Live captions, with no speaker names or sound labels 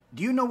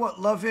Do you know what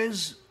love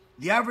is?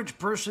 The average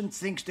person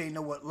thinks they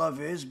know what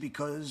love is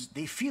because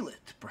they feel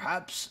it.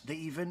 Perhaps they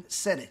even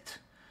said it.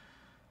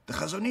 The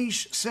Chazon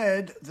Ish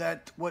said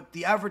that what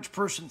the average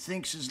person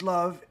thinks is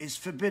love is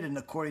forbidden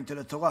according to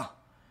the Torah.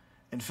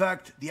 In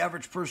fact, the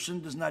average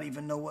person does not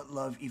even know what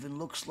love even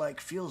looks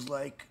like, feels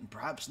like, and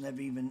perhaps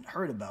never even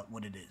heard about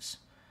what it is.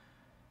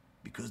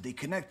 Because they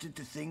connect it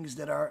to things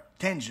that are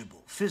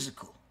tangible,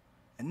 physical,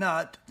 and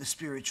not the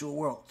spiritual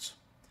worlds.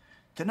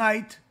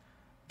 Tonight,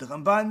 the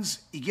Ramban's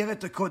Igeret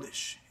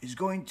HaKodesh is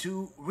going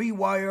to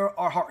rewire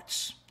our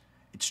hearts.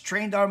 It's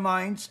trained our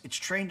minds, it's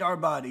trained our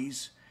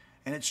bodies,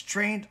 and it's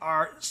trained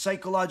our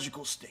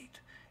psychological state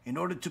in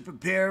order to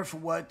prepare for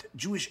what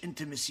Jewish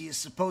intimacy is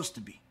supposed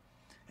to be.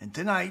 And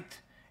tonight,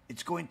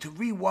 it's going to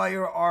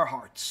rewire our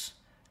hearts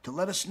to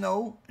let us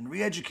know and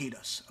re-educate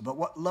us about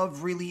what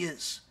love really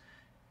is.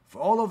 For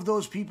all of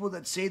those people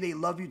that say they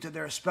love you to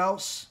their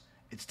spouse,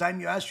 it's time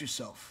you ask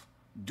yourself,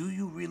 do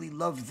you really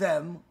love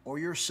them or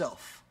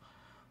yourself?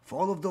 For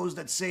all of those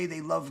that say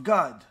they love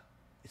God,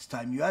 it's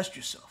time you ask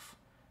yourself,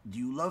 do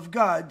you love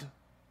God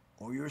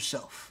or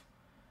yourself?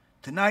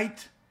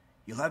 Tonight,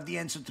 you'll have the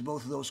answer to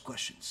both of those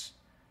questions.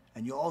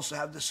 And you'll also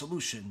have the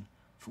solution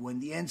for when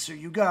the answer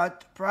you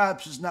got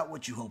perhaps is not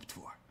what you hoped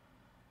for.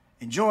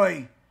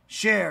 Enjoy,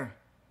 share,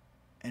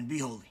 and be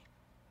holy.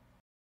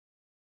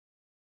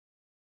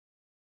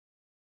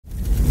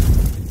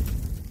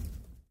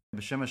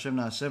 B'Shem Hashem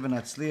Na'aseh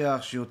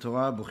V'Natzliach, Shiur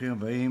Torah, Bruchim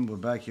Habayim. We're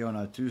back here on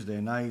our Tuesday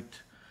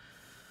night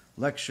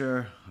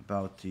lecture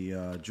about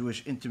the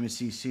Jewish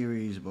Intimacy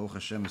series, Baruch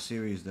Hashem, a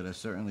series that has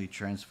certainly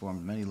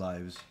transformed many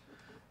lives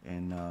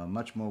in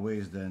much more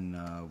ways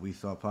than we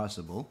thought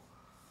possible.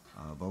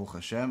 Baruch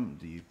Hashem,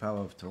 the power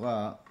of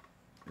Torah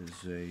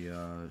is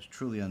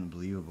truly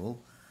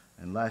unbelievable.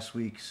 And last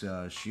week's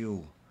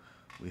shiur,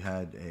 we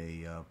had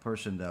a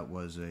person that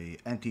was an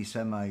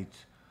anti-Semite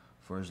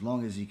for as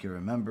long as he can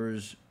remember,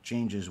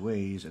 change his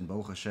ways, and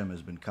Baruch Hashem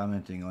has been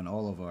commenting on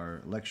all of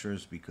our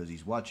lectures because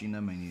he's watching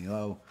them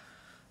and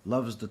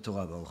loves the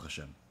Torah, Baruch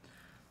Hashem.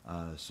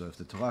 So if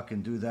the Torah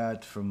can do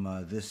that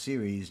from this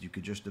series, you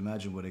could just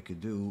imagine what it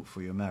could do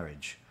for your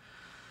marriage.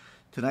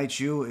 Tonight's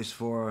shiur is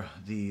for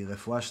the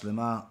Refuah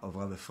Shlema of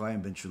Rav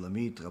Ephraim ben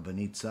Shulamit,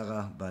 Rabbanit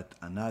Sarah bat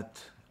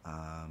Anat,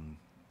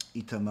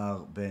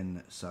 Itamar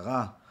ben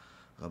Sarah,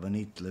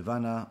 Rabbanit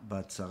Levana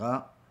bat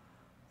Sarah,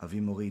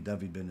 Avimori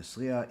David ben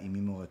Esriya,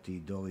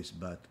 Imimorati Doris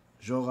bat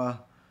Jora,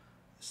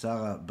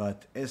 Sarah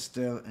bat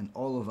Esther, and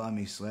all of Am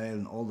Yisrael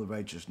and all the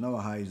righteous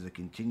Noahis that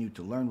continue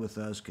to learn with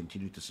us,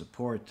 continue to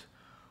support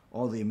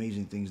all the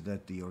amazing things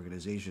that the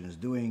organization is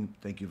doing.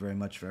 Thank you very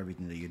much for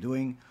everything that you're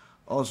doing.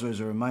 Also, as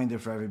a reminder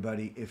for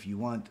everybody, if you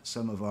want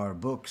some of our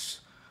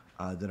books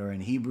that are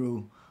in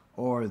Hebrew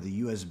or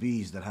the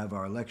USBs that have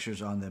our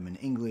lectures on them in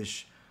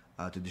English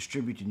to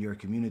distribute in your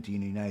community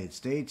in the United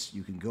States,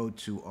 you can go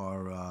to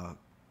our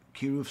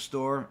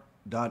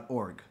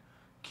kiruvstore.org.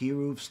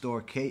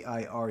 Kiruvstore,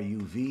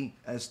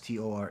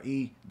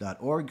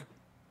 KIRUVSTORE.org.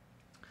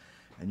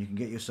 And you can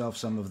get yourself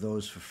some of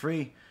those for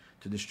free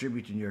to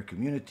distribute in your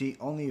community,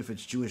 only if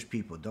it's Jewish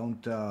people.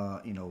 Don't,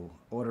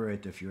 order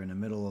it if you're in the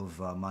middle of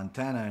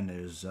Montana and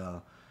there's,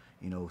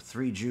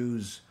 3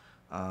 Jews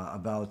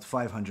about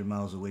 500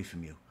 miles away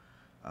from you.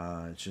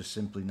 It's just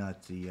simply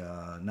not the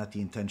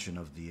intention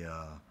of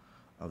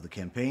the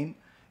campaign.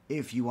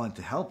 If you want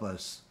to help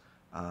us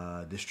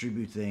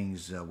distribute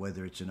things,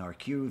 whether it's in our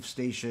Kiruv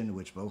station,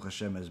 which Baruch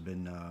Hashem has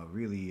been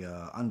really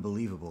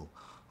unbelievable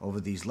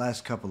over these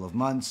last couple of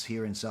months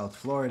here in South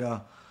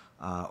Florida,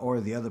 or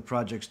the other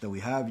projects that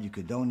we have, you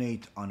could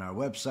donate on our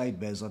website,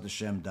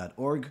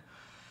 be'ezrat-hashem.org.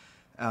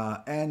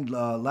 And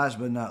last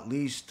but not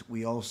least,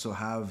 we also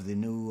have the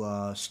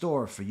new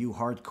store for you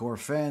hardcore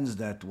fans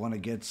that want to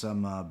get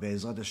some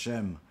Be'ezrat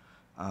Hashem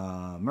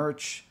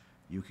merch.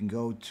 You can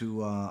go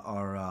to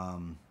our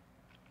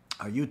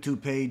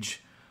YouTube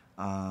page,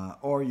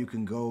 or you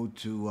can go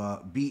to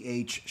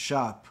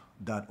bhshop.org,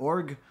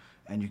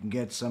 and you can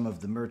get some of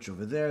the merch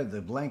over there.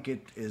 The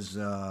blanket is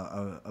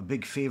a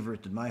big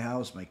favorite in my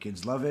house. My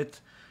kids love it.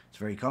 It's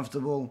very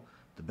comfortable.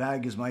 The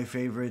bag is my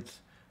favorite,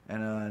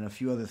 and a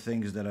few other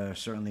things that are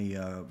certainly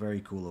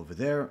very cool over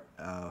there.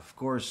 Of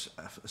course,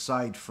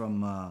 aside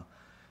from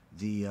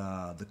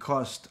the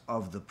cost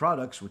of the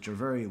products, which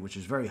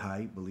is very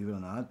high, believe it or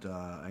not.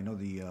 I know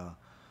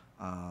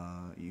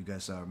you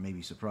guys are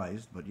maybe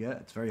surprised, but yeah,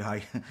 it's very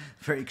high,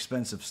 very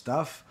expensive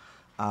stuff.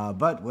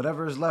 But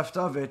whatever is left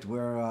of it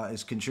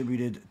is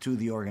contributed to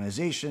the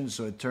organization,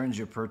 so it turns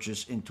your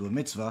purchase into a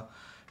mitzvah,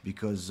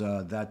 because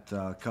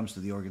that comes to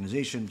the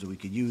organization, so we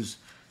could use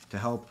to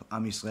help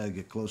Am Yisrael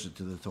get closer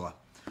to the Torah.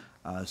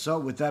 So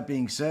with that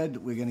being said,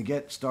 we're going to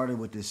get started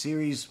with this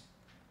series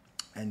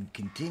and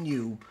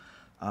continue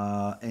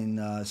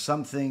in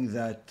something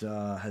that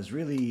has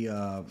really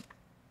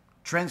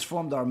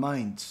transformed our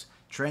minds,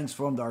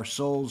 transformed our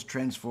souls,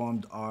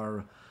 transformed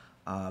our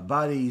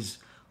bodies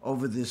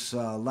over this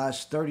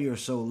last 30 or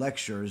so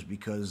lectures,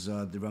 because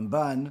the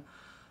Ramban,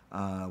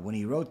 when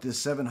he wrote this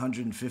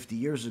 750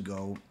 years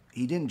ago,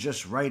 he didn't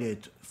just write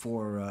it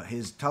for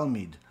his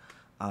Talmid,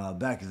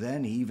 back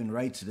then. He even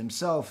writes it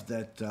himself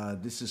that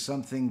this is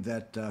something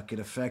that could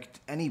affect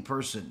any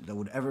person that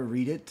would ever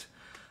read it,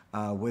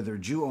 whether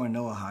Jew or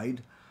Noahide.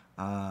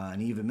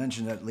 And he even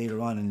mentioned that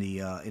later on in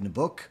the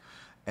book.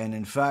 And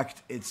in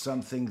fact, it's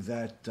something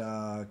that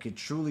could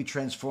truly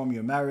transform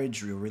your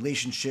marriage, your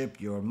relationship,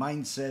 your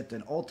mindset,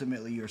 and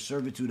ultimately your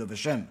servitude of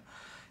Hashem.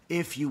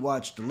 If you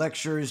watch the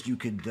lectures, you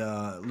could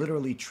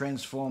literally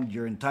transform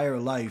your entire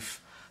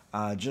life,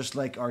 just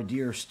like our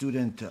dear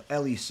student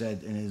Eli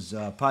said in his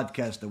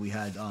podcast that we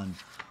had on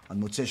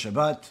Motzei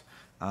Shabbat.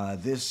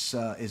 This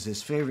is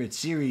his favorite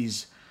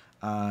series,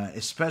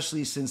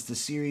 especially since the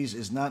series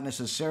is not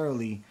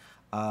necessarily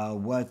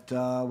what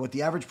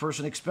the average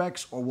person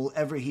expects or will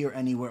ever hear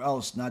anywhere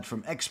else, not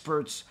from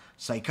experts,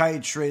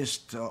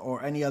 psychiatrists,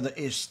 or any other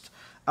ist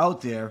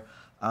out there,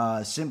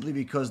 simply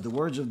because the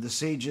words of the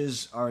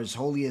sages are as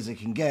holy as it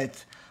can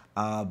get,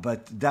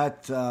 but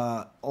that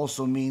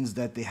also means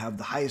that they have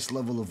the highest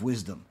level of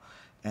wisdom.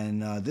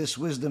 And this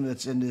wisdom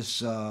that's in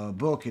this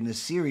book, in this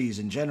series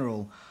in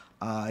general,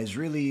 has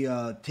really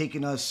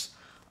taken us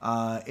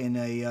in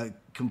a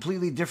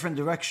completely different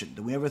direction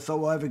than we ever thought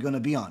we were ever going to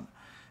be on.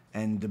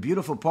 And the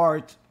beautiful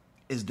part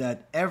is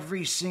that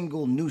every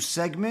single new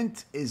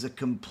segment is a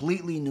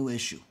completely new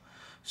issue.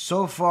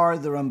 So far,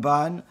 the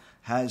Ramban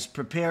has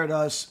prepared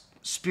us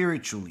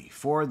spiritually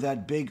for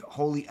that big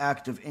holy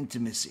act of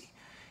intimacy.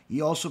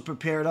 He also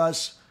prepared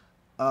us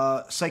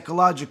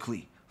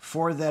psychologically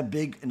for that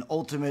big and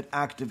ultimate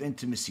act of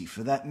intimacy,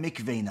 for that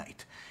mikveh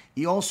night.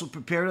 He also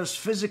prepared us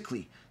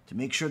physically to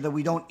make sure that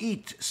we don't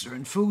eat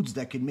certain foods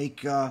that can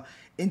make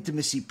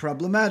intimacy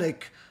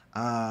problematic,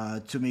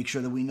 to make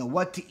sure that we know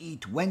what to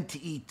eat, when to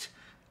eat.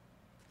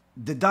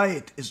 The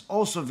diet is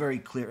also very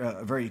clear,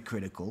 very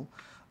critical.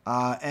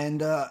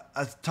 And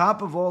at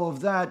top of all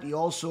of that, he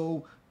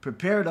also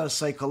prepared us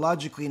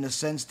psychologically in the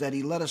sense that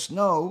he let us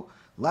know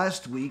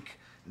last week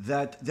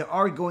that there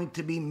are going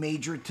to be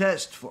major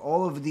tests for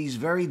all of these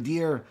very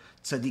dear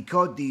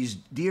tzadikot, these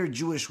dear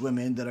Jewish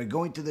women that are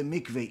going to the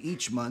mikveh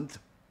each month.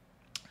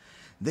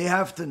 They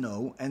have to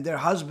know, and their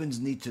husbands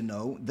need to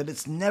know, that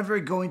it's never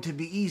going to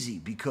be easy,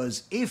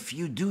 because if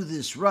you do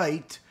this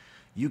right,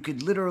 you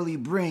could literally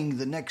bring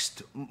the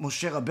next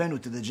Moshe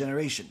Rabbeinu to the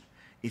generation.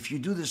 If you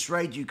do this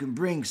right, you can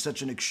bring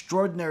such an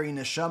extraordinary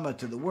neshama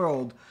to the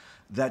world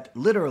that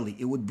literally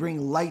it would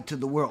bring light to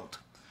the world.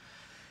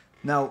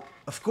 Now,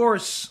 of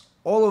course,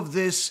 all of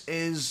this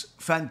is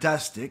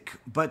fantastic,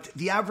 but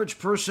the average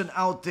person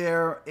out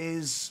there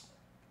is,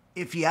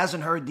 if he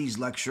hasn't heard these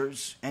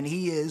lectures, and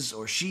he is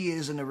or she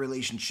is in a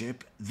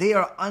relationship, they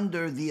are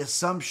under the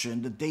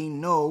assumption that they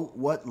know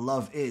what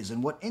love is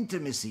and what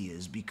intimacy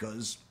is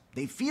because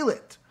they feel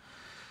it.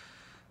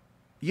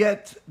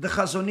 Yet, the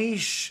Chazon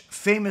Ish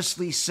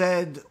famously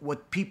said,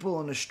 what people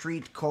on the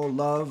street call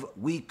love,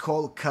 we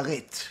call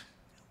karet.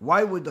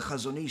 Why would the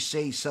Chazon Ish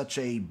say such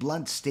a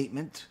blunt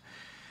statement?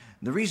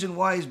 The reason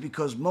why is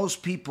because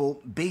most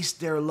people base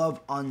their love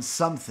on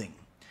something.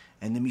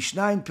 And the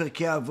Mishnah in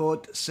Pirkei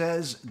Avot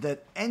says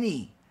that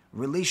any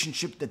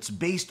relationship that's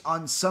based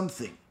on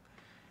something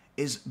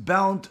is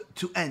bound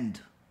to end.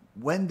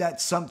 When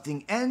that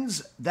something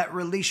ends, that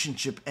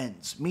relationship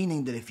ends.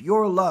 Meaning that if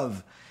your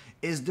love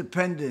is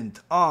dependent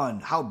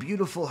on how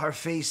beautiful her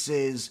face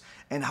is,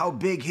 and how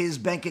big his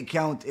bank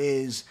account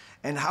is,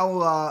 and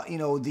how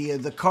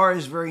the car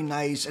is very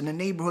nice, and the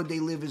neighborhood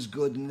they live is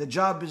good, and the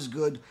job is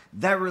good,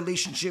 that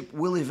relationship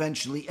will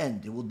eventually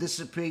end. It will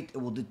dissipate, it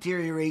will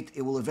deteriorate,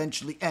 it will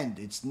eventually end.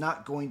 It's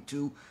not going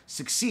to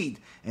succeed.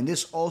 And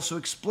this also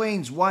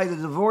explains why the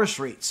divorce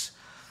rates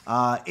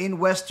in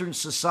Western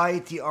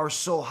society are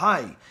so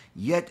high.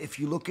 Yet if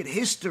you look at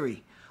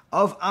history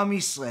of Am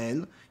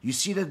Yisrael, you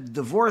see that the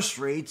divorce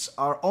rates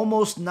are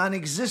almost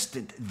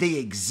non-existent. They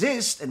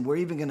exist, and we're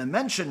even going to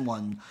mention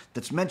one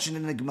that's mentioned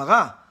in the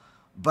Gemara,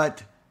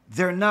 but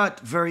they're not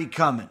very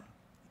common.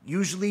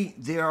 Usually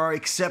there are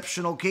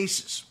exceptional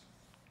cases.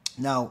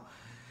 Now,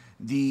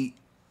 the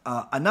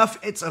Anaf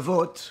Etz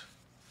Avot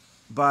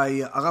by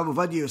Arav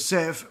Ovadia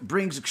Yosef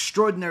brings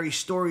extraordinary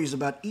stories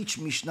about each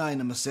Mishnah in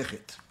the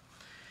Masechet.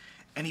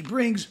 And he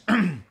brings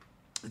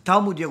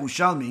Talmud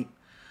Yerushalmi,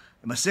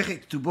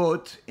 Masechet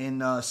Ketubot,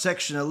 in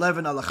section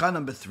 11, Halacha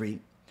number 3,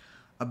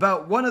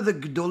 about one of the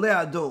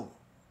Gedolei Ador.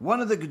 One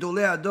of the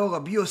Gedolei Ador,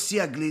 Rabbi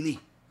Yossi Aglili.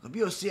 Rabbi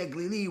Yossi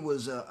Aglili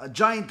was a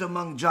giant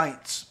among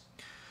giants.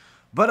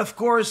 But of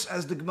course,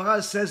 as the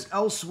Gemara says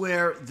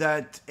elsewhere,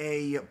 that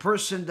a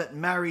person that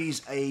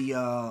marries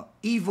a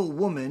evil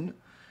woman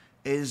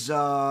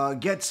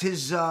gets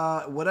his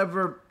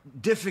whatever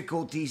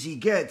difficulties he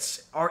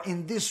gets are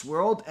in this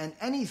world, and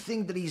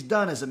anything that he's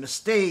done as a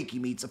mistake, he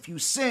meets a few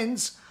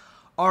sins,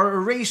 are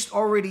erased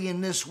already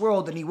in this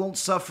world, and he won't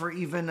suffer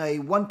even a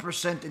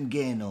 1% in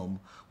Gehenom.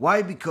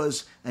 Why?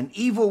 Because an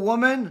evil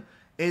woman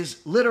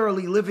is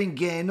literally living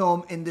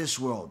Gehenom in this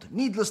world.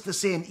 Needless to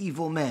say, an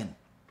evil man.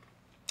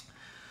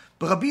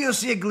 But Rabbi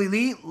Yossi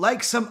Aglili,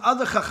 like some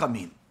other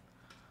Chachamim,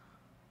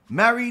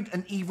 married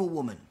an evil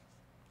woman.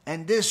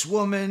 And this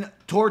woman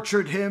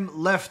tortured him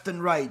left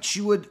and right.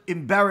 She would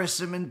embarrass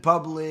him in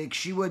public.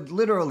 She would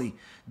literally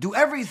do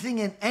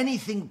everything and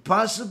anything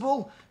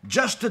possible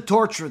just to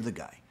torture the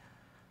guy.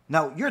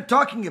 Now, you're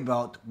talking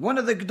about one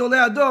of the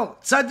Gdolei Ador,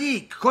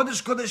 Tzaddik,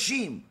 Kodesh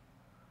Kodeshim.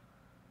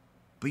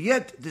 But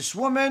yet, this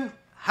woman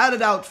had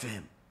it out for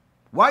him.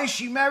 Why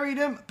she married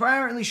him?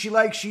 Apparently, she's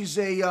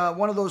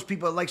one of those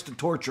people that likes to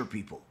torture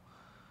people.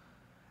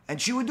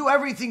 And she would do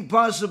everything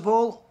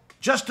possible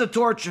just to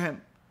torture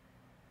him.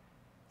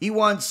 He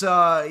wants,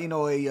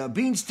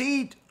 beans to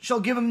eat,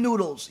 she'll give him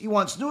noodles. He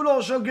wants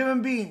noodles, she'll give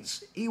him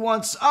beans. He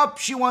wants up,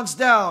 she wants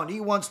down.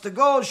 He wants to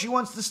go, she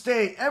wants to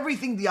stay.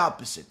 Everything the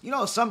opposite.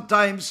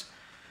 Sometimes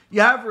you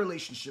have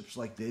relationships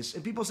like this,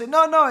 and people say,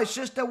 no, it's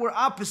just that we're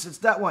opposites,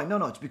 that why. No,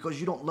 it's because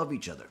you don't love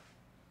each other.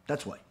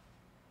 That's why.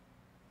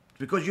 It's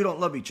because you don't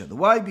love each other.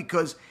 Why?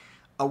 Because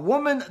a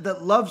woman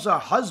that loves her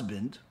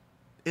husband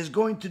is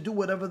going to do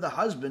whatever the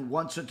husband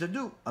wants her to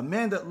do. A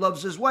man that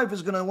loves his wife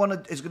is going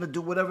to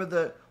do whatever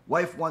the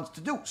wife wants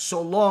to do,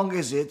 so long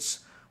as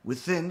it's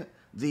within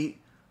the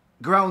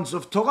grounds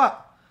of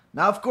Torah.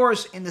 Now, of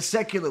course, in the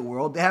secular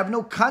world, they have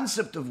no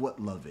concept of what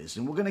love is,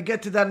 and we're going to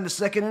get to that in a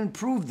second and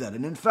prove that.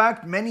 And in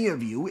fact, many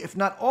of you, if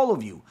not all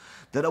of you,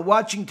 that are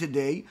watching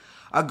today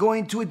are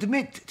going to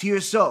admit to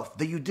yourself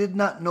that you did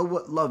not know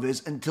what love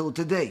is until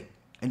today.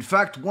 In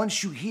fact,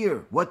 once you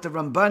hear what the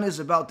Ramban is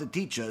about to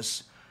teach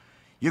us,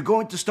 you're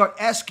going to start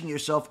asking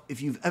yourself if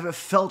you've ever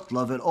felt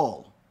love at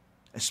all.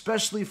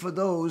 Especially for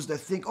those that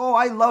think,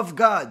 I love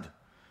God.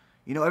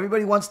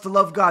 Everybody wants to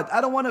love God.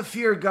 I don't want to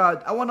fear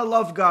God. I want to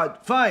love God.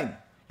 Fine.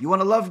 You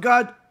want to love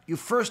God? You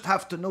first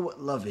have to know what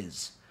love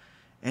is.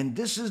 And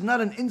this is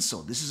not an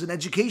insult. This is an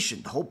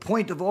education. The whole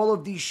point of all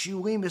of these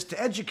shiurim is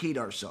to educate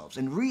ourselves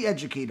and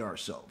re-educate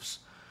ourselves.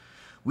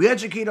 We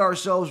educate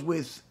ourselves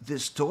with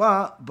this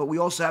Torah, but we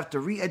also have to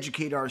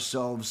re-educate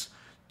ourselves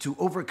to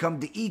overcome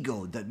the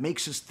ego that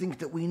makes us think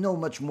that we know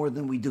much more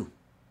than we do.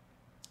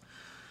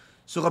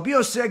 So Rabbi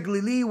Yosef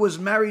Glili was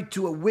married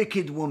to a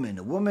wicked woman,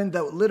 a woman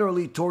that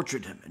literally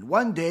tortured him. And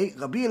one day,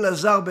 Rabbi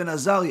Elazar ben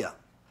Azariah,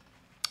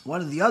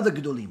 one of the other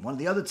Gedolim, one of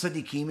the other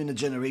tzaddikim in the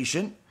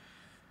generation,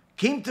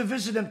 came to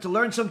visit him to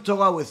learn some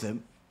Torah with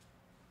him.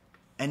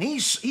 And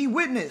he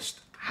witnessed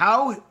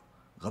how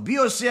Rabbi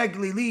Yosef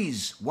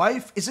Glili's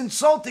wife is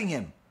insulting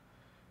him,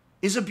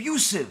 is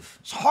abusive,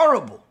 it's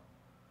horrible.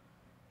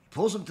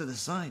 Pulls him to the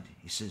side.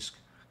 He says,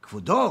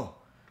 Kvodo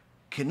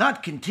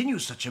cannot continue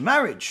such a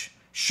marriage.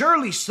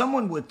 Surely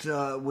someone with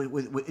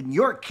in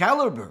your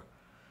caliber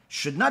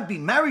should not be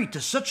married to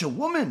such a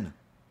woman.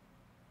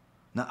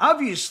 Now,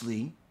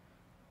 obviously,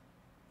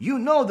 you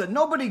know that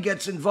nobody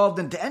gets involved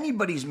into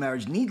anybody's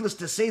marriage. Needless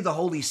to say, the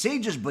holy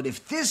sages. But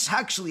if this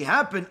actually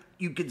happened,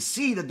 you could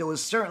see that there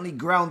was certainly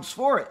grounds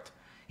for it.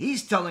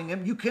 He's telling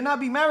him, you cannot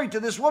be married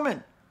to this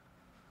woman.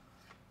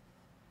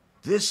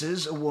 This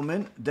is a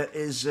woman that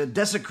is a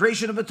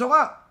desecration of the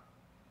Torah.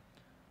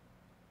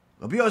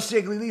 Rabbi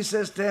Yosef Glili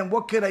says to him,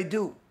 what could I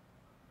do?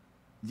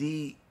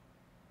 The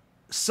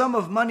sum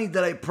of money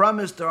that I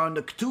promised her on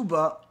the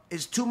ketubah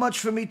is too much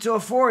for me to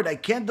afford. I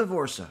can't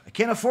divorce her. I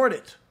can't afford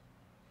it.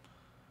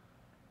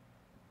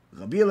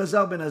 Rabbi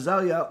Elazar ben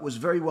Azariah was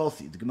very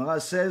wealthy. The Gemara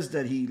says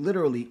that he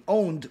literally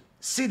owned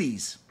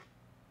cities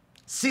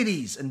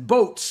and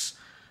boats,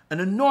 an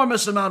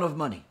enormous amount of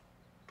money.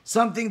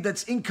 Something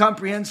that's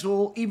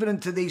incomprehensible even in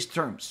today's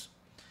terms.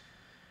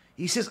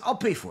 He says, I'll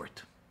pay for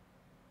it.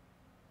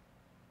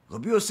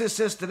 Rabbi Yosef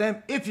says to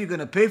them, if you're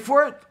going to pay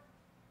for it,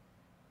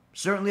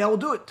 certainly I will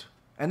do it.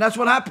 And that's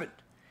what happened.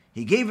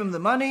 He gave him the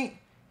money,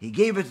 he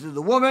gave it to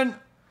the woman,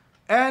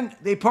 and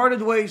they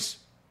parted ways.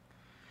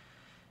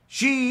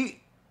 She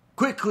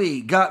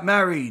quickly got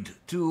married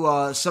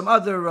to some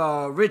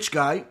other rich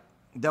guy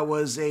that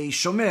was a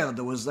shomer,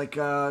 that was like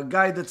a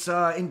guy that's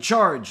in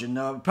charge and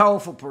a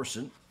powerful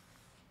person.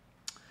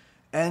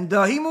 And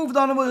he moved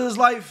on with his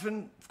life,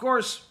 and of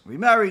course,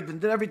 remarried,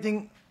 and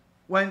everything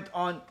went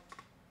on.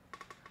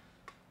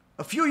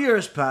 A few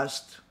years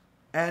passed,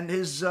 and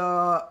his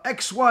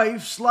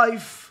ex-wife's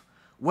life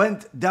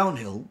went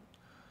downhill.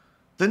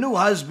 The new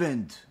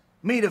husband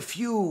made a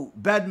few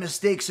bad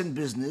mistakes in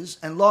business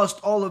and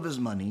lost all of his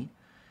money.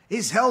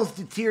 His health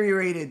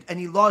deteriorated, and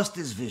he lost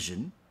his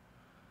vision.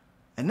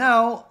 And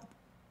now,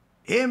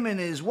 him and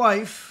his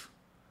wife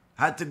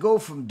had to go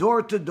from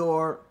door to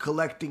door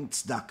collecting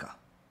tzedakah,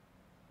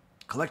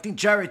 collecting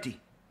charity.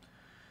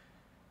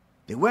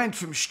 They went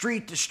from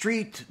street to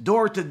street,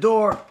 door to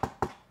door.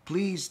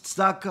 Please,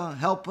 tzedakah,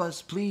 help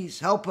us,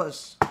 please, help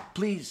us,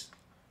 please.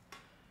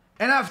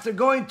 And after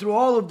going through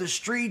all of the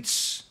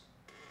streets,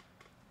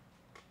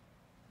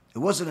 it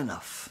wasn't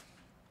enough.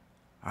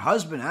 Her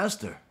husband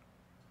asked her,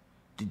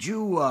 did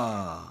you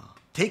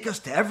take us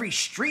to every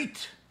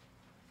street?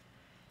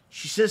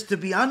 She says, to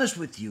be honest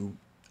with you,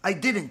 I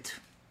didn't.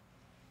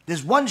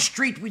 There's one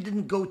street we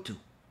didn't go to.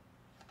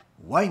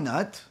 Why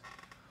not?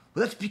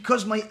 Well, that's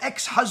because my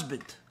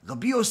ex-husband,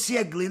 Rabbi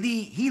Yosef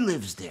Glili, he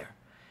lives there.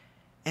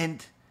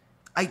 And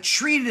I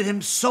treated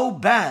him so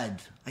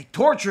bad. I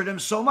tortured him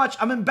so much.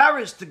 I'm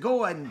embarrassed to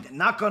go and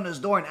knock on his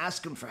door and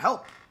ask him for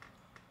help.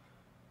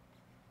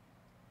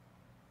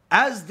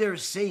 as they're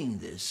saying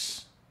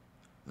this,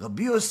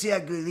 Rabbi Yossi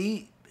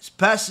HaGlili is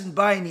passing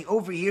by and he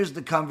overhears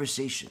the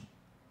conversation.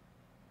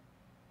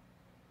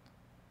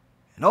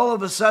 And all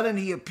of a sudden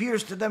he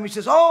appears to them. He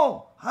says,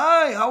 "Oh,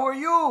 hi, how are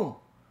you?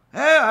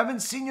 Hey, I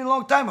haven't seen you in a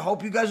long time. I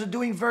hope you guys are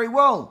doing very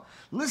well.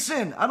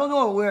 Listen, I don't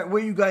know where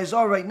you guys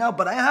are right now,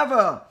 but I have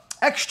a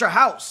extra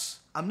house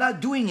I'm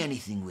not doing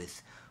anything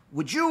with.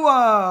 Would you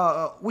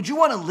want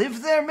to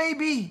live there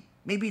maybe?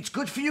 Maybe it's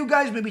good for you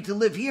guys, maybe to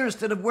live here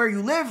instead of where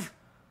you live?"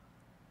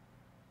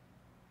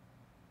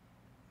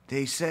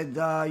 They said,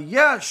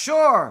 "Yeah,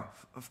 sure,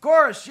 of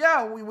course,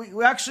 yeah,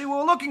 we actually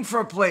were looking for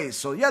a place,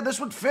 so yeah, this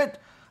would fit.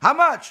 How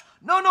much?"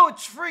 No,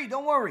 it's free,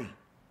 don't worry.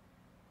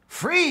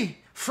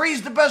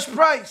 Free's the best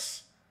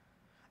price.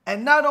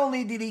 And not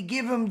only did he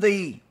give him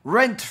the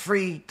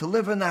rent-free to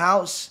live in the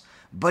house,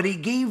 but he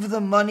gave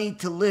them money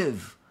to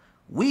live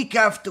week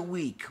after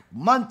week,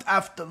 month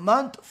after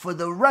month, for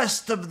the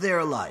rest of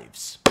their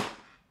lives.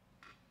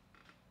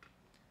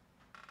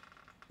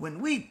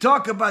 When we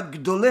talk about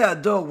Gdolei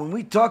Ador, when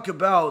we talk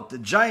about the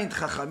giant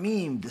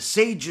Chachamim, the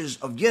sages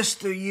of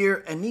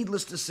yesteryear, and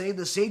needless to say,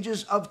 the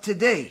sages of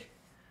today,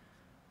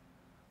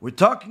 we're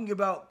talking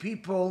about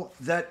people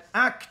that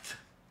act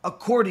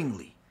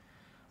accordingly.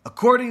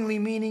 Accordingly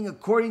meaning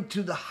according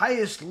to the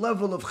highest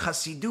level of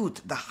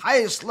Chassidut, the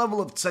highest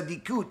level of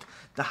Tzadikut,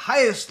 the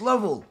highest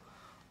level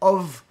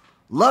of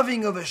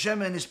loving of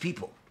Hashem and His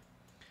people.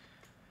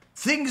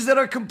 Things that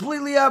are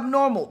completely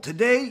abnormal.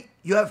 Today,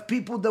 you have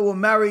people that were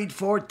married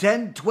for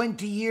 10,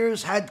 20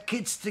 years, had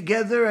kids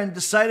together and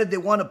decided they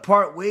want to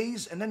part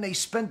ways, and then they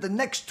spent the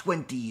next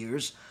 20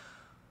 years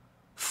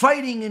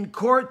fighting in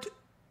court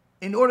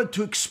in order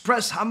to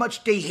express how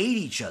much they hate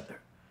each other.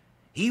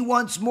 He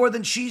wants more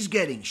than she's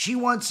getting. She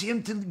wants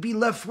him to be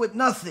left with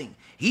nothing.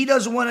 He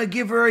doesn't want to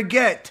give her a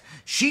get.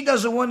 She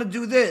doesn't want to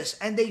do this.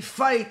 And they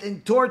fight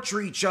and torture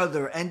each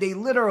other. And they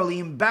literally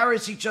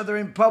embarrass each other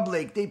in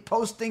public. They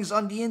post things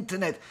on the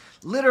internet.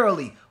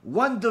 Literally,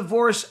 one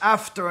divorce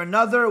after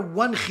another,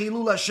 one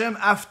Chilul Hashem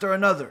after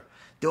another.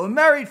 They were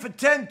married for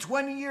 10,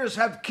 20 years,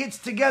 have kids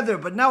together,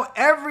 but now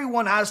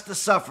everyone has to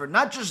suffer,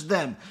 not just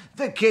them.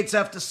 The kids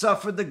have to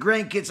suffer, the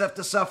grandkids have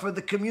to suffer,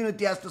 the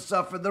community has to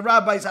suffer, the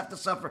rabbis have to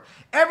suffer.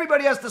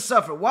 Everybody has to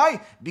suffer.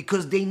 Why?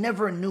 Because they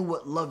never knew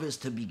what love is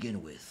to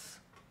begin with.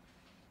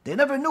 They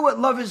never knew what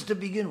love is to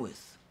begin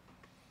with.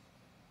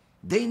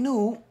 They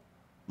knew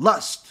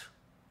lust.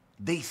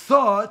 They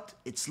thought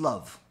it's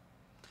love.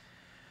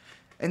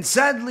 And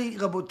sadly,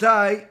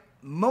 Rabotai,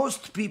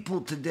 most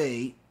people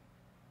today,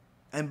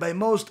 and by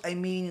most, I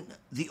mean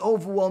the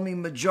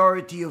overwhelming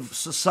majority of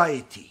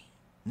society,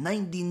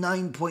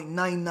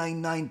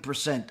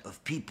 99.999%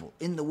 of people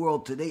in the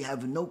world today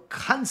have no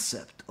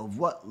concept of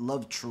what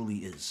love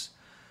truly is.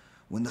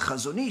 When the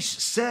Chazon Ish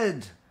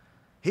said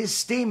his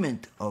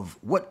statement of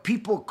what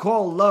people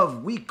call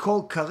love, we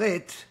call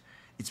karet,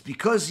 it's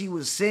because he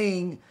was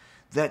saying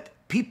that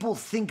people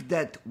think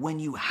that when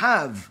you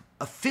have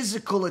a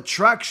physical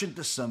attraction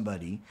to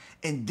somebody,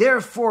 and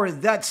therefore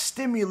that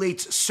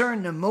stimulates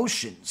certain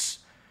emotions,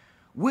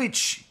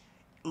 which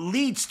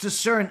leads to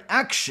certain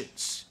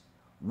actions,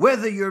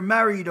 whether you're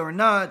married or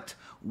not,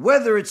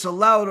 whether it's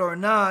allowed or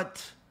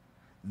not,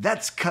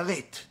 that's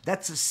karet.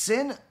 That's a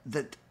sin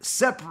that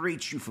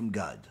separates you from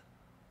God.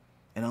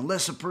 And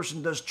unless a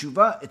person does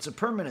tshuva, it's a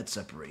permanent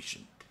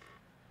separation.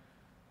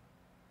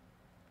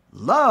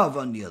 Love,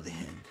 on the other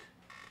hand,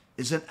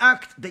 is an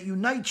act that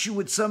unites you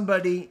with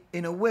somebody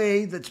in a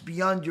way that's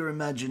beyond your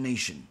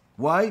imagination.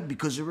 Why?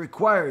 Because it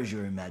requires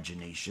your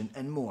imagination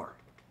and more.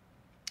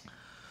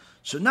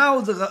 So now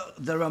the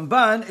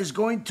Ramban is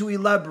going to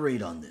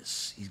elaborate on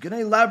this. He's going to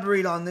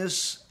elaborate on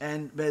this,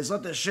 and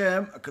Be'ezrat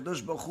Hashem,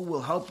 HaKadosh Baruch Hu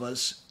will help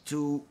us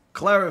to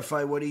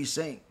clarify what he's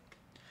saying.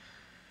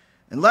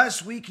 And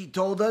last week he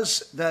told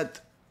us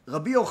that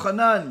Rabbi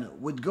Yochanan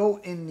would go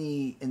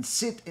and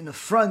sit in the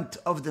front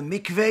of the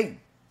mikveh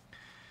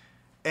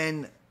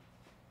and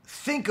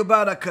think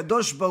about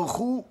HaKadosh Baruch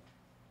Hu,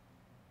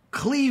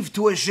 cleave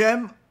to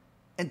Hashem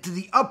and to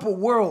the upper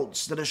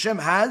worlds that Hashem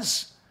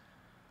has,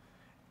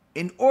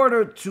 in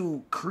order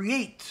to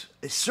create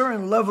a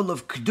certain level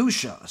of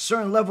kedusha, a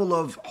certain level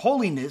of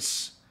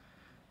holiness,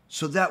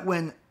 so that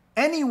when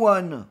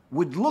anyone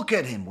would look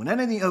at him, when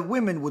any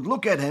women would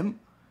look at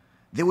him,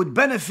 they would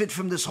benefit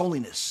from this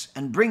holiness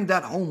and bring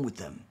that home with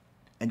them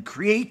and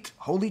create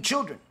holy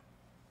children.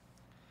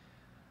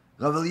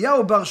 Rav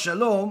Eliyahu Bar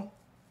Shalom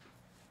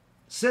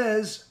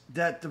says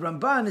that the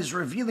Ramban is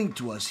revealing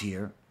to us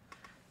here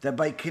that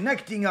by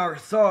connecting our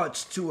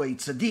thoughts to a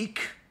tzaddik,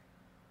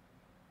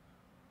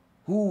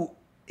 who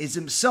is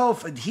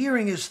himself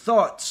adhering his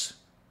thoughts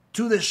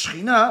to the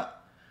Shekhinah,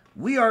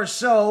 we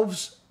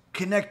ourselves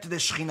connect to the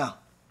Shekhinah.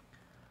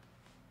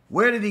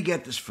 Where did he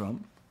get this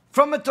from?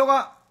 From the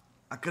Torah.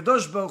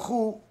 HaKadosh Baruch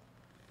Hu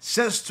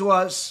says to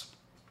us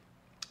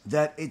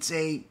that it's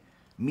a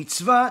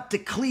mitzvah to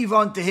cleave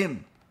onto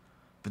him.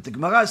 But the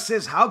Gemara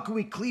says, how can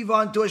we cleave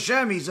on to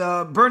Hashem? He's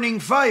a burning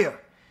fire.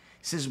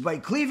 He says, by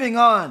cleaving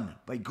on,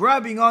 by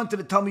grabbing onto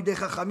the Talmidei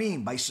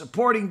Chachamim, by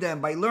supporting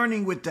them, by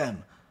learning with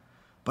them,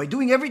 by by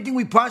doing everything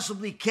we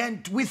possibly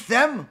can with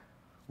them,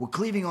 we're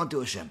cleaving onto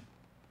Hashem.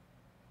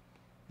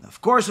 Now, of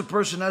course, a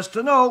person has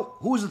to know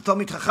who is a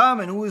Talmid Chacham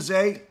and who is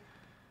a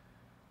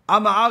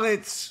Am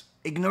Haaretz,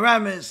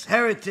 ignoramus,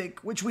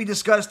 heretic, which we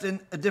discussed in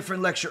a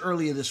different lecture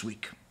earlier this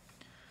week.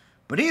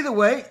 But either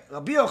way,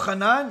 Rabbi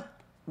Yochanan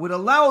would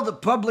allow the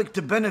public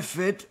to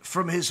benefit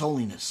from his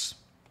holiness.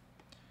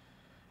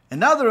 And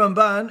now the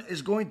Ramban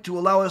is going to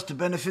allow us to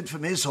benefit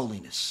from his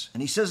holiness.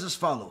 And he says as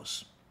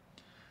follows: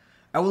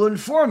 I will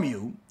inform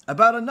you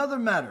about another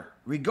matter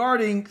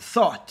regarding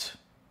thought.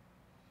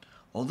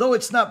 Although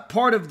it's not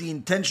part of the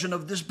intention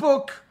of this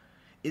book,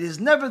 it is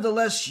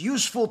nevertheless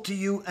useful to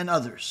you and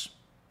others.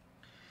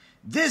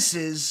 This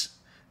is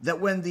that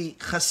when the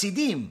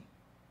Hasidim,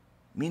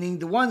 meaning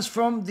the ones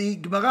from the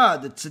Gemara,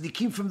 the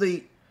tzaddikim from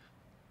the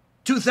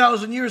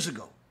 2,000 years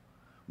ago,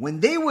 when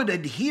they would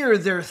adhere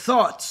their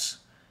thoughts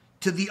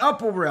to the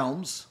upper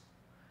realms,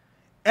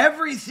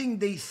 everything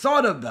they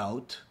thought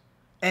about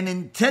and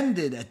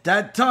intended at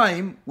that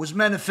time was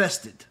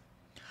manifested,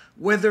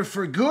 whether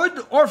for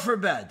good or for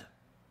bad.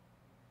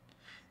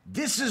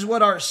 This is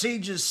what our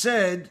sages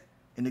said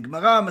in the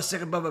Gemara,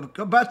 Masechet Baba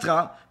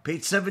Batra,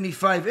 page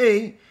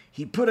 75a.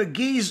 He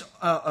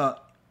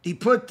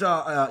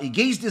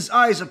gazed his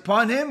eyes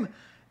upon him,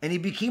 and he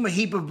became a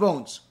heap of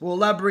bones. We'll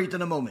elaborate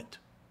in a moment.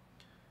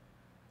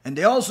 And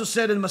they also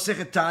said in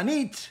Masechet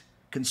Ta'anit,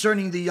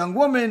 concerning the young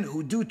woman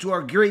who, due to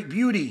her great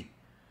beauty,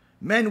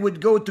 men would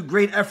go to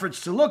great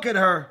efforts to look at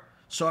her.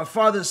 So her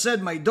father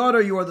said, my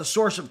daughter, you are the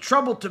source of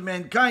trouble to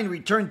mankind.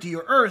 Return to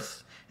your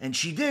earth. And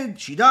she did.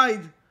 She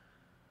died.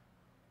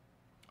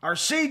 Our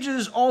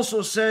sages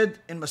also said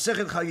in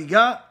Masechet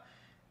Chagigah,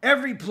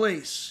 every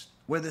place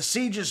where the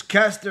sages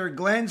cast their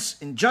glance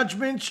in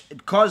judgment,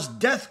 it caused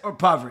death or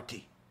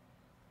poverty.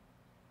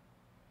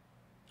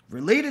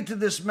 Related to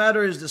this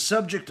matter is the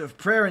subject of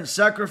prayer and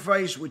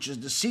sacrifice, which is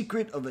the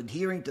secret of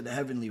adhering to the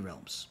heavenly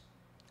realms.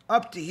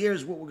 Up to here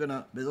is what we're going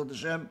to, Be'ezrat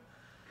Hashem,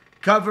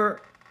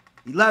 cover,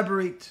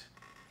 elaborate,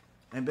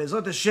 and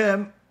Be'ezrat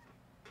Hashem,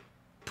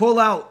 pull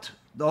out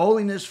the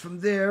holiness from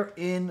there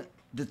in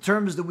the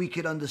terms that we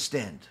could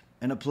understand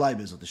and apply,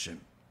 Be'ezrat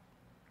Hashem.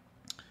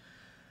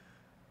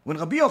 When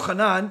Rabbi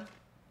Yochanan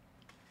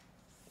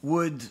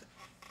would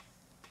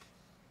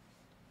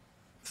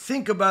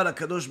think about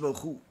HaKadosh Baruch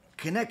Hu,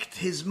 connect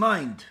his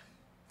mind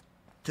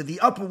to the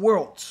upper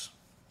worlds,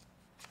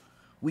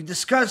 we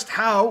discussed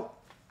how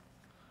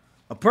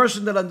a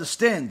person that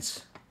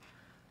understands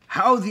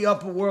how the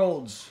upper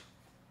worlds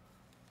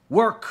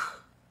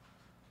work,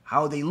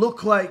 how they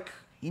look like,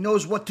 he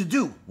knows what to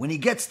do when he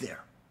gets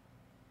there.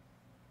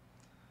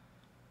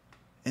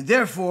 And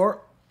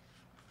therefore,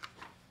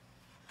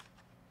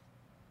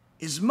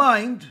 his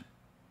mind,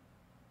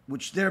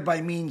 which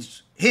thereby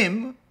means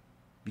him,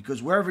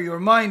 because wherever your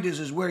mind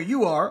is where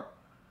you are,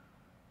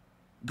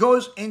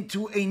 goes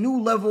into a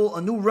new level,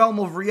 a new realm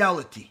of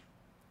reality.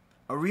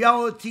 A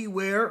reality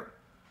where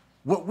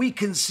what we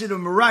consider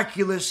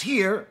miraculous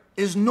here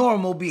is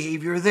normal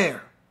behavior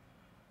there.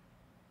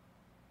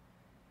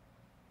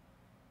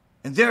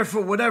 And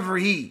therefore, whatever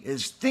he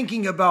is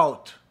thinking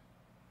about,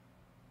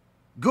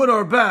 good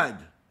or bad,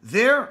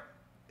 there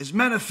is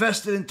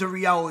manifested into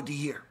reality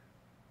here.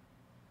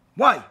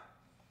 Why?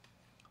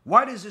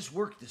 Why does this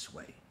work this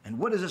way? And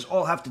what does this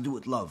all have to do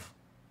with love?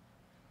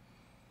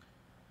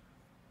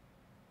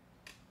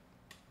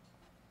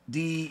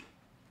 The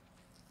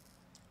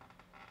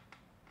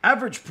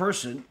average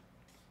person,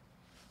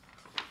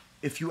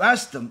 if you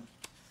ask them,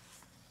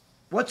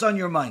 what's on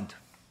your mind?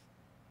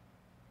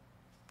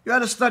 You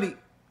had a study.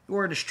 You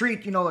were in the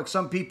street, like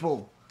some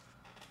people,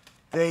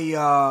 they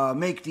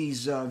make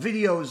these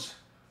videos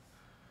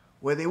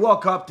where they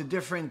walk up to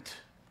different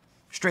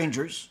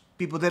strangers,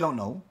 people they don't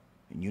know,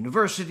 in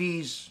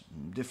universities,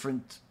 in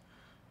different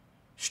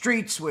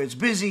streets where it's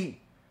busy,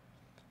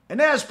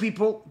 and ask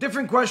people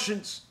different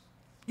questions.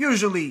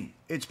 Usually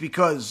it's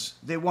because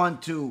they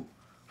want to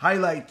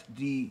highlight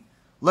the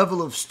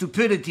level of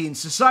stupidity in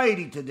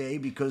society today,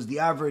 because the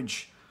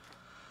average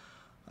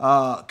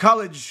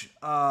college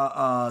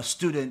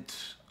student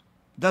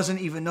doesn't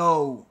even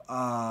know,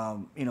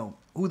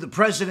 who the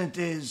president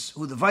is,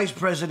 who the vice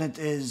president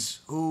is,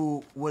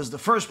 who was the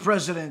first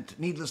president.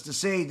 Needless to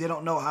say, they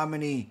don't know how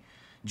many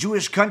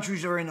Jewish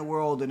countries are in the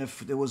world. And if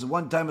there was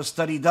one time a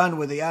study done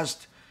where they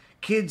asked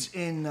kids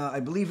in, I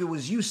believe it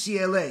was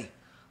UCLA,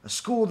 a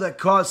school that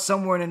costs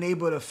somewhere in the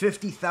neighborhood of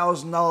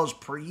 $50,000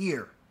 per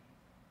year,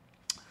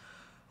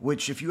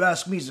 which, if you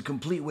ask me, is a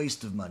complete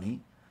waste of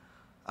money.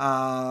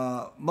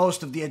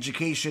 Most of the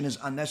education is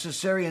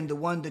unnecessary, and the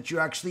one that you're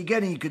actually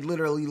getting, you could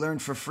literally learn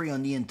for free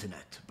on the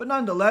internet. But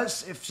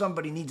nonetheless, if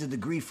somebody needs a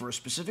degree for a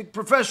specific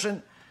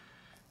profession,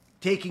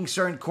 taking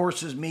certain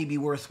courses may be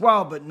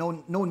worthwhile, but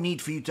no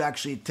need for you to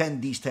actually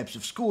attend these types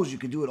of schools. You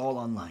could do it all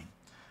online.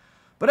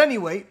 But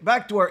anyway,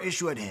 back to our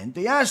issue at hand.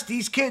 They asked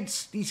these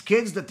kids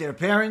that their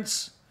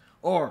parents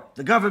or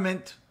the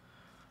government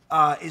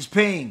is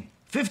paying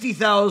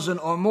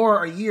 $50,000 or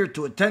more a year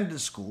to attend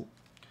this school.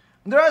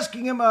 And they're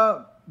asking him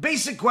a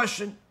basic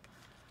question.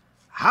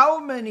 how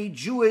many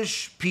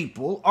Jewish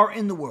people are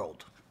in the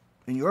world,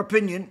 in your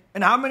opinion,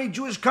 and how many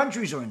Jewish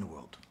countries are in the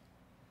world,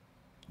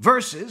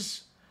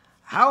 versus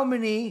how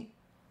many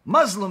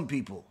Muslim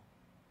people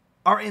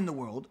are in the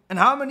world, and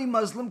how many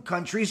Muslim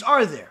countries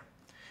are there.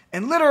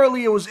 And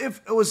literally,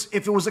 if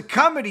it was a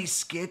comedy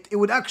skit, it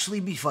would actually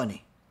be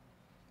funny.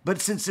 But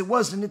since it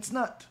wasn't, it's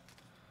not.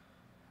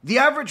 The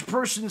average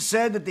person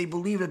said that they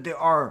believe that there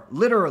are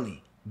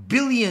literally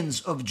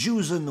billions of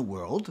Jews in the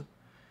world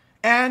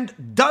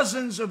and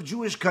dozens of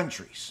Jewish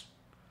countries.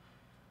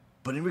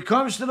 But in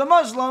regards to the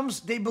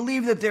Muslims, they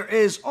believe that there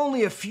is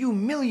only a few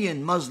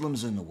million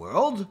Muslims in the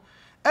world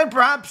and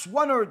perhaps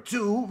one or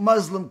two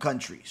Muslim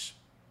countries.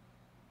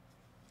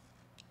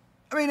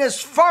 I mean,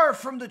 as far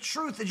from the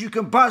truth as you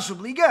can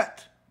possibly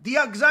get. The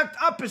exact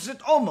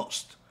opposite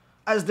almost.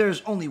 As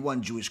there's only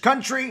one Jewish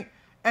country,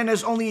 and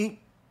there's only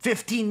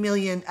 15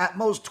 million, at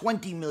most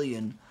 20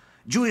 million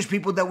Jewish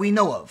people that we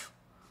know of.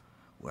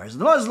 Whereas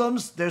the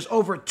Muslims, there's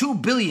over 2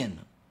 billion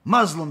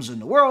Muslims in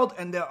the world,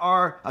 and there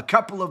are a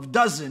couple of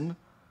dozen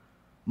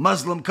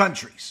Muslim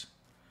countries.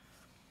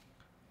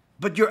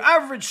 But your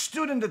average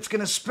student that's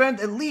going to spend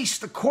at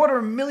least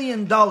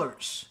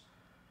 $250,000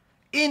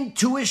 in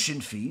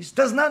tuition fees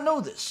does not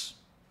know this.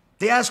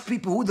 They ask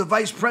people who the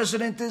vice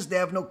president is, they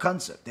have no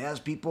concept. They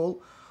ask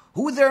people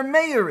who their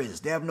mayor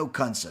is, they have no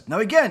concept. Now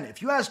again,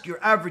 if you ask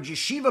your average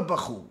yeshiva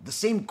bachur the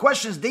same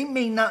questions, they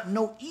may not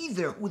know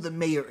either who the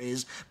mayor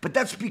is, but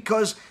that's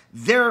because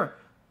they're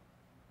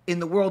in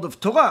the world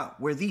of Torah,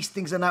 where these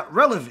things are not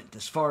relevant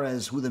as far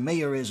as who the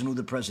mayor is and who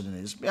the president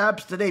is.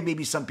 Perhaps today,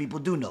 maybe some people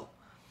do know.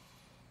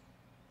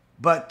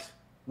 But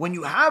when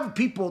you have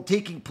people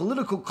taking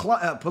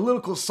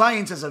political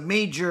science as a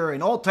major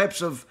and all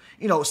types of,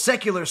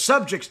 secular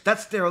subjects,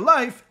 that's their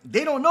life,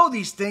 they don't know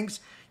these things.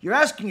 You're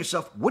asking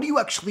yourself, what do you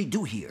actually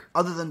do here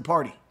other than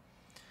party?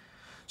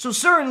 So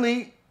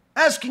certainly,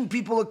 asking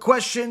people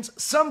questions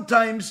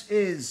sometimes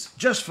is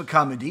just for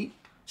comedy.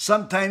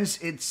 Sometimes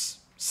it's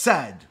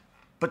sad,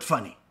 but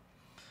funny.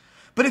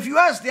 But if you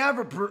ask the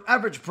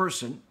average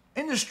person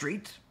in the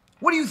street,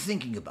 what are you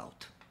thinking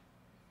about?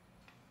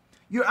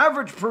 Your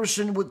average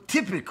person would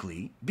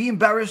typically be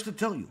embarrassed to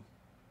tell you.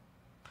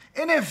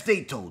 And if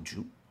they told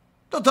you,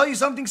 they'll tell you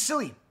something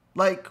silly,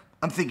 like,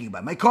 I'm thinking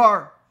about my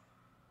car,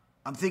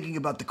 I'm thinking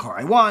about the car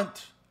I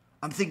want,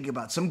 I'm thinking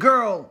about some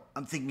girl,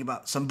 I'm thinking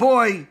about some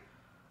boy,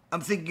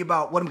 I'm thinking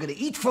about what I'm going to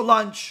eat for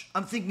lunch,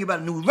 I'm thinking about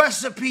a new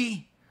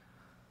recipe.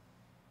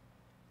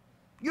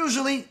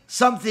 Usually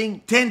something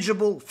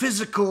tangible,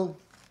 physical.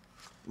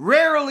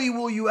 Rarely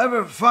will you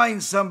ever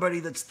find somebody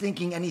that's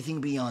thinking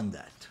anything beyond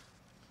that.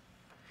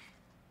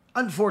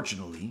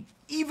 Unfortunately,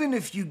 even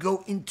if you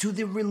go into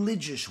the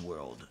religious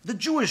world, the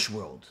Jewish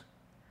world,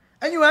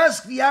 and you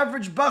ask the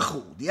average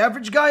bachur, the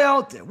average guy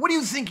out there, what are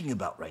you thinking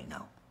about right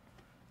now?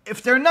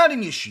 If they're not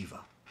in yeshiva,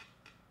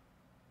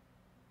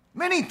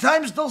 many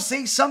times they'll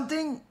say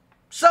something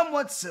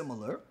somewhat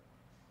similar.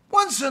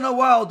 Once in a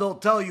while they'll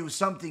tell you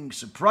something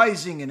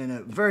surprising and in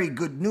a very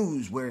good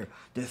news where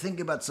they're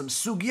thinking about some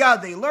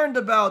sugya they learned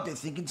about, they're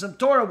thinking some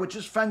Torah, which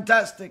is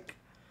fantastic.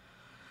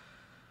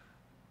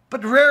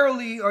 But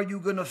rarely are you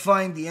going to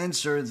find the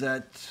answer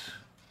that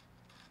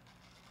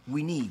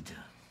we need.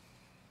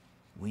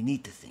 We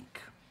need to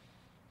think.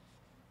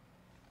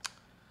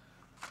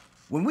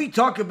 When we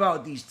talk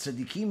about these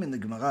tzaddikim in the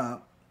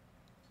Gemara,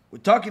 we're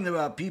talking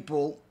about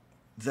people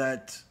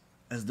that,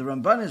 as the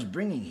Ramban is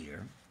bringing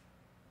here,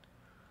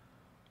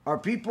 are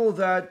people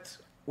that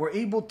were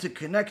able to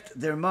connect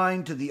their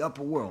mind to the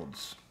upper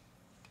worlds.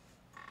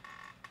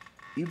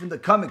 Even the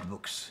comic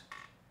books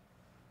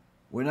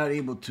were not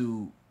able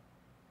to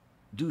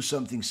do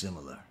something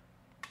similar.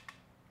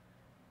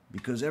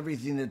 Because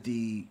everything that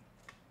the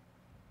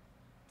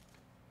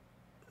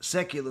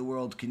secular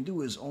world can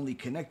do is only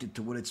connected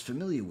to what it's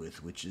familiar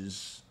with, which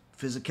is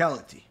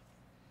physicality.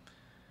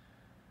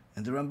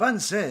 And the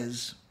Ramban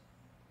says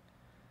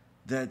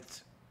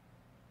that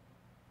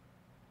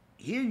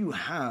here you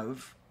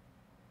have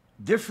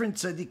different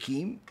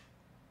tzaddikim,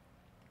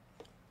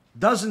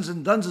 dozens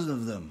and dozens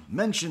of them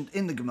mentioned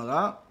in the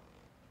Gemara,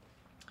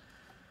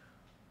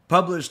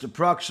 published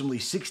approximately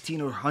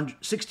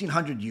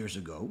 1600 years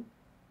ago,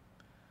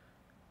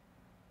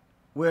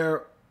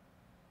 where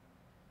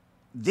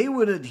they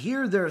would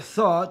adhere their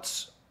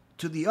thoughts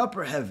to the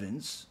upper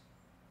heavens,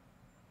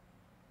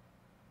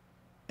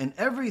 and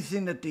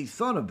everything that they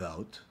thought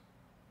about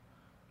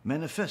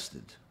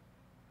manifested.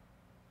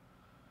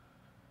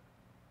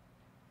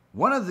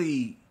 One of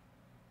the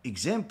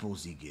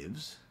examples he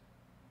gives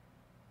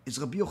is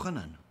Rabbi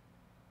Yochanan,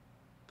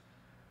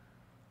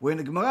 where in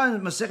the Gemara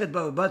in Masechet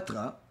Baba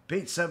Batra,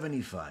 page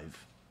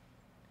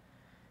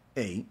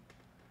 75a,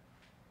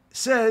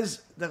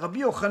 says that Rabbi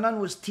Yochanan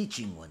was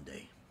teaching one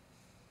day.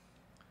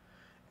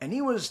 And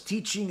he was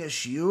teaching a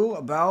shiur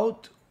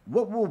about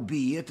what will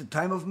be at the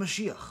time of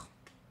Mashiach,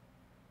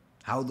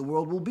 how the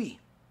world will be.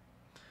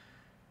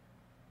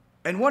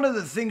 And one of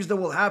the things that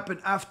will happen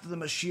after the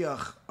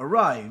Mashiach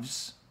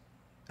arrives,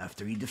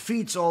 after he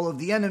defeats all of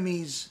the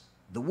enemies,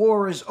 the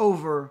war is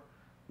over,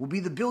 will be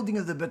the building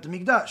of the Bet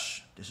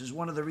HaMikdash. This is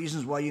one of the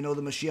reasons why you know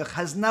the Mashiach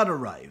has not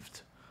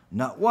arrived.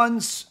 Not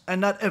once and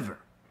not ever.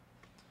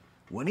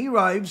 When he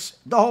arrives,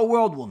 the whole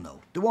world will know.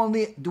 There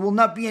will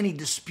not be any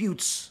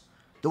disputes.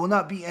 There will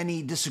not be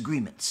any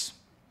disagreements.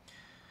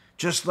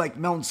 Just like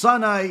Mount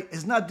Sinai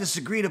is not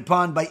disagreed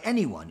upon by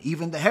anyone,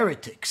 even the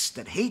heretics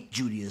that hate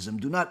Judaism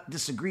do not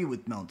disagree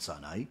with Mount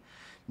Sinai.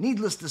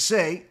 Needless to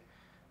say,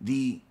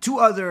 the two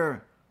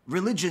other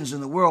religions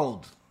in the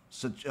world,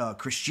 such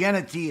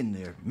Christianity and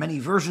their many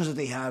versions that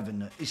they have,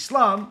 and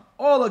Islam,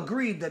 all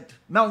agreed that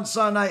Mount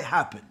Sinai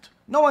happened.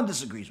 No one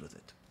disagrees with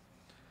it.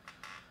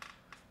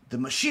 The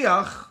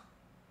Mashiach,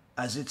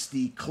 as it's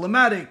the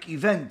climatic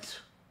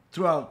event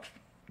throughout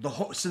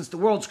since the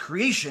world's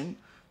creation,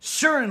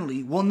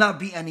 certainly will not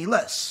be any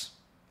less.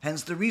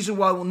 Hence the reason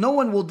why no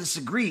one will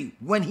disagree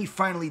when he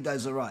finally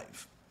does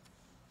arrive.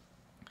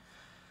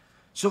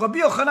 So Rabbi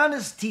Yochanan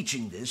is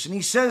teaching this, and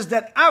he says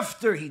that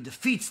after he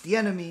defeats the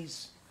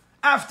enemies,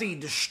 after he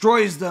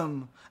destroys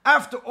them,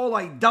 after all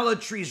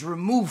idolatry is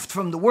removed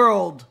from the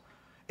world,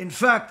 in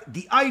fact,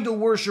 the idol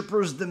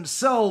worshippers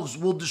themselves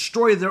will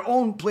destroy their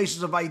own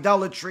places of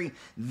idolatry.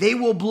 They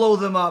will blow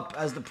them up,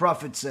 as the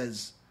prophet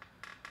says.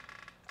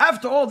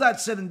 After all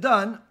that's said and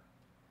done,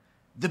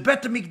 the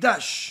Bet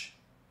HaMikdash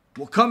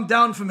will come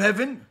down from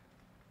heaven,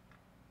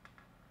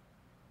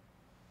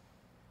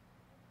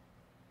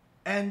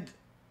 and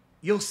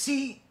you'll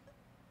see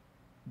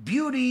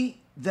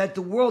beauty that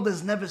the world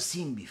has never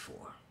seen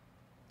before.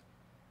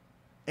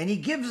 And he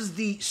gives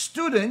the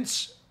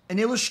students an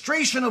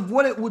illustration of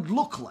what it would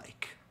look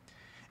like.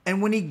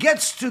 And when he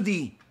gets to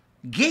the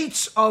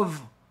gates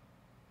of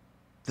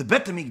the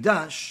Bet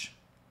HaMikdash,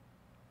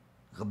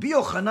 Rabbi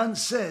Yochanan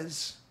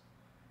says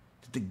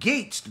that the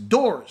gates, the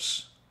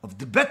doors of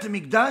the Bet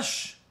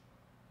HaMikdash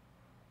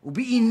will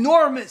be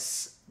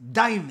enormous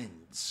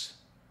diamonds.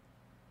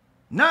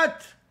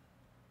 Not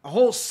a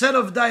whole set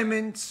of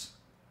diamonds,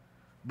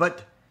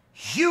 but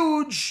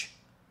huge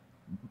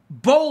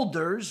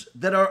boulders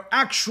that are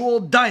actual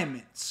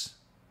diamonds.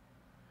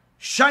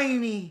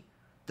 Shiny,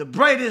 the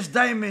brightest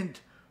diamond,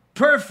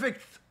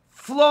 perfect,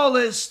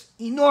 flawless,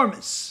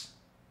 enormous.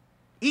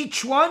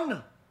 Each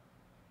one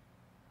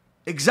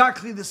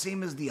exactly the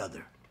same as the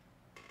other.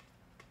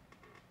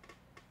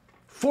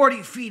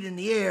 40 feet in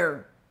the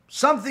air,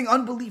 something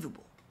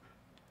unbelievable.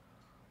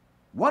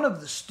 One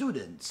of the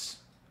students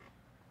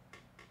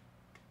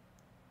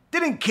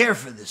didn't care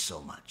for this so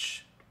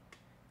much.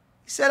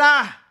 He said,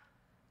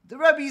 the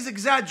Rebbe is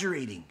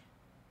exaggerating.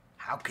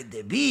 How could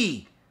there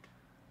be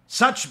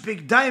such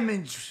big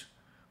diamonds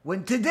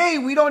when today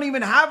we don't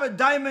even have a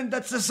diamond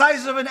that's the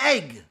size of an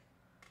egg?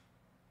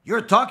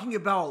 You're talking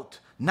about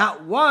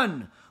not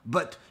one,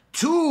 but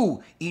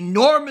two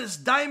enormous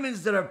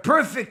diamonds that are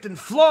perfect and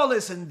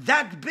flawless and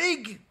that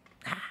big?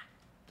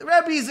 The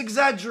Rebbe is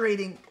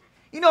exaggerating.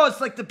 You know,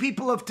 it's like the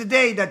people of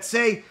today that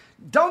say,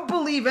 don't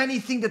believe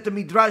anything that the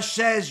Midrash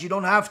says. You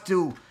don't have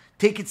to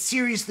take it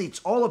seriously. It's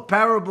all a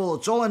parable.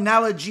 It's all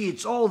analogy.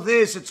 It's all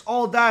this. It's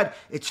all that.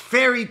 It's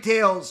fairy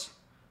tales.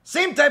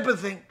 Same type of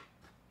thing.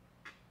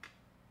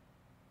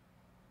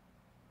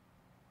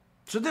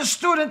 So this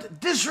student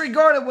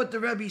disregarded what the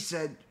Rebbe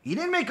said. He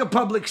didn't make a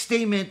public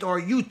statement or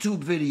a YouTube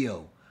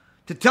video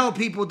to tell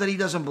people that he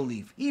doesn't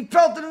believe. He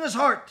felt it in his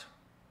heart.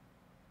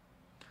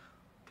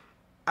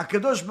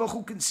 HaKadosh Baruch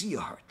Hu can see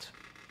your heart.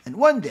 And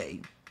one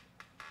day,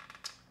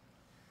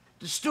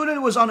 the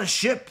student was on a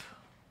ship,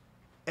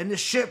 and the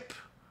ship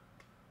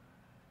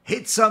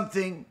hit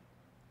something,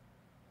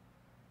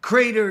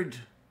 cratered.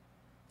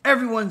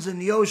 Everyone's in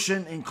the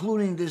ocean,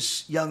 including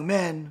this young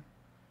man.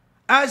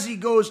 As he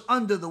goes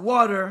under the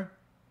water,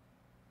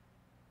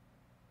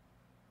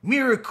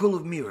 miracle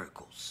of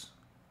miracles.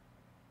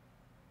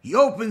 He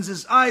opens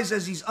his eyes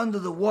as he's under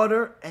the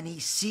water, and he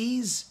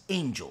sees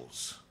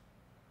angels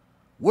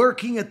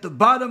working at the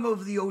bottom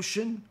of the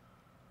ocean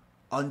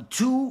on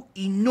two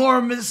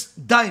enormous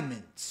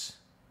diamonds.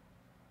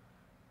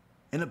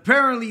 And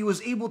apparently he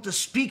was able to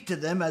speak to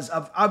them, as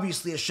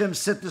obviously Hashem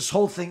set this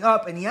whole thing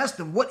up, and he asked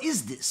them, what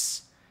is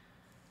this?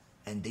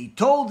 And they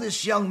told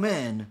this young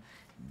man,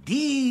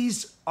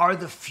 these are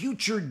the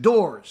future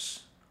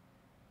doors.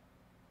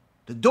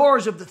 The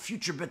doors of the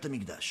future Bet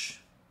HaMikdash.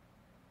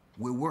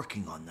 We're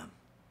working on them.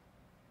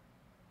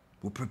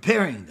 We're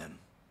preparing them.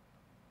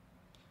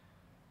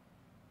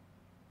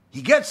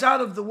 He gets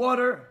out of the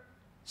water,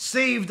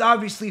 saved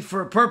obviously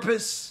for a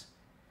purpose.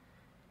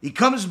 He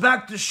comes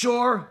back to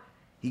shore.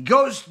 He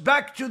goes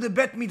back to the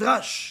Bet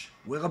Midrash,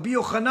 where Rabbi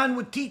Yochanan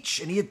would teach,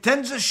 and he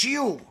attends a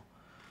shiur.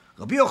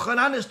 Rabbi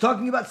Yochanan is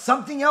talking about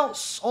something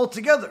else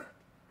altogether.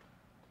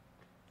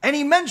 And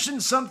he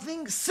mentions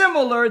something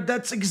similar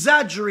that's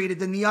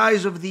exaggerated in the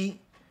eyes of the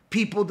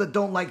people that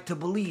don't like to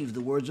believe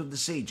the words of the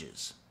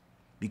sages,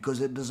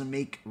 because it doesn't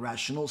make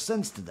rational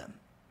sense to them.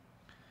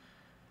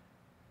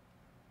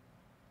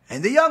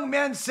 And the young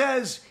man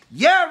says,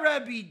 yeah,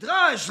 Rabbi,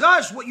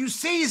 Drash, what you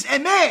say is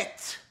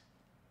emet.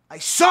 I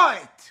saw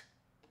it.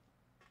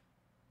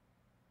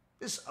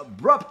 This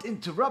abrupt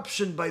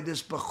interruption by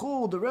this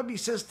Bachur, the Rebbe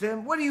says to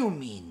him, what do you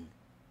mean?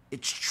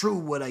 it's true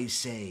what I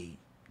say.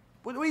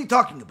 What are you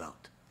talking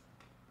about?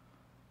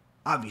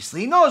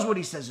 Obviously, he knows what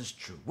he says is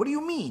true. What do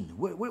you mean?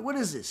 What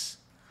is this?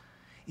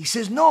 He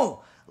says,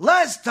 no,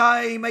 last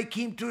time I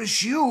came to a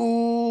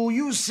shiur,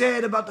 you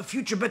said about the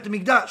future Bet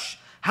HaMikdash,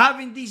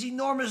 having these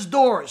enormous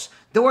doors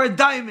that were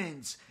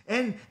diamonds,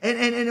 and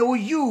they were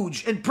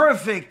huge and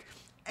perfect.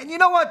 And you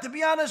know what, to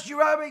be honest, you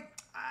Rabbi,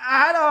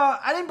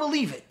 I didn't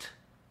believe it.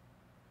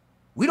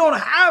 We don't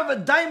have a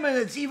diamond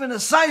that's even the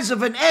size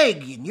of an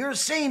egg, and you're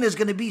saying there's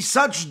going to be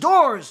such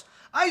doors.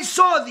 I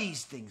saw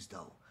these things,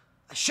 though.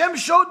 Hashem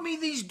showed me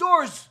these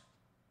doors.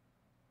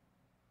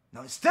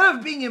 Now, instead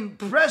of being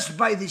impressed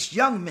by this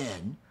young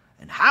man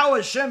and how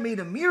Hashem made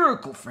a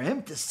miracle for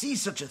him to see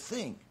such a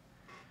thing,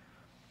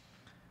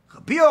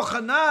 Rabbi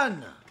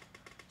Yochanan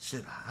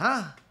said,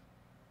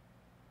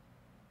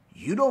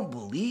 you don't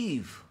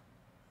believe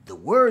the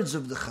words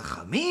of the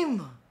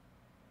Chachamim?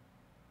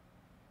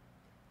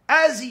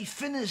 As he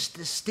finished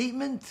the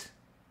statement,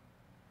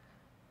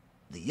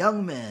 the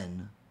young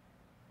man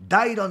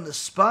died on the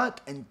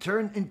spot and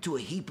turned into a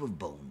heap of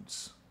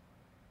bones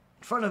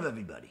in front of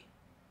everybody.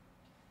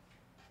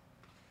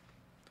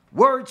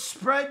 Word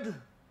spread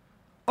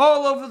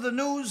all over the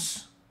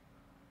news.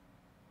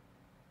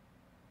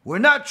 We're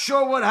not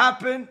sure what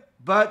happened,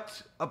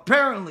 but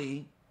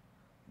apparently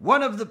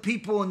one of the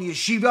people in the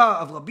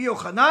yeshiva of Rabbi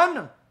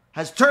Yochanan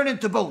has turned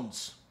into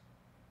bones.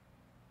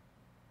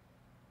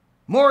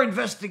 More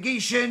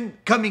investigation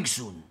coming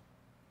soon.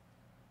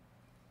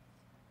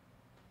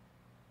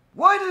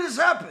 Why did this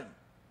happen?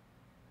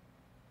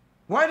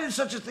 Why did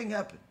such a thing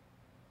happen?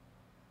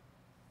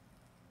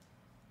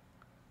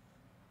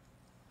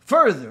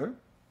 Further,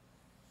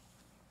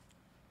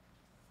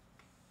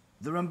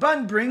 the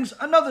Ramban brings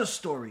another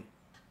story,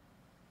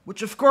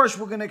 which of course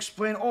we're going to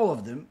explain all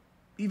of them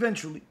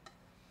eventually.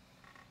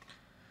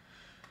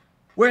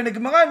 We're in the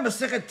Gemara in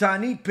Masechet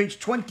Ta'anit, page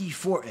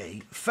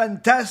 24a.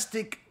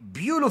 Fantastic,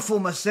 beautiful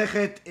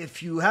Masechet.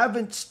 If you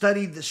haven't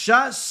studied the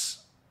Shas,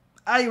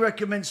 I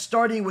recommend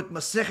starting with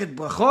Masechet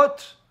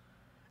Brachot,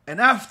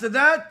 and after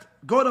that,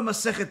 go to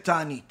Masechet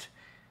Ta'anit.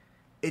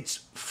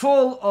 It's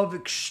full of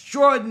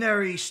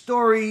extraordinary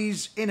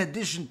stories in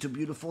addition to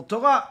beautiful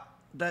Torah.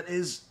 That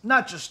is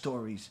not just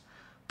stories,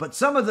 but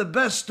some of the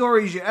best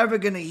stories you're ever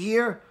going to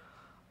hear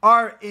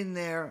are in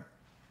there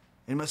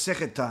in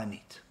Masechet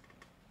Ta'anit.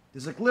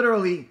 There's like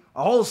literally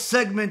a whole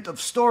segment of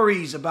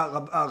stories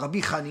about Rabbi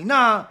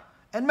Chanina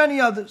and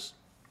many others.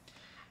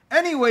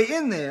 Anyway,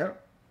 in there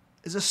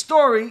is a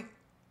story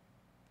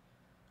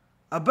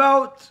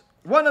about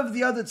one of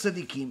the other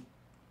tzaddikim,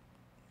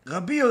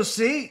 Rabbi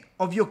Yossi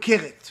of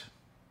Yokeret.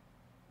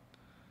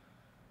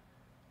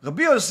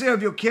 Rabbi Yossi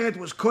of Yokeret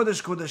was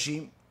Kodesh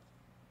Kodashim,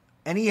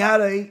 and he had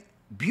a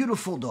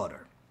beautiful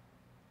daughter.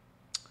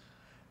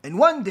 And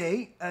one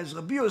day, as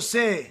Rabbi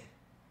Yossi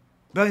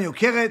ben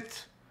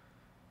Yokeret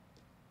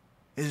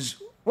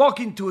is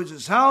walking towards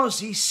his house,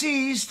 he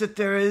sees that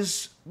there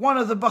is one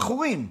of the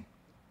Bachurim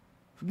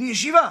from the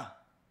yeshiva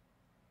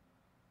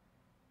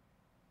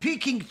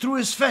peeking through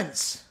his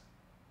fence.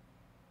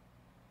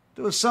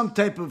 There was some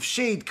type of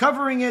shade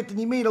covering it, and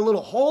he made a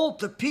little hole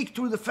to peek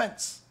through the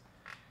fence.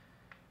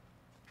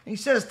 And he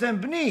says to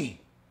him, Bni,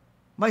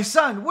 my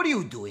son, what are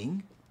you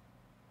doing?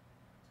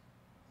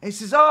 And he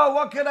says, oh,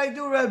 what can I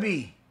do,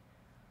 Rabbi?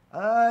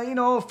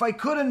 If I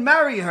couldn't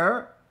marry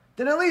her,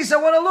 then at least I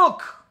want to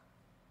look.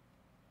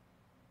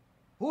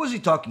 Who was he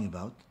talking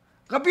about?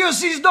 Rabbi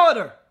Yossi's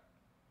daughter.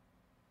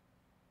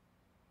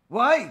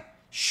 Why?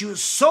 She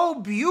was so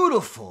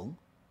beautiful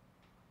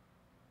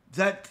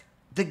that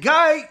the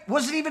guy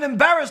wasn't even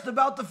embarrassed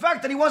about the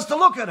fact that he wants to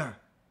look at her.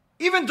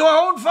 Even to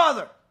her own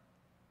father.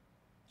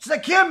 He said,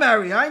 I can't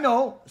marry her, I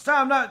know.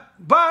 I'm not,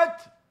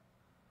 but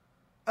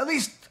at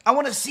least I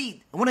want to see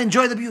it. I want to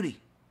enjoy the beauty.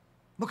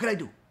 What can I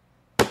do?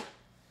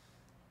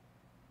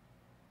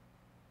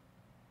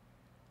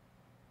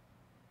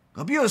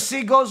 Rabbi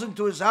Yossi goes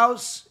into his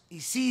house, he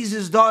sees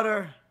his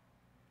daughter,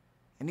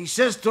 and he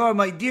says to her,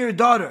 my dear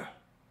daughter,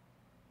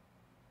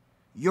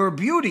 your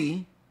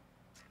beauty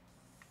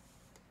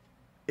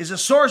is a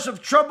source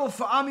of trouble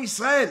for Am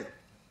Yisrael.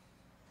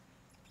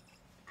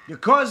 You're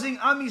causing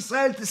Am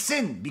Yisrael to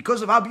sin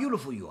because of how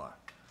beautiful you are.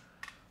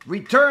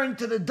 Return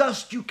to the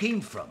dust you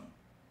came from.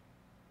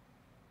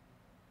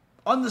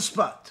 On the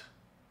spot,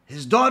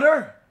 his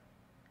daughter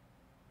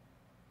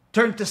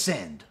turned to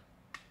sand.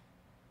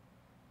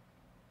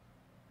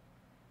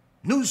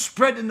 News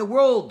spread in the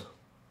world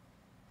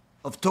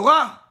of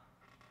Torah.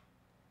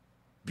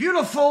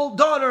 Beautiful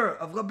daughter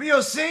of Rabbi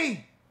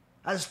Yossi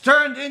has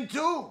turned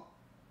into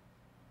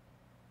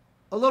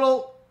a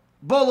little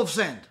bowl of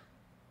sand.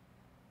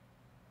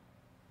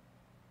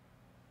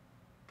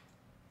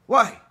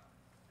 Why?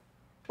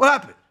 What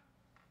happened?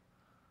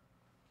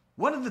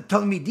 One of the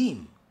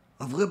Talmidim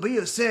of Rabbi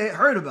Yossi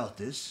heard about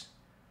this,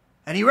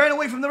 and he ran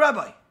away from the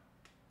rabbi.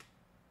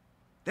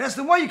 They asked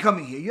him, why are you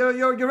coming here?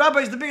 Your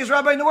rabbi is the biggest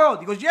rabbi in the world.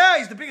 He goes, yeah,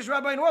 he's the biggest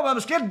rabbi in the world, but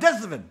I'm scared to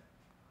death of him.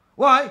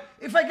 Why?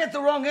 If I get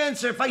the wrong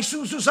answer, if I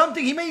sue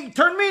something, he may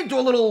turn me into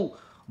a little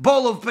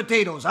bowl of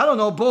potatoes. I don't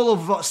know, bowl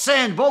of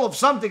sand, bowl of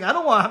something. I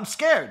don't want, I'm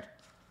scared.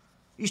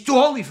 He's too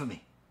holy for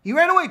me. He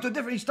ran away to a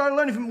different, he started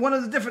learning from one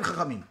of the different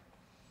chachamim.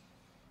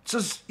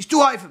 Says, he's too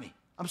high for me.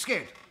 I'm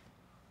scared.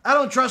 I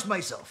don't trust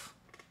myself.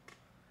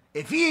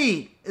 If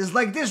he is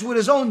like this with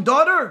his own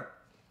daughter,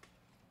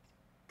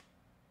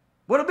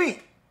 what'll be?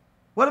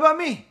 What about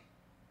me?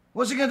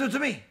 What's he going to do to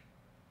me?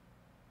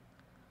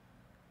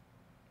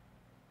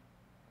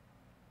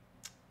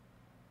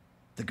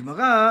 The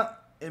Gemara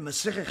in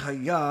Masechet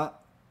Chaya,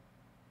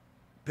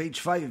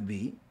 page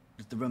 5b,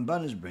 that the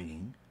Ramban is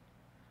bringing,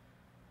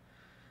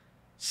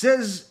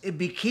 says it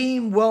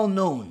became well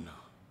known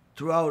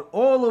throughout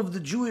all of the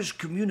Jewish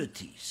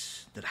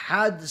communities that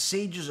had the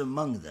sages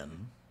among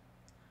them,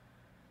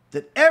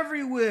 that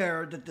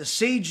everywhere that the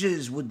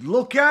sages would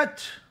look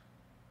at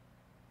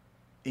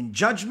in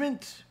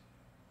judgment,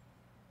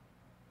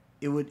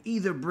 it would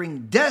either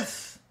bring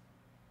death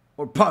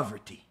or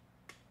poverty.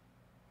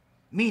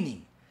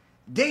 Meaning,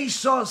 they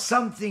saw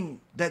something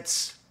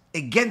that's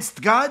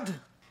against God,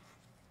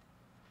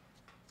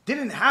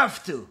 didn't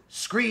have to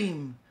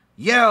scream,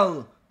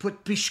 yell,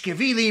 put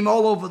pishkevilim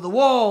all over the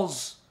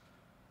walls,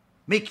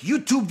 make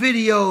YouTube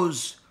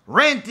videos,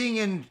 ranting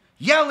and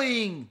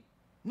yelling.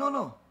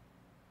 No.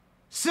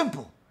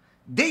 Simple.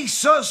 They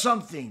saw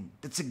something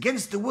that's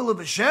against the will of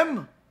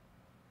Hashem,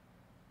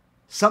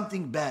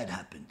 something bad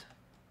happened.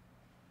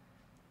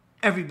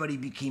 Everybody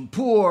became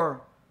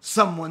poor,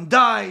 someone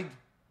died.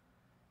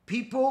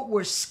 People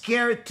were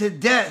scared to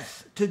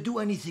death to do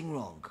anything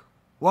wrong.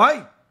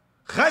 Why?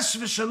 Chas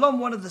v'shalom,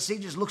 one of the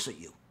sages looks at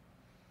you.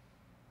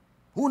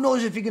 Who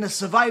knows if you're going to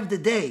survive the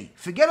day?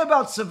 Forget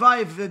about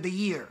survive the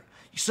year.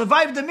 You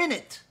survive the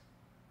minute.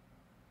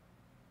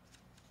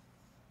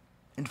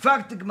 In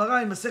fact, the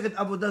Gemara in Masechet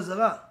Avodah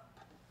Zarah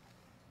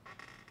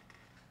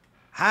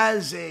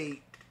has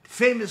a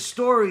famous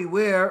story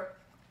where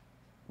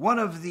one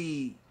of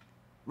the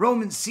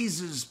Roman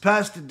Caesars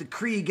passed a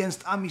decree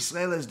against Am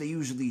Yisrael, as they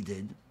usually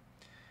did.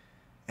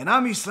 And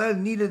Am Yisrael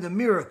needed a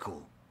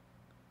miracle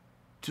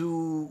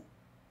to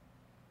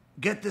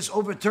get this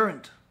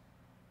overturned.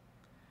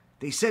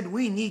 They said,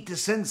 we need to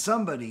send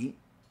somebody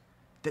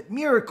that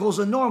miracles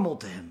are normal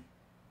to him.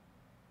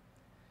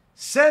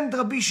 Send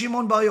Rabbi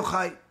Shimon Bar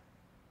Yochai.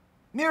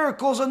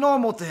 Miracles are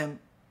normal to him.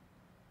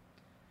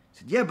 He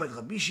said, yeah, but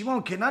Rabbi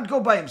Shimon cannot go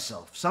by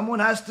himself. Someone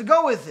has to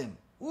go with him.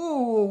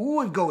 Ooh, who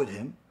would go with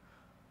him?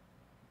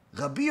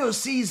 Rabbi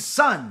Yossi's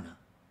son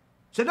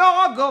said, no,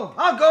 I'll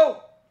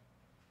go.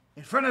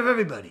 In front of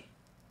everybody.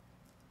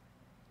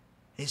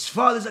 His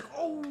father's like,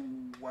 oh,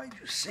 why'd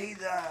you say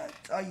that?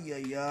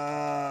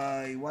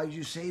 Ay, why'd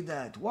you say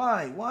that?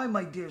 Why,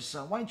 my dear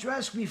son? Why didn't you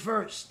ask me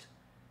first?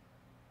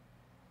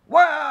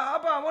 Why,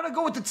 Abba, I want to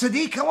go with the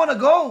tzaddik. I want to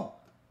go.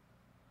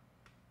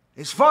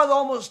 His father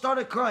almost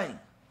started crying.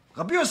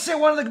 Rabbi Yossi,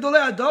 one of the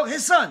Gdolei Hador,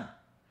 his son,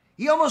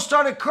 he almost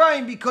started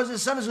crying because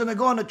his son is going to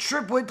go on a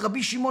trip with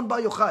Rabbi Shimon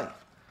Bar Yochai.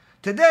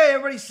 Today,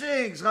 everybody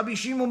sings Rabbi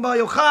Shimon Bar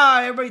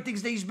Yochai. Everybody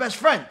thinks that he's best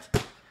friend.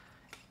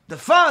 The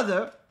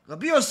father,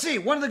 Rabbi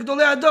Yossi, one of the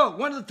Gdolei Hador,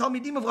 one of the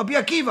Talmidim of Rabbi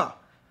Akiva,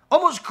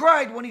 almost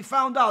cried when he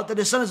found out that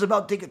his son is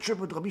about to take a trip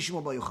with Rabbi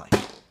Shimon Bar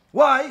Yochai.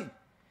 Why?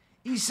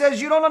 He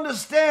says, you don't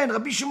understand.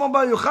 Rabbi Shimon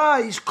Bar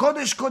Yochai is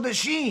Kodesh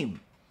Kodeshim.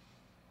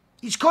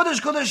 He's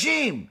Kodesh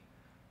Kodeshim.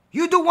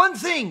 You do one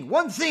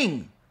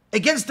thing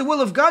against the will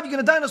of God, you're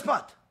going to die on the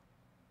spot.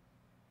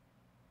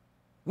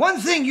 One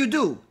thing you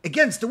do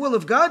against the will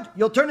of God,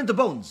 you'll turn into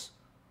bones.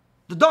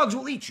 The dogs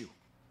will eat you.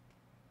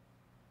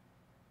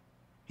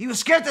 He was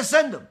scared to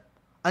send him.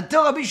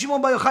 Until Rabbi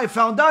Shimon Bar Yochai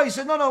found out, he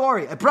said, no,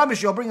 worry. I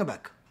promise you I'll bring him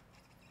back.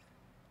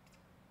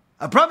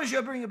 I promise you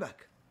I'll bring him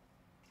back.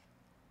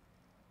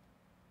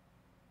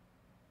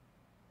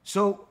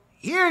 So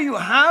here you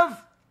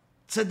have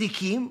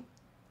tzaddikim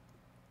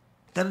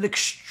that had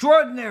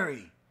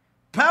extraordinary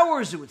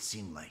powers, it would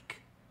seem like.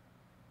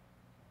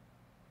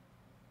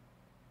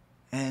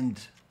 And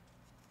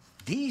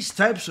these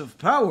types of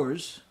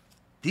powers,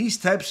 these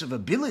types of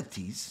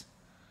abilities,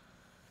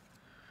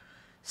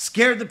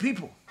 scared the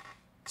people.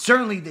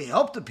 Certainly they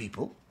helped the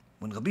people.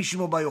 When Rabbi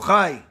Shimon Bar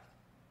Yochai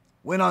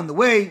went on the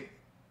way,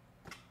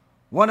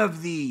 one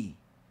of the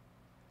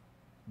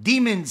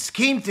demons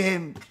came to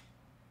him,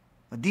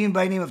 a demon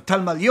by the name of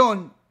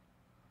Talmalion.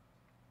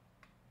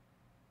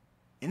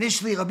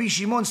 Initially, Rabbi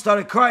Shimon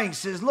started crying,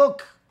 says,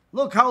 look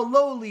how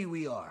lowly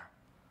we are.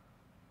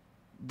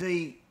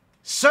 The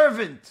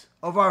servant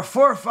of our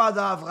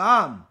forefather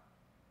Avraham,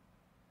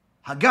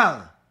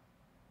 Hagar,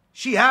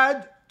 she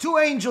had 2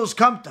 angels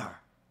come to her.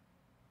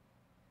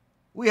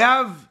 We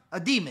have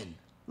a demon.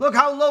 Look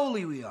how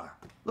lowly we are.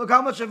 Look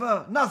how much of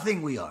a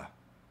nothing we are.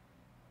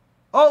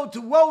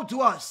 Woe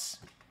to us.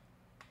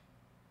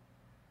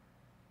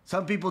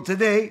 Some people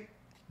today,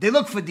 they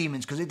look for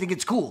demons because they think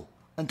it's cool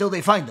until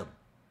they find them.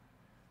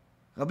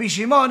 Rabbi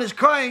Shimon is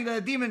crying that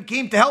a demon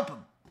came to help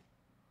him.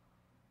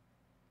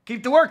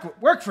 Came to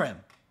work for him.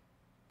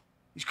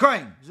 He's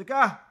crying. He's like,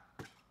 wow,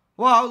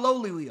 how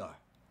lowly we are.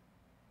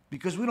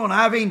 Because we don't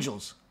have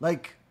angels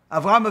like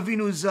Avraham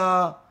Avinu's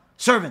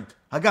servant,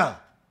 Hagar.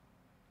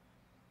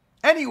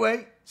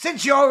 Anyway,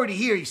 since you're already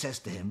here, he says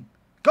to him,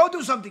 go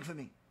do something for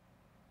me.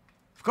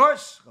 Of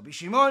course, Rabbi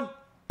Shimon,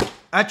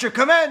 at your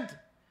command,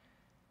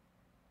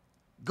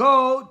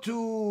 go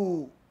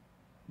to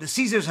the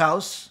Caesar's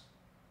house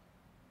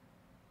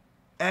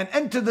and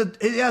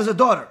he has a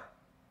daughter.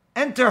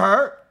 Enter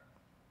her.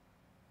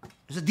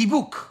 There's a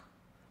dibuk.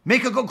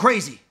 Make her go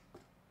crazy.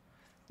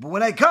 But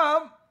when I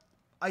come,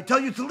 I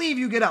tell you to leave,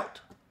 you get out.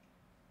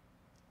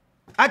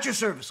 At your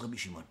service, Rabbi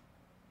Shimon.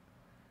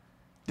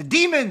 The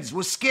demons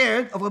were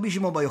scared of Rabbi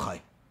Shimon Bar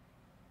Yochai.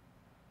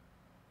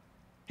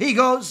 He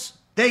goes,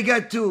 they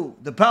get to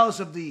the palace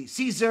of the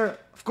Caesar.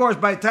 Of course,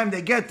 by the time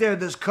they get there,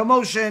 there's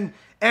commotion.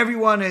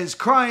 Everyone is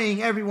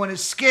crying. Everyone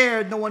is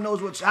scared. No one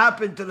knows what's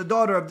happened to the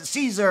daughter of the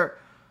Caesar.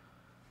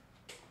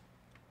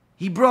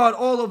 He brought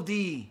all of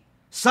the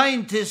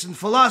scientists and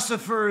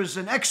philosophers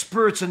and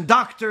experts and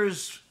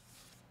doctors.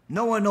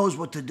 No one knows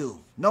what to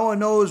do. No one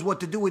knows what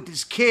to do with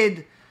this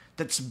kid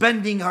that's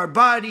bending her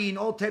body in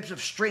all types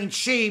of strange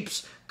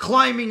shapes,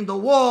 climbing the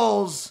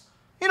walls.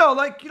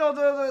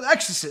 The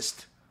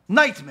Exorcist.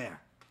 Nightmare.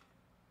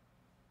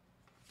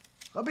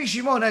 Rabbi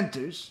Shimon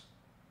enters.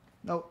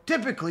 Now,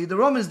 typically, the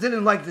Romans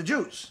didn't like the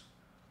Jews.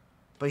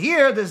 But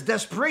here, there's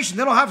desperation.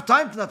 They don't have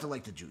time to not to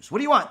like the Jews. What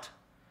do you want?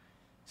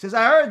 He says,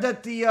 I heard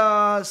that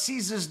the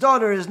Caesar's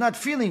daughter is not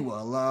feeling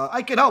well.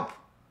 I can help.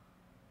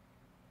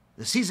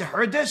 The Caesar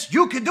heard this.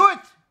 You can do it.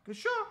 Goes,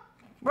 sure,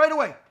 right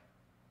away.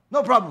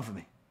 No problem for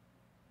me.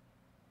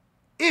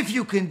 If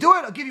you can do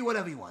it, I'll give you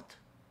whatever you want.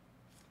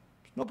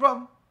 No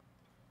problem.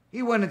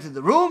 He went into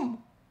the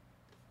room.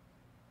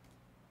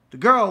 The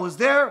girl was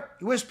there.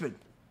 He whispered,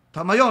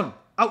 Tamayon,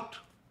 out.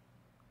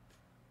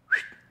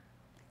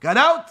 Got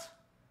out.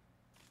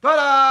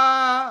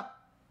 Ta-da!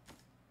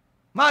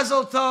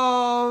 Mazel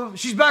tov.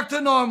 She's back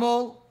to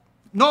normal.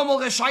 Normal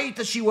Reshait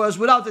as she was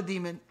without the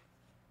demon.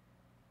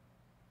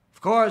 Of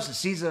course, the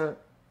Caesar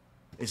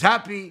is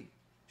happy.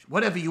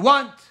 Whatever you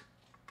want,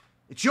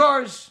 it's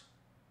yours.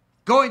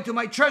 Go into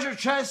my treasure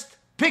chest.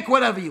 Pick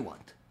whatever you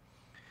want.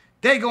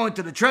 They go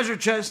into the treasure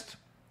chest.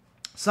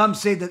 Some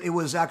say that it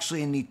was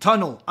actually in the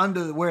tunnel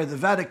under where the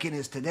Vatican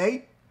is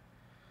today.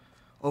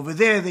 Over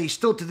there, they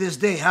still to this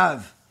day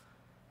have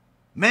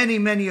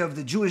many of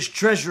the Jewish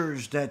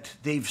treasures that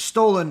they've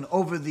stolen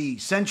over the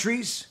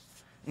centuries,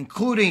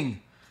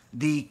 including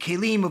the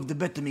kelim of the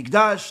Bet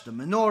HaMikdash, the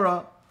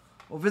menorah.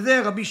 Over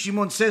there, Rabbi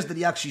Shimon says that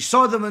he actually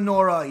saw the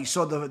menorah. He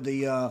saw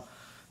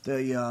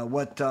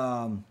what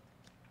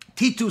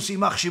Titus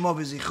Imach Shemo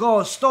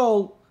V'Zichro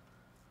stole.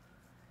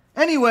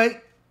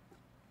 Anyway,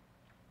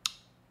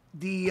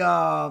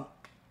 the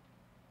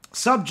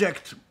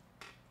subject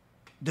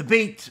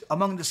debate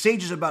among the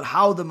sages about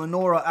how the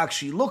menorah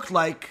actually looked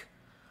like.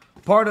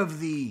 Part of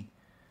the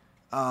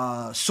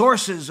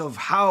sources of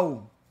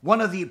how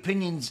one of the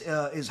opinions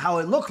is how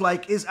it looked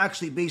like is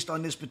actually based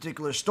on this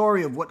particular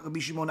story of what Rabbi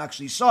Shimon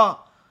actually saw,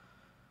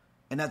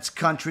 and that's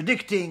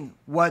contradicting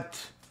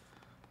what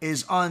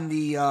is on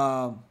the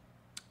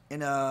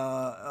in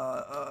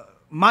a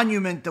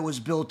monument that was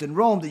built in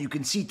Rome that you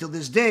can see till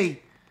this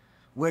day,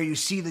 where you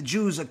see the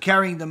Jews are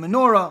carrying the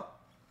menorah,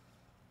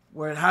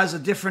 where it has a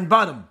different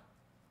bottom,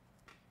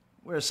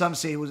 where some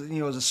say it was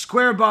a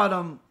square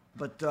bottom.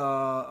 But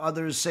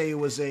others say it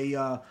was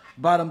a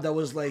bottom that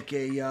was like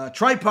a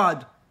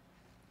tripod.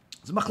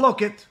 It's a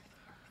machloket.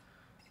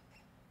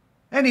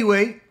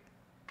 Anyway,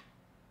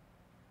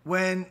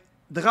 when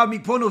the Rabbi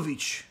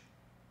Ponovich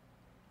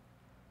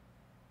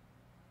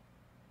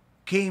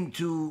came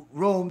to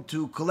Rome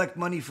to collect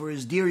money for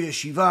his dear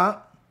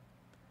yeshiva,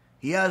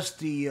 he asked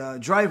the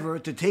driver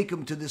to take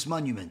him to this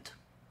monument,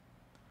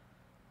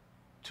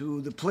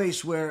 to the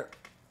place where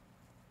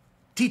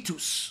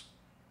Titus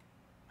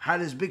had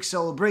his big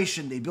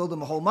celebration. They built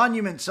him a whole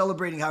monument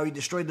celebrating how he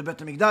destroyed the Bet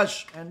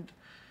HaMikdash, and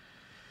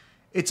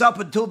it's up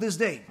until this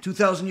day,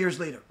 2,000 years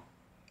later.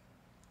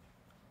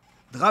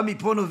 The Rabbi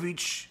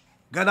Ponovich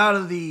got out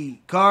of the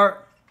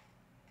car,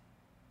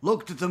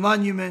 looked at the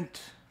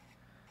monument,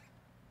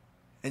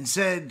 and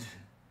said,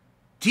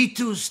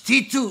 Titus,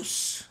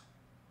 Titus,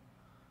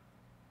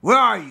 where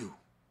are you?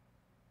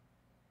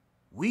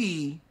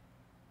 We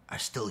are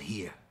still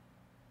here.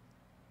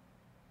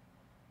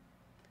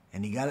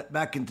 And he got it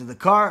back into the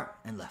car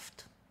and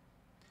left.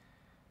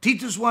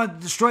 Titus wanted to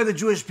destroy the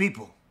Jewish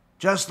people,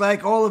 just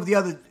like all of the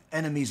other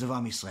enemies of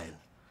Am Yisrael.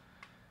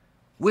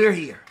 We're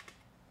here.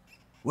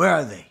 Where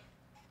are they?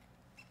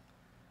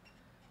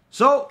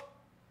 So,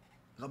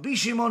 Rabbi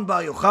Shimon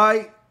Bar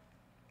Yochai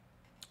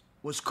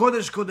was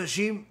Kodesh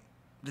Kodeshim.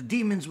 The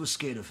demons were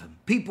scared of him.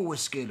 People were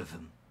scared of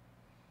him.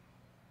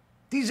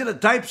 These are the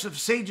types of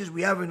sages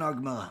we have in our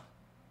Gemara.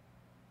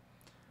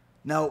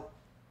 Now,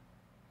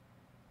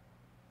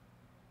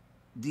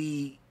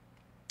 the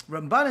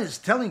Ramban is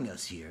telling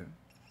us here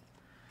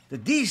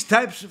that these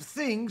types of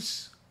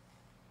things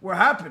were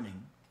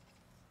happening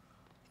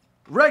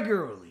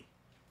regularly.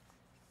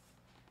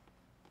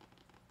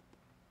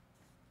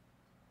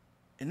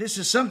 And this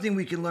is something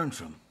we can learn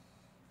from.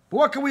 But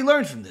what can we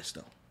learn from this,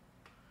 though?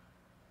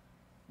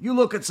 You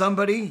look at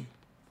somebody,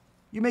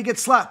 you may get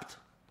slapped.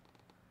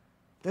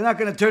 They're not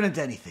going to turn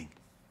into anything.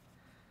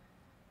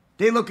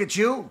 They look at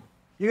you.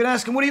 You're going to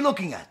ask them, what are you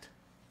looking at?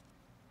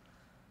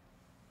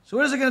 So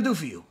what is it going to do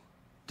for you?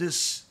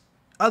 This,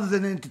 other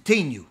than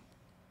entertain you?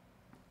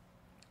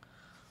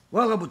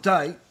 Well,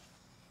 Rabotai,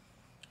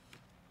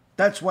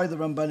 that's why the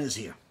Ramban is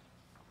here.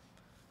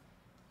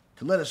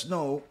 To let us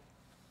know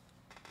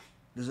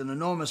there's an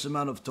enormous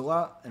amount of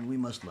Torah and we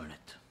must learn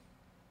it.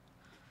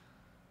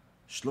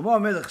 Shlomo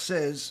HaMelech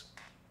says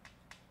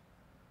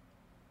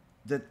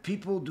that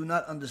people do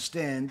not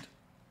understand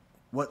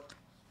what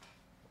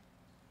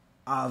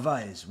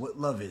Ahava is, what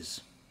love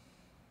is.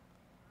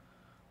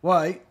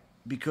 Why?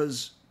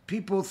 Because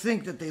people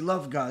think that they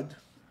love God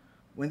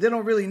when they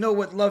don't really know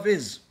what love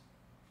is.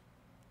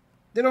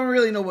 They don't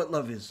really know what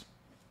love is.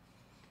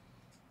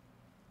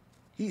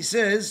 He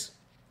says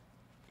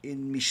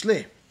in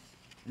Mishle,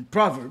 in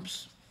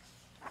Proverbs,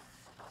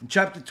 in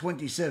chapter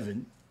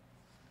 27,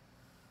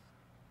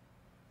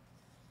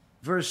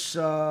 verse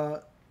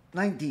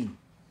 19,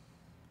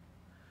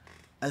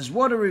 as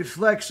water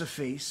reflects a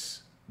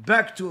face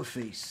back to a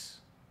face,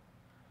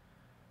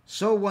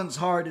 so one's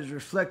heart is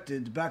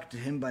reflected back to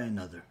him by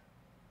another.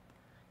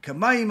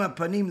 Kamayim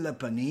apanim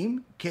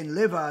lapanim, ken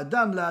lev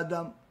ha'adam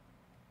la'adam.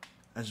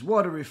 As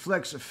water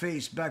reflects a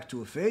face back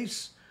to a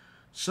face,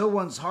 so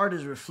one's heart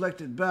is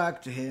reflected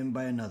back to him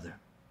by another.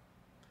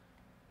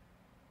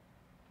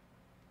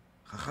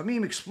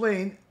 Chachamim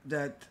explain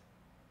that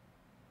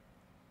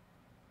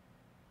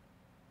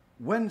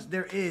when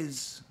there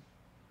is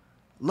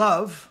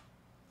love,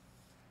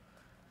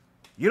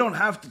 you don't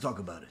have to talk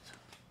about it.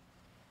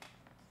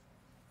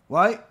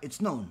 Why? It's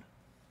known.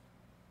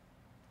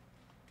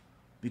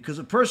 Because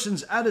a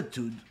person's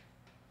attitude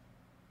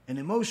and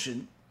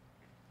emotion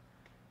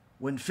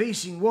when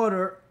facing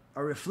water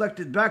are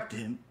reflected back to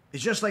him.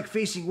 It's just like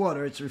facing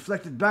water, it's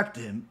reflected back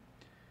to him.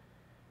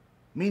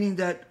 Meaning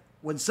that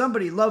when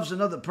somebody loves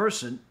another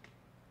person,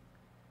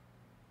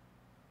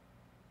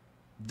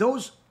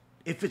 those,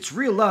 if it's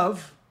real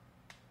love,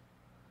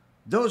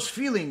 those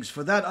feelings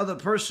for that other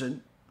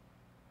person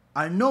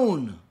are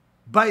known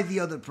by the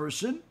other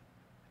person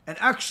and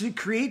actually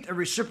create a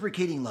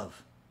reciprocating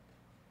love.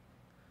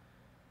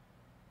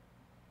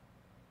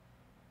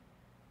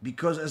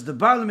 Because as the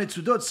Baal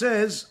Metzudot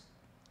says,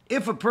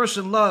 if a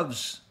person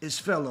loves his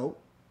fellow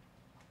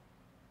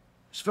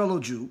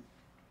Jew,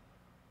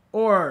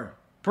 or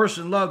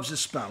person loves his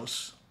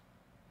spouse,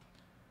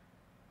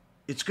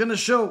 it's going to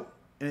show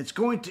and it's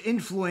going to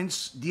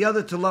influence the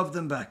other to love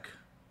them back.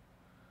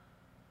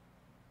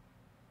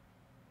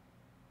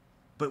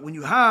 But when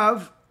you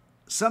have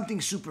something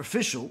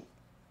superficial,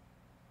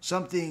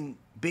 something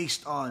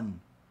based on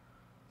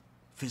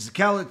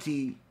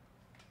physicality,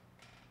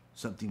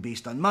 something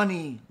based on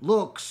money,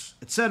 looks,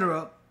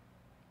 etc.,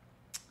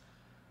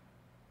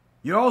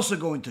 you're also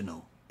going to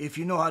know, if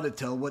you know how to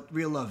tell what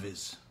real love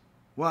is.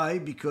 Why?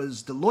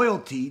 Because the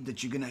loyalty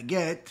that you're going to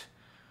get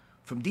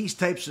from these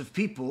types of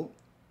people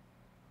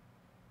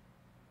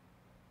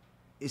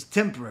is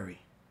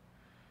temporary.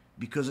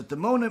 Because at the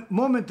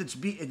moment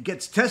it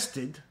gets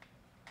tested,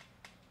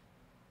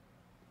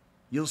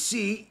 you'll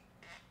see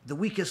the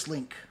weakest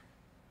link.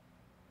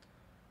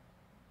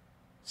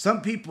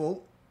 Some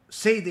people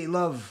say they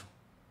love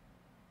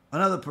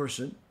another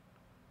person.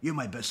 You're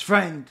my best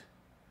friend.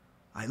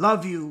 I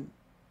love you.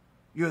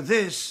 You're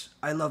this.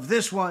 I love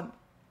this one.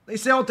 They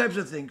say all types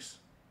of things.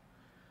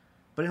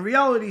 But in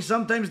reality,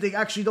 sometimes they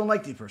actually don't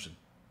like the person.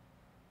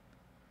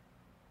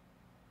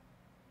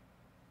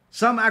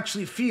 Some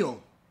actually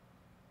feel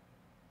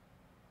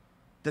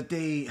that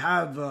they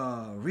have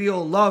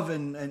real love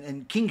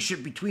and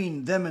kingship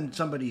between them and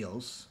somebody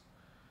else.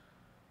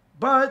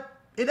 But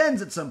it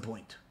ends at some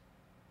point.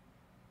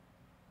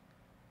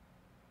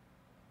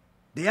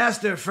 They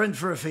ask their friend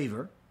for a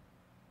favor.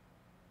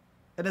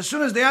 And as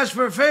soon as they ask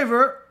for a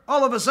favor,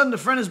 all of a sudden the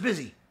friend is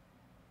busy.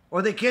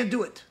 Or they can't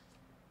do it.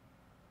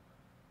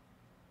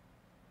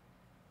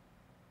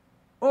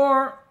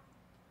 Or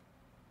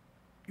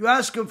you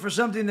ask them for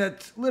something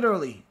that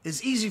literally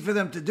is easy for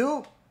them to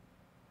do.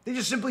 They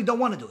just simply don't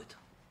want to do it.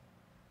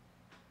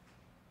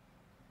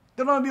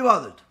 They don't want to be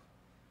bothered.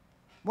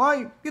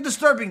 Why? You're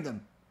disturbing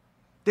them.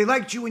 They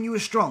liked you when you were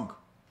strong.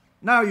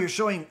 Now you're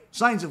showing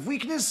signs of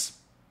weakness.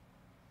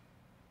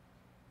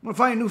 I'm going to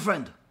find a new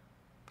friend.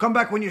 Come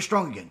back when you're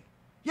strong again.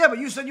 Yeah, but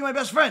you said you're my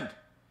best friend.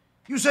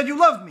 You said you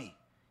loved me.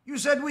 You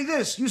said we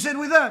this. You said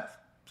we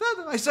that.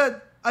 I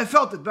said, I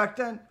felt it back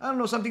then. I don't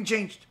know, something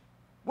changed.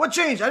 What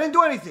changed? I didn't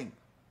do anything.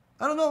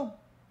 I don't know.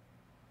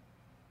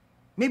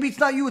 Maybe it's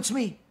not you, it's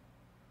me.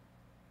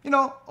 You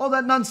know, all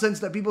that nonsense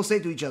that people say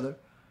to each other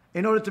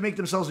in order to make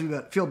themselves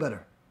feel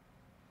better.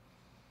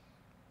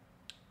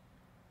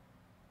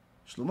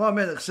 Shlomo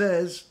HaMelech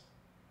says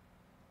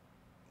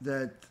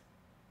that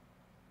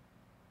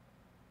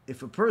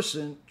if a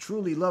person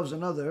truly loves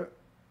another,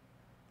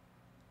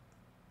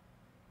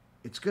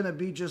 it's going to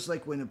be just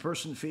like when a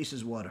person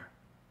faces water.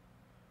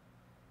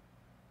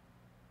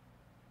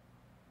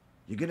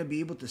 You're going to be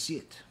able to see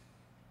it.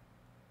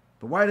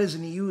 But why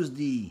doesn't he use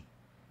the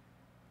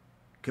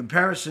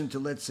comparison to,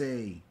 let's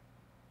say,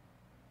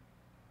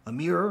 a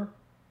mirror?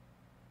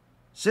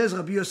 Says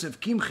Rabbi Yosef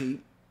Kimchi,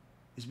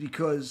 is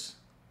because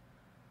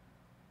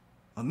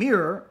a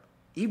mirror,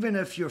 even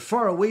if you're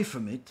far away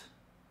from it,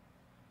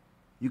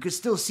 you can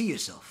still see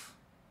yourself.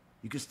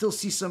 You can still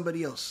see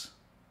somebody else,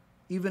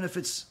 even if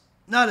it's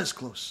not as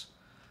close.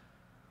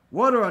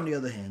 Water, on the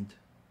other hand,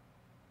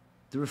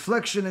 the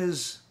reflection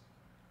is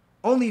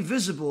only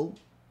visible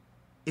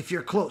if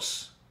you're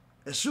close.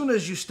 As soon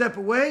as you step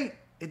away,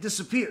 it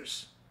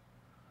disappears.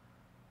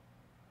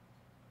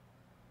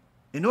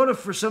 In order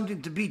for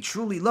something to be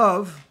truly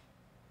love,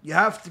 you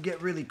have to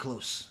get really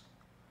close.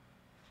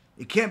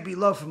 It can't be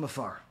love from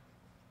afar.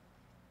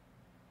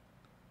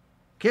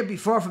 Can't be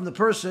far from the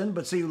person,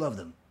 but say you love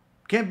them.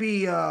 Can't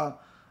be, I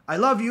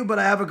love you, but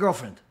I have a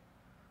girlfriend.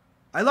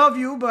 I love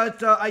you,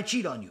 but I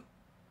cheat on you.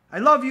 I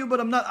love you, but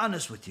I'm not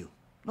honest with you.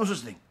 No such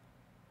thing.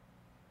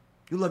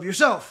 You love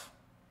yourself.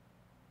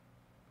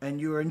 And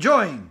you're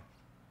enjoying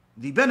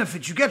the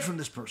benefits you get from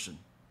this person.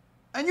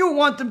 And you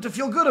want them to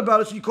feel good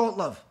about it, so you call it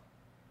love.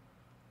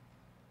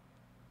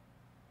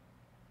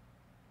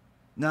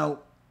 Now,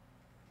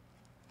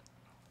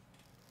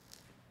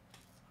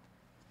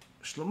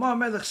 Shlomo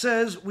HaMelech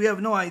says we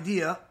have no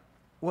idea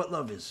what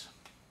love is.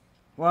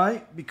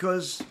 Why?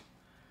 Because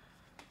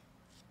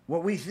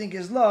what we think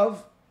is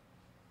love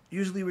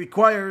usually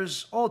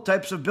requires all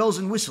types of bells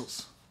and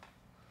whistles.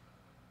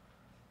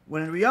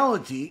 When in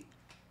reality,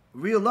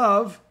 real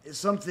love is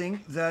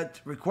something that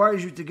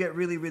requires you to get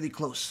really, really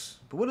close.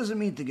 But what does it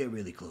mean to get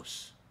really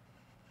close?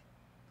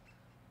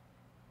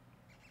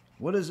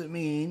 What does it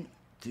mean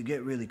to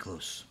get really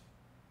close?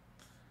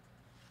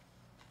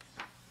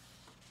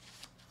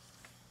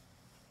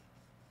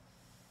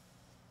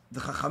 The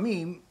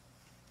Chachamim,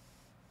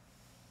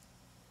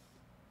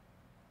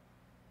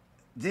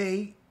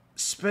 they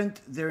spent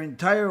their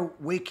entire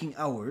waking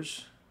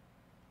hours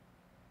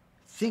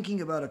thinking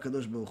about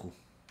HaKadosh Baruch Hu.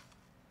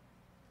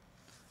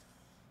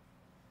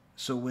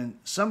 So when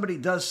somebody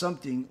does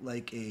something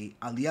like a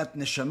aliyat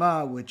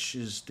neshama, which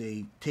is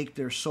they take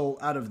their soul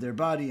out of their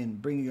body and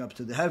bring it up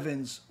to the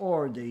heavens,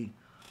 or they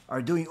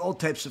are doing all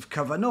types of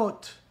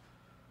kavanot,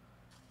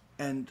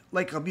 and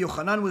like Rabbi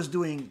Yochanan was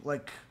doing,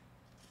 like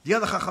the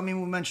other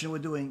Chachamim we mentioned were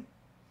doing,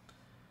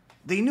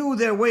 they knew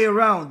their way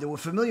around. They were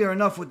familiar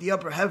enough with the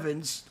upper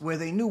heavens where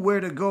they knew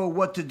where to go,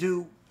 what to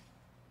do,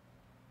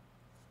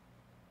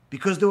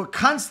 because they were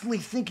constantly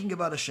thinking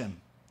about Hashem.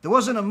 There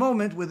wasn't a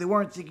moment where they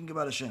weren't thinking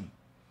about Hashem.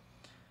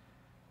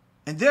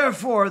 And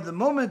therefore, the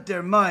moment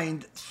their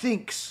mind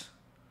thinks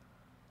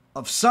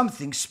of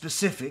something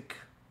specific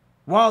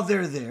while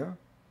they're there,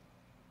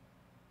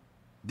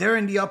 they're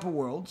in the upper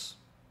worlds,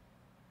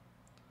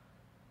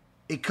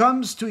 it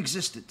comes to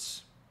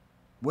existence,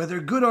 whether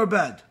good or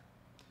bad.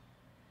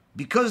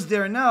 Because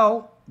they're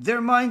now,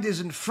 their mind is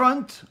in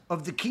front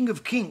of the King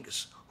of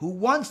Kings, who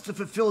wants to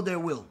fulfill their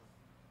will.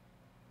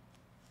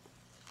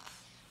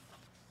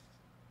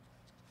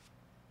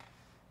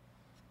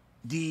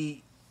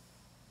 The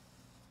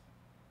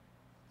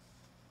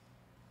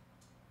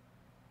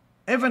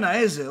Even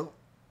HaEzel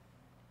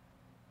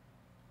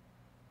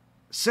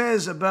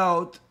says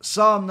about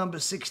Psalm number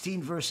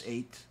 16, verse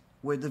 8,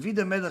 where David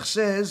HaMelech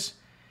says,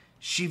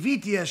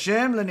 Shiviti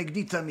Hashem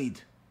lenegdi tamid,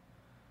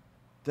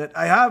 that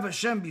I have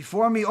Hashem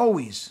before me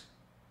always,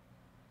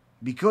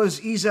 because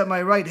He's at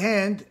my right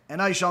hand, and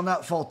I shall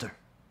not falter.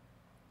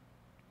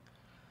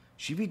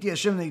 Shiviti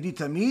Hashem lenegdi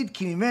tamid,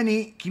 ki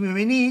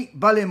mimeni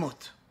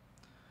balemot.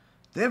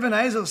 The Even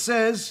HaEzel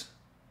says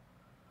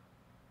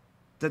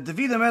that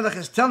David HaMelech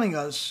is telling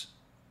us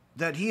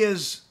that he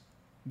has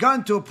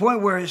gotten to a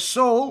point where his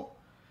soul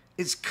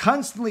is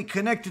constantly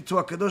connected to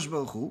HaKadosh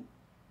Baruch Hu,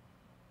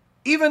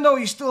 even though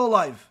he's still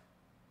alive.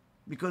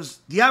 Because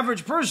the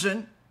average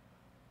person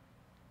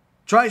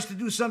tries to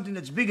do something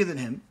that's bigger than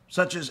him,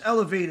 such as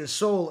elevate his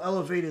soul,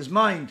 elevate his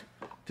mind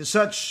to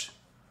such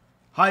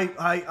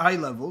high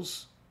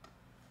levels,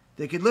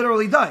 they could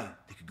literally die.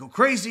 They could go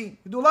crazy, they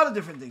could do a lot of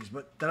different things,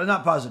 but that are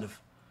not positive.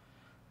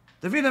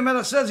 David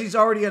HaMelech says he's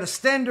already at a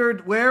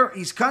standard where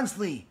he's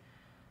constantly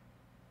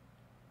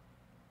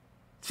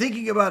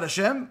thinking about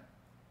Hashem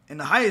in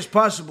the highest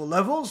possible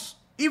levels,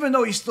 even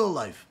though he's still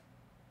alive.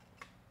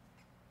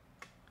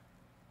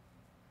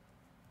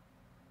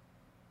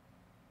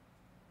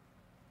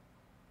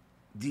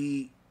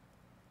 The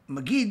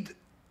Magid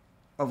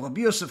of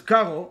Rabbi Yosef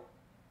Karo,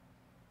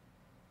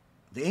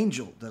 the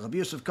angel that Rabbi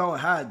Yosef Karo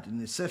had in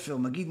the Sefer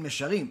Magid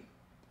Mesharim,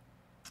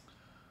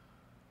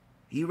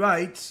 he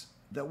writes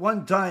that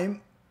one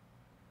time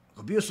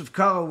Rabbi Yosef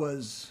Karo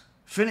was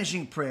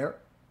finishing prayer,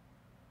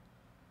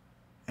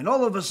 and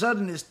all of a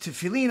sudden his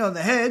tefillin on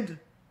the head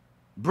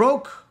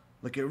broke,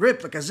 like it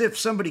ripped, like as if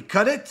somebody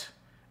cut it,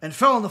 and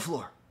fell on the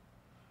floor.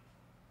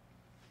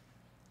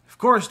 Of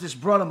course, this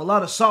brought him a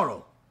lot of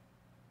sorrow.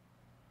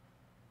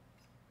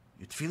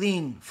 Your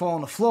tefillin fall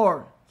on the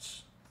floor.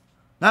 It's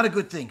not a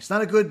good thing. It's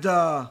not a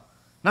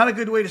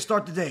good way to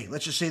start the day.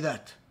 Let's just say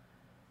that.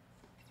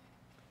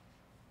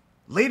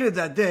 Later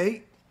that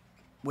day,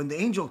 when the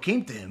angel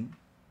came to him,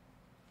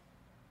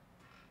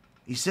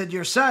 he said,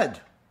 "You're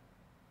sad."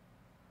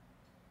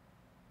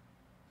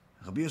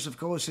 Rabbi Yosef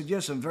Karo said,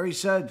 "Yes, I'm very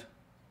sad."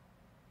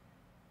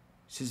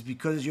 He says,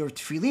 because your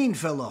tefillin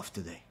fell off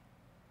today.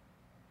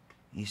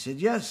 He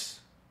said, yes.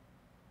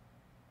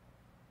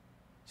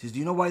 He says, do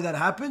you know why that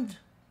happened?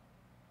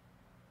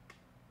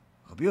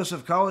 Rabbi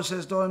Yosef Karo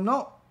says to him,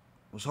 no.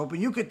 I was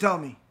hoping you could tell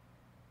me.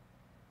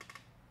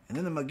 And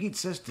then the Maggid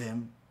says to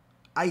him,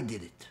 I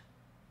did it.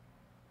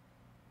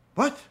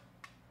 What?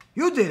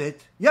 You did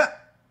it? Yeah,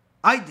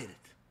 I did it.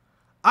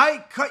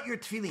 I cut your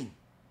tefillin.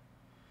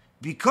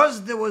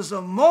 Because there was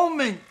a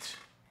moment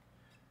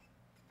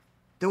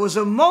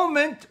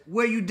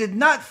where you did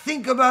not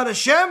think about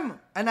Hashem,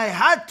 and I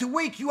had to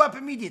wake you up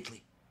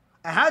immediately.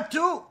 I had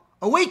to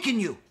awaken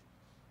you,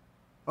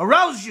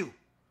 arouse you.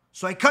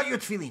 So I cut your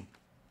tefillin.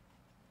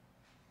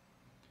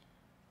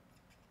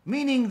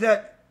 Meaning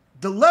that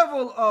the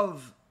level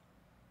of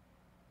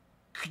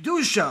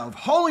kedusha, of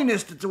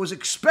holiness that was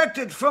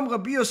expected from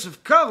Rabbi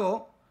Yosef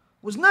Karo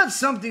was not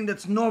something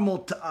that's normal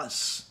to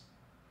us.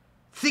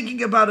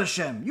 Thinking about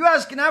Hashem. You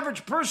ask an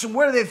average person,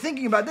 what are they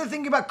thinking about? They're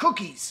thinking about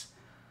cookies.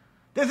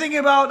 They're thinking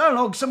about, I don't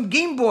know, some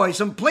Game Boy,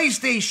 some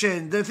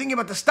PlayStation. They're thinking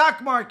about the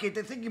stock market.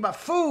 They're thinking about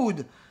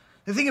food.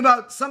 They're thinking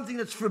about something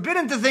that's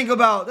forbidden to think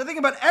about. They're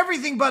thinking about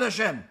everything but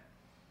Hashem.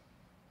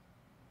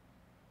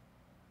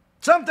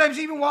 Sometimes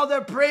even while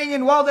they're praying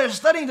and while they're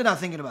studying, they're not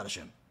thinking about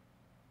Hashem.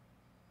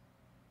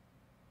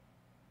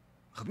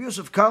 Rabbi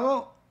Yosef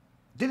Karo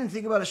didn't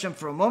think about Hashem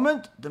for a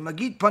moment. The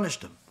Maggid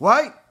punished him.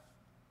 Why?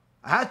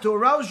 I had to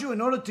arouse you in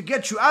order to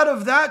get you out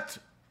of that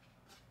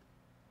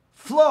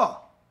flaw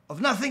of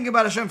not thinking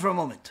about Hashem for a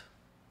moment.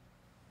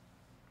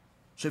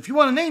 So if you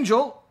want an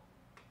angel,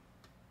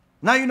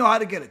 now you know how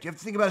to get it. You have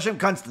to think about Hashem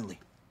constantly.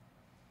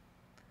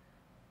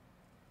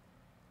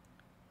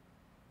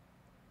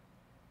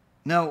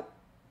 Now,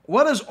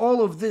 what does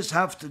all of this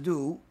have to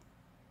do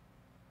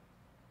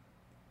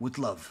with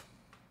love?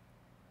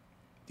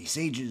 These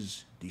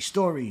sages, these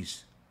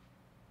stories.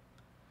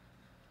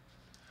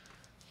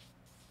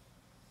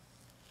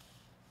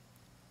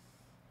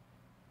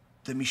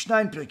 The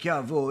Mishnah in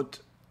Pirkei Avot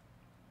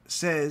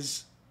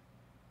says,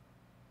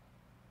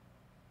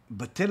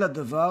 Batel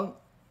hadavar,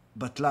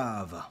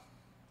 batla ahava.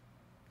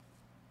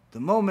 The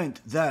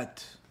moment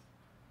that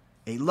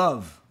a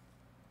love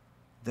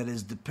that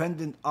is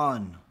dependent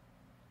on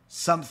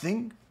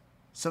something,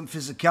 some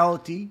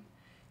physicality,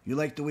 you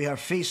like the way her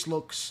face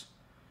looks,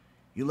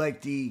 you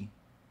like the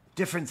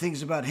different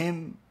things about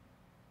him,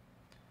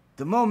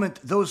 the moment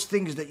those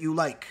things that you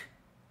like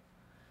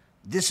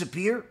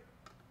disappear,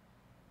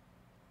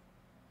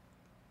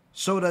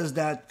 so does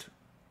that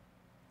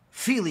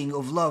feeling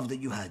of love that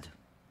you had.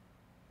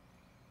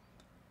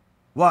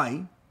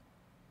 Why?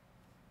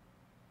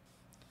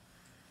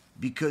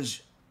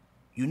 Because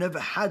you never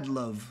had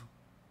love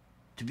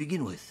to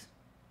begin with.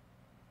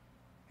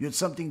 You had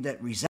something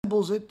that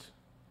resembles it.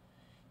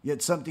 You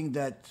had something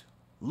that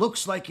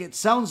looks like it,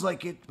 sounds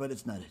like it, but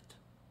it's not it.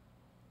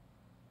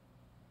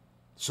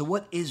 So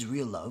what is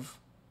real love?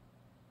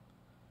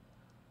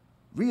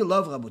 Real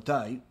love,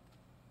 Rabotai,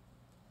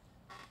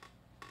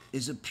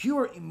 is a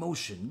pure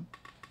emotion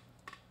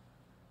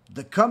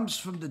that comes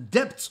from the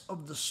depths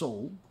of the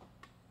soul,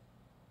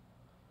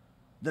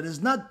 that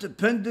is not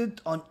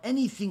dependent on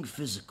anything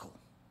physical.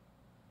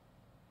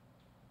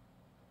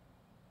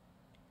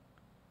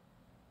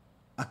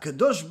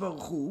 HaKadosh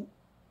Baruch Hu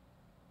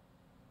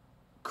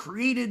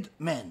created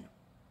man.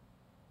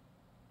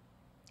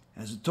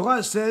 As the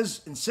Torah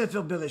says in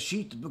Sefer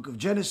Bereshit, the book of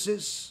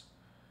Genesis,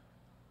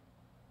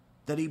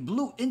 that he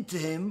blew into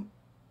him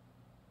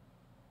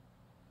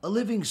a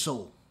living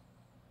soul.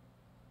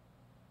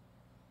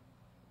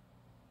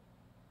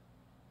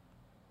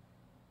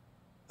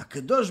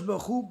 HaKadosh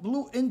Baruch Hu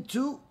blew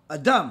into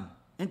Adam,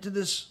 into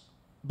this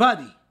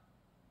body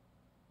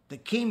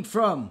that came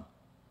from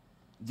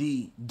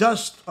the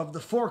dust of the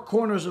four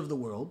corners of the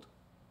world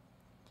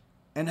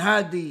and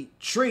had the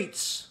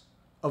traits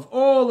of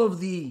all of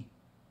the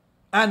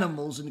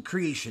animals in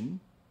creation.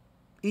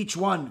 Each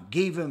one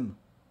gave him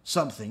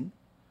something.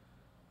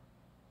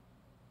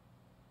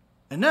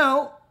 And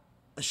now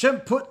Hashem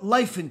put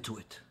life into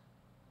it.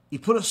 He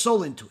put a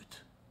soul into it.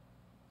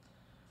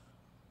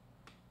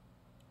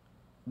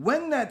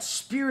 When that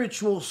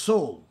spiritual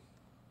soul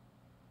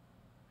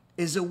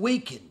is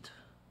awakened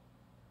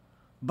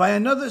by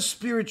another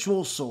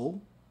spiritual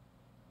soul,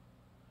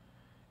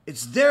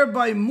 it's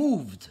thereby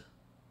moved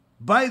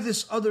by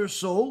this other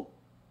soul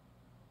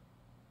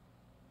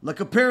like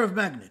a pair of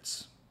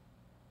magnets.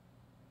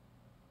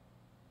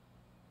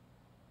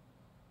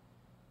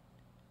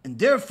 And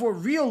therefore,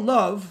 real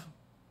love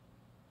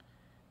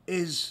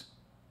is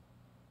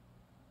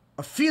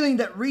a feeling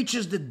that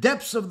reaches the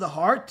depths of the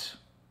heart,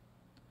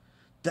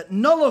 that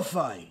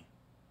nullify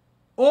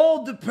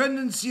all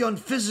dependency on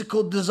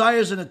physical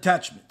desires and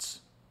attachments.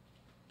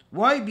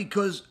 Why?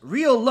 Because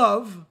real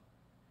love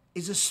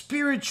is a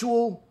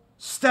spiritual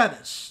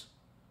status.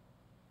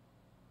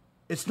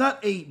 It's not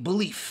a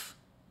belief.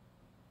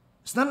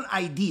 It's not an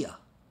idea.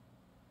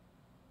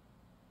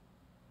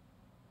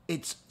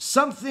 It's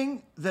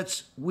something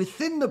that's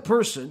within the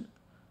person.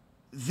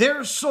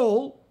 Their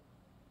soul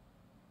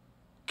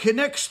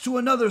connects to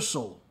another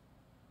soul.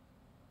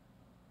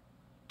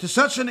 to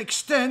such an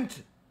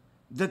extent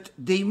that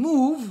they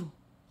move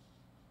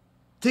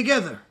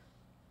together.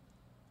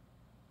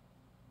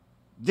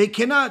 They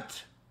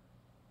cannot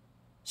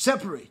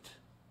separate.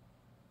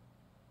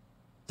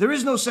 There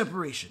is no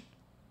separation.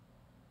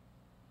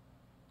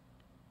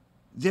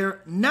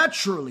 They're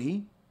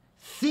naturally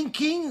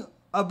thinking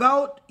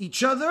about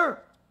each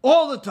other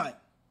all the time.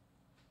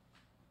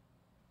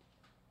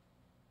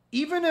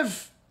 Even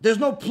if there's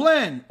no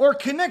plan or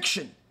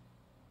connection,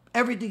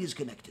 everything is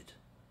connected.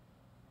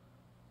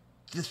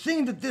 The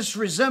thing that this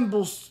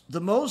resembles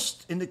the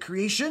most in the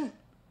creation,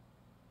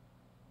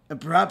 and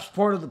perhaps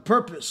part of the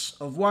purpose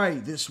of why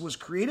this was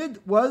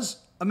created, was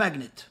a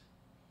magnet.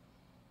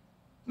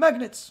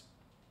 Magnets.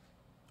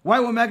 Why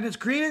were magnets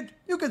created?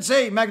 You could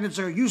say magnets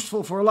are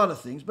useful for a lot of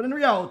things, but in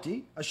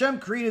reality, Hashem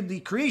created the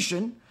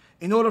creation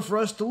in order for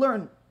us to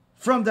learn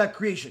from that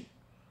creation.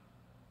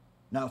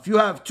 Now, if you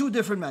have two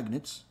different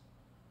magnets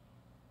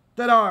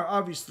that are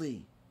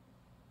obviously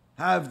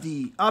have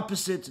the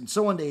opposites and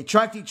so on, they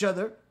attract each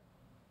other,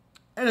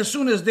 and as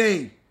soon as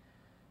they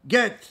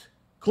get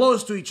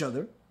close to each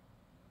other,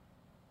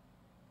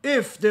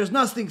 if there's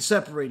nothing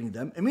separating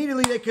them,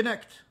 immediately they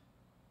connect.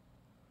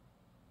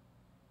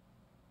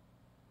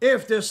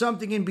 If there's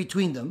something in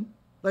between them,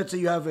 let's say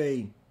you have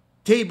a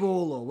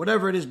table or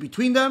whatever it is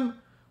between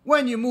them,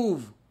 when you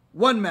move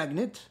one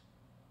magnet,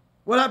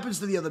 what happens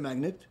to the other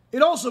magnet?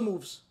 It also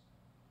moves.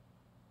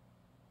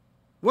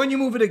 When you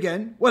move it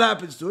again, what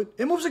happens to it?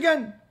 It moves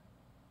again.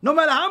 No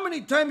matter how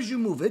many times you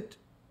move it,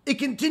 it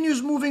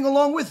continues moving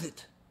along with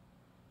it.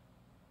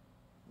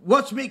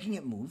 What's making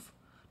it move?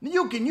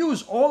 You can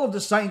use all of the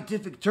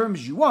scientific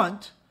terms you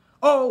want.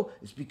 Oh,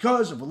 it's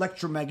because of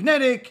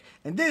electromagnetic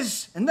and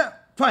this and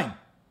that. Fine.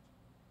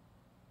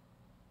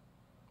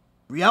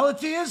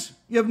 Reality is,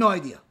 you have no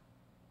idea.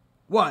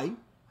 Why?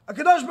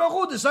 HaKadosh Baruch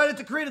Hu decided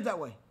to create it that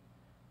way.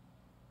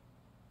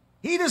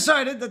 He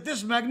decided that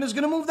this magnet is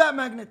going to move that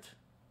magnet.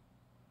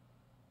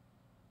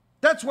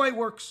 That's why it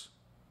works.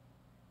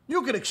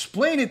 You could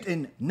explain it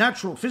in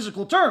natural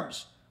physical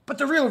terms, but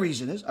the real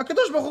reason is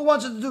HaKadosh Baruch Hu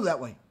wants it to do that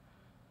way.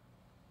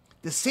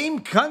 The same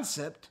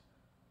concept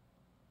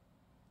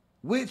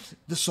with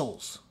the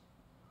souls.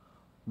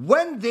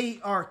 When they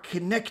are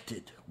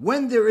connected,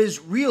 when there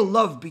is real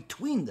love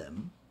between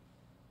them,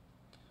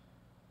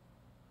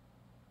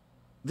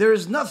 there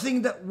is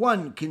nothing that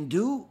one can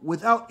do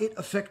without it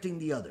affecting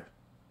the other.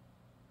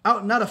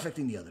 Not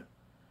affecting the other.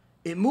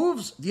 It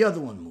moves, the other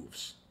one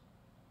moves.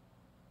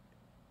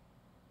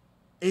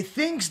 It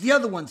thinks, the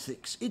other one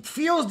thinks. It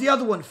feels, the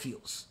other one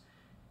feels.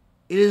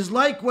 It is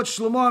like what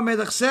Shlomo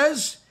HaMelech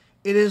says,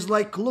 it is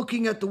like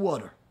looking at the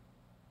water.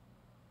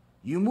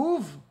 You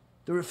move,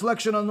 the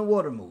reflection on the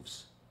water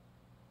moves.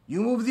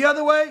 You move the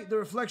other way, the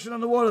reflection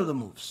on the water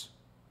moves.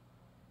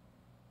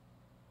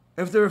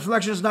 If the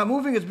reflection is not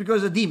moving, it's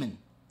because of a demon.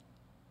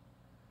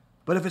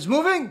 But if it's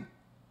moving,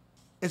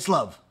 it's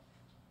love.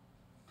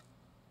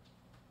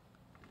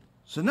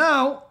 So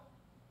now,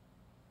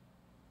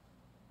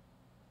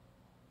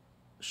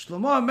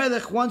 Shlomo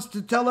HaMelech wants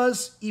to tell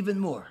us even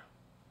more.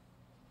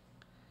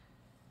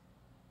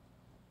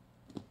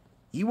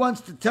 He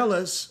wants to tell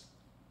us,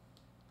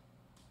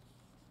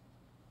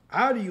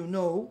 how do you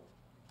know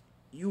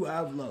you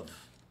have love?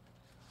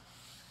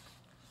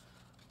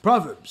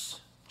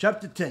 Proverbs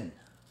chapter 10,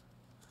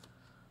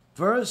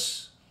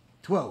 verse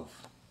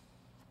 12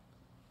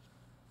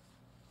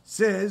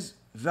 says,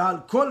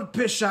 V'al kol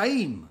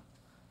peshaim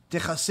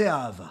techaseh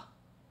ahava.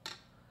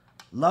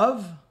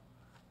 Love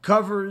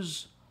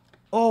covers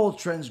all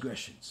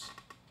transgressions.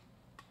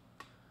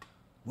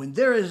 When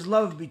there is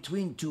love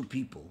between two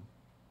people,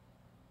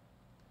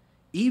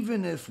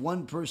 even if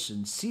one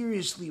person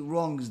seriously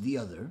wrongs the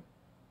other,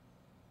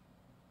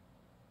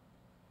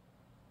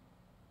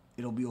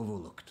 it'll be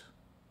overlooked.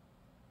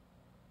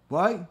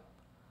 Why?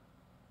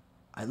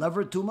 I love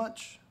her too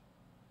much.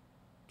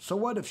 So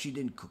what if she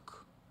didn't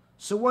cook?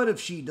 So what if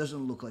she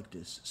doesn't look like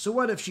this? So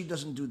what if she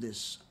doesn't do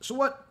this? So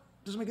what?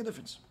 Doesn't make a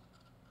difference.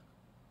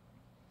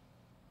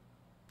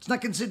 It's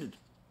not considered.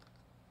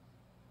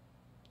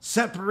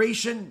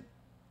 Separation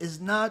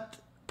is not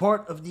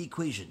part of the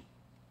equation.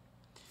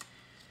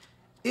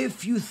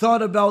 If you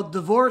thought about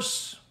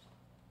divorce,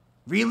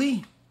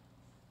 really,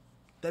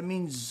 that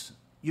means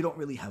you don't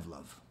really have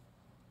love.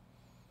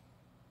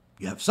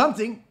 You have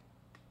something,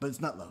 but it's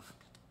not love.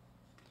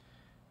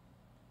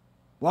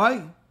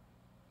 Why?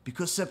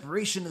 Because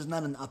separation is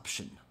not an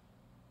option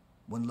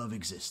when love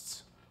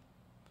exists.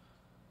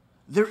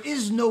 There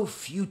is no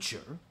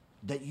future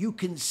that you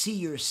can see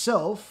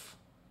yourself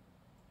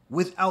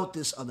without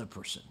this other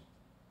person.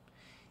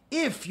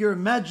 If you're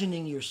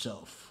imagining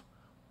yourself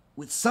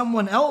with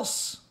someone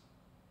else,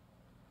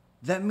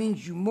 that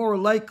means you more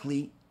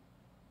likely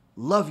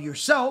love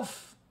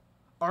yourself,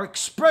 are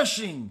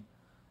expressing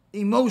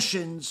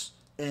emotions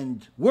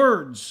and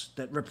words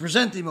that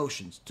represent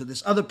emotions to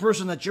this other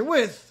person that you're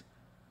with,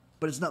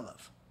 but it's not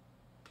love.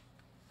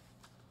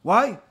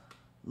 Why?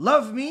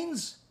 Love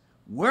means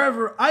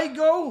wherever I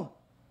go,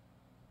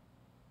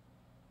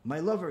 my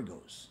lover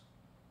goes.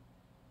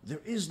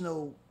 There is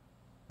no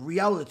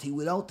reality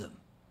without them.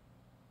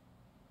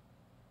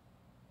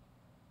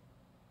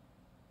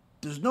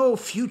 There's no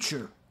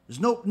future. There's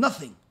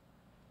nothing.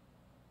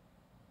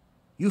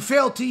 You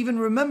fail to even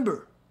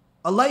remember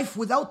a life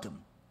without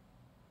them.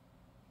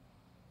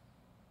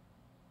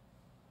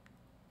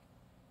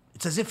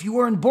 It's as if you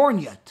weren't born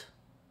yet.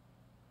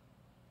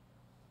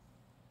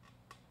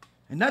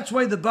 And that's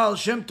why the Baal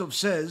Shem Tov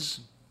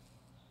says,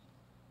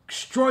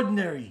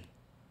 extraordinary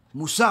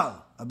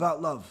musar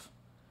about love.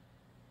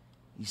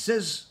 He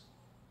says,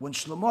 when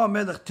Shlomo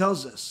HaMelech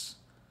tells us,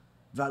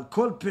 V'al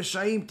kol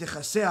peshaim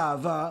techaseh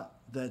ahava,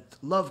 that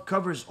love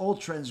covers all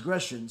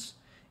transgressions,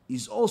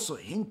 he's also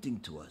hinting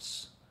to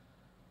us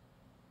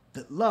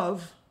that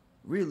love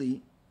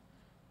really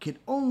can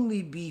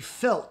only be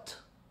felt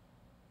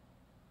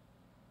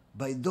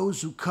by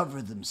those who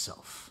cover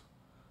themselves,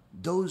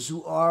 those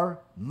who are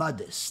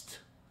modest.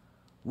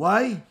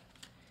 Why?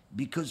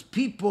 Because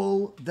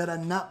people that are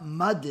not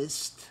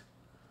modest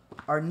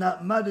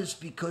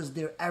because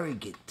they're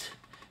arrogant,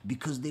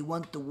 because they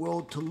want the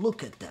world to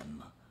look at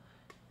them.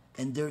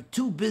 And they're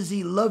too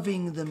busy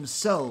loving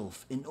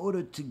themselves in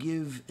order to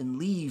give and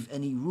leave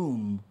any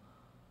room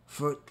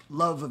for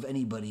love of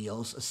anybody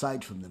else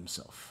aside from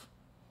themselves.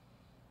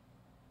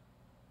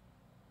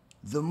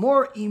 The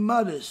more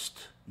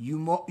immodest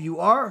you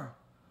are,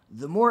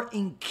 the more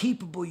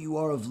incapable you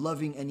are of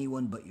loving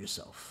anyone but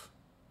yourself.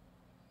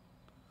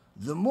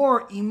 The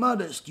more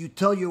immodest you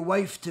tell your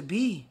wife to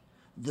be,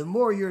 the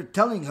more you're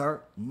telling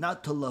her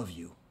not to love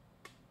you.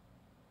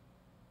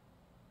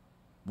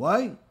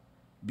 Why?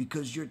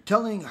 Because you're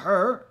telling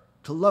her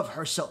to love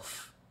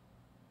herself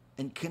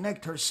and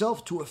connect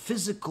herself to a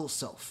physical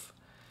self.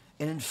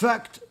 And in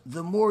fact,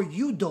 the more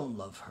you don't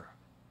love her,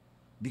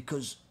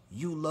 because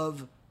you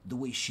love the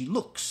way she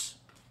looks,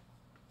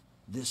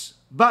 this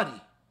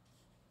body,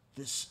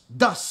 this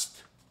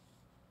dust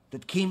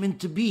that came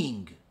into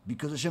being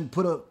because Hashem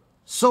put a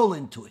soul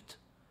into it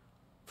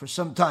for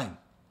some time.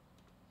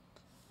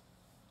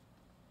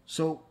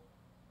 So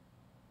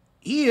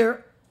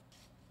here,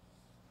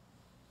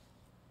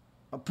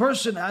 a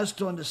person has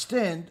to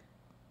understand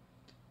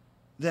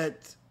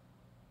that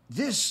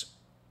this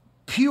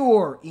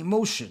pure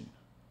emotion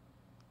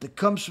that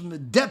comes from the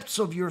depths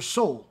of your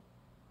soul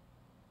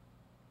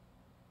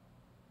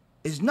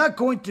is not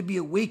going to be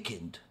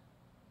awakened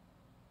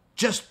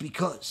just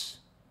because.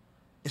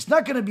 It's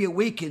not going to be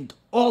awakened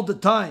all the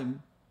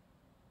time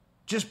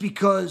just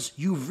because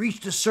you've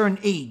reached a certain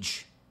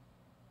age.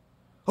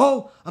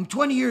 Oh, I'm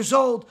 20 years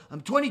old,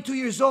 I'm 22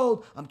 years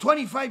old, I'm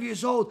 25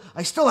 years old,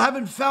 I still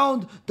haven't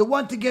found the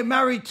one to get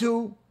married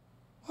to.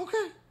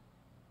 Okay.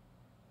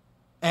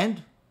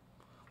 And?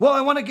 Well,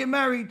 I want to get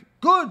married.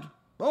 Good.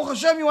 Baruch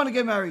Hashem, you want to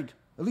get married.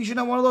 At least you're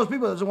not one of those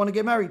people that doesn't want to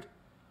get married.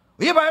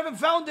 Well, yeah, but I haven't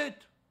found it.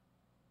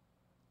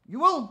 You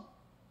will.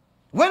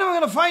 When am I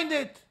going to find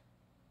it?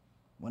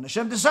 When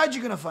Hashem decides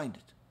you're going to find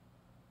it.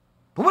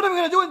 But what am I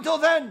going to do until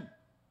then?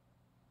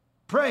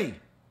 Pray.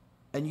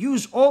 And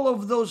use all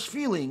of those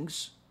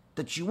feelings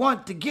that you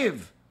want to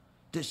give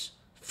this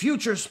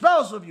future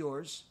spouse of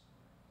yours,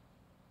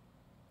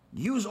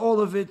 use all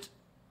of it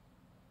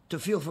to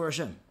feel for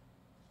Hashem,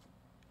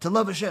 to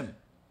love Hashem,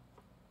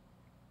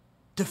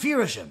 to fear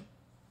Hashem.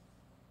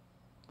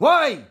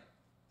 Why?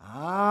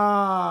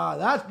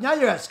 Now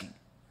you're asking.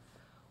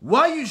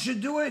 Why you should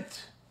do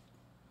it?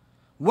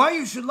 Why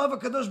you should love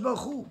HaKadosh Baruch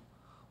Hu?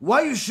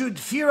 Why you should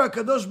fear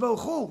HaKadosh Baruch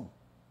Hu?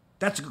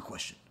 That's a good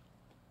question.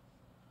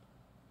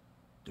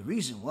 The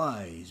reason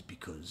why is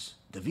because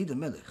David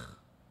HaMelech,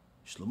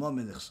 Shlomo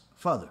HaMelech's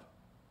father,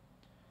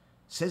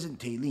 says in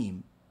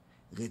Tehillim,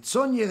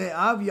 Retzon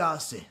Yere'av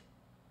Ya'aseh,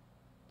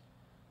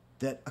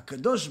 that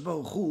HaKadosh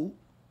Baruch Hu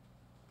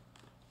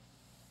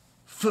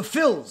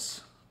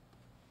fulfills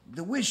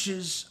the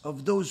wishes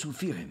of those who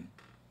fear Him.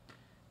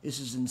 This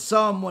is in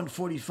Psalm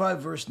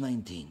 145, verse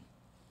 19.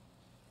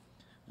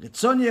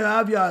 Retzon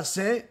Yere'av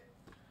Ya'aseh,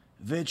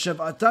 Ve'et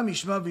Shav'atam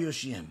Yishma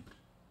V'yoshihem.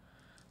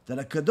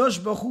 That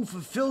HaKadosh Baruch Hu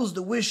fulfills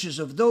the wishes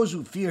of those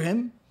who fear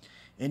Him,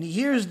 and He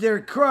hears their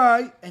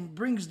cry and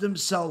brings them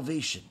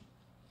salvation.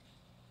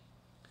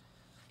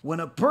 When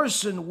a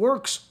person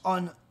works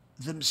on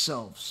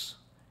themselves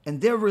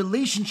and their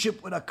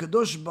relationship with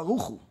HaKadosh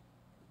Baruch Hu,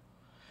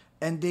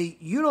 and they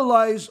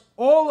utilize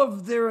all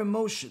of their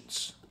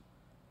emotions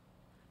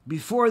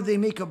before they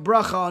make a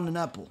bracha on an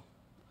apple,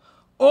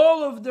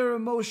 all of their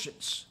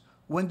emotions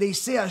when they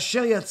say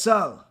Asher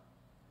Yatzar,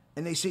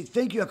 and they say,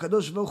 thank you,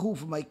 HaKadosh Baruch Hu,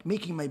 for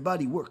making my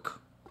body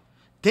work.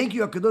 Thank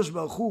you, HaKadosh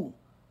Baruch Hu,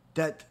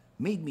 that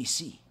made me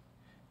see.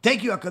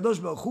 Thank you,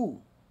 HaKadosh Baruch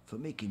Hu, for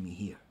making me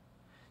hear.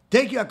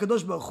 Thank you,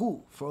 HaKadosh Baruch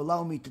Hu, for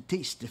allowing me to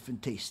taste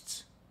different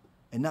tastes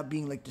and not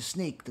being like the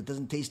snake that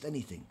doesn't taste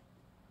anything.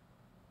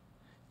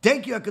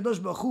 Thank you,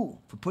 HaKadosh Baruch Hu,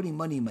 for putting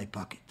money in my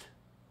pocket.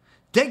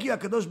 Thank you,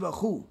 HaKadosh Baruch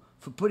Hu,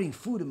 for putting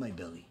food in my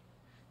belly.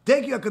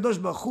 Thank you,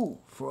 HaKadosh Baruch Hu,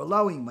 for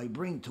allowing my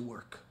brain to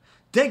work.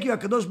 Thank you,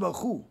 HaKadosh Baruch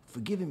Hu,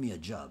 for giving me a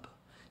job.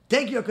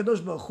 Thank you,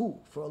 HaKadosh Baruch Hu,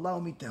 for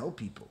allowing me to help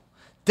people.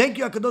 Thank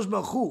you, HaKadosh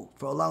Baruch Hu,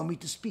 for allowing me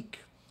to speak.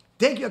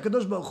 Thank you,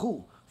 HaKadosh Baruch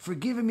Hu, for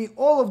giving me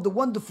all of the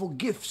wonderful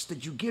gifts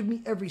that you give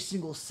me every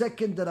single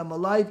second that I'm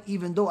alive,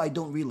 even though I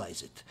don't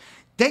realize it.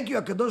 Thank you,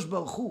 HaKadosh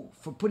Baruch Hu,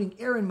 for putting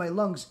air in my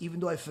lungs, even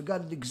though I forgot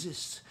it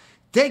exists.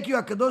 Thank you,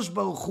 HaKadosh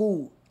Baruch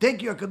Hu.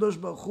 Thank you,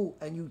 HaKadosh Baruch Hu.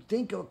 And you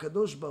think of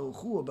HaKadosh Baruch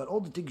Hu about all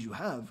the things you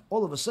have,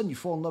 all of a sudden you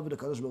fall in love with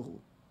HaKadosh Baruch Hu.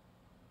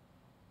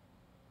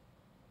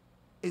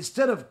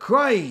 Instead of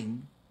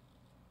crying,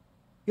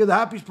 you're the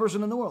happiest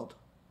person in the world.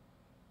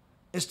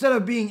 Instead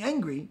of being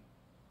angry,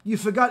 you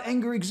forgot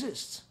anger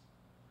exists.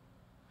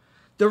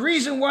 The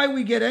reason why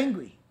we get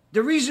angry,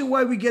 the reason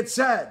why we get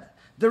sad,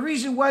 the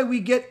reason why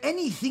we get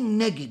anything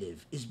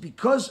negative is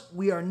because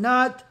we are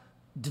not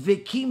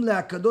dvekim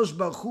le'HaKadosh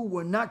Baruch Hu,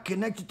 we're not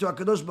connected to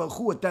HaKadosh Baruch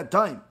Hu at that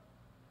time.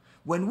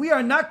 When we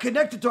are not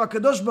connected to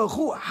HaKadosh Baruch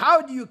Hu,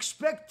 how do you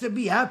expect to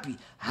be happy?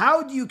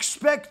 How do you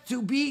expect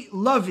to be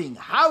loving?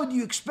 How do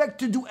you expect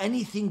to do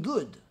anything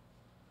good?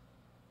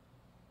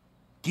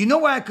 Do you know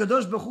why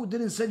HaKadosh Baruch Hu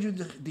didn't send you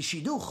the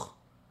shidduch?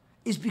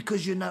 It's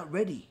because you're not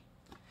ready.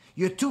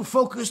 You're too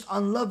focused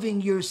on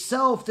loving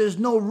yourself. There's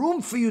no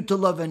room for you to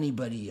love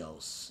anybody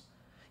else.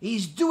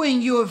 He's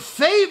doing you a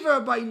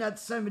favor by not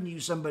sending you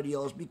somebody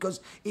else,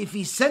 because if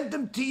he sent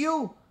them to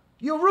you,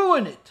 you'll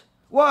ruin it.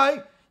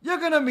 Why? You're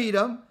going to meet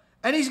him,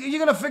 and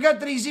you're going to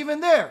forget that he's even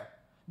there,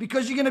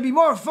 because you're going to be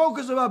more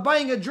focused about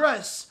buying a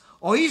dress,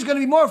 or he's going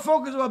to be more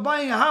focused about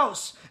buying a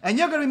house, and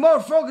you're going to be more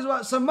focused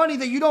about some money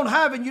that you don't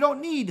have and you don't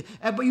need,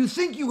 but you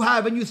think you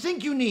have and you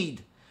think you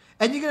need.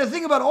 And you're going to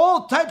think about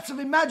all types of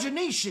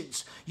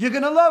imaginations. You're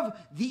going to love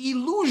the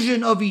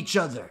illusion of each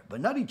other,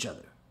 but not each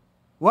other.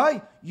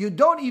 Why? You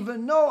don't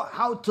even know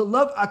how to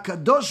love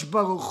HaKadosh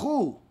Baruch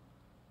Hu.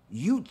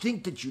 You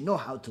think that you know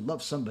how to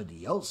love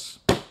somebody else?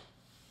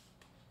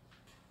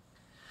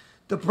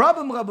 The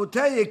problem,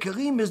 Rabotai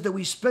Yekarim, is that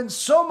we spend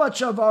so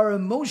much of our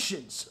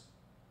emotions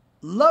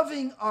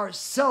loving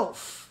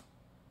ourselves.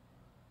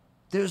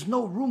 There's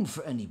no room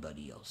for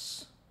anybody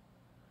else.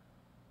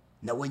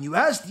 Now, when you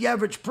ask the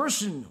average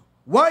person,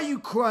 why are you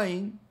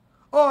crying?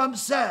 Oh, I'm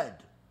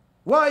sad.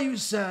 Why are you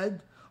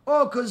sad?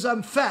 Oh, because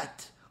I'm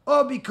fat.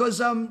 Oh, because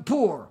I'm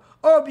poor.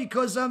 Oh,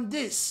 because I'm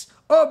this.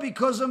 Oh,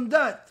 because I'm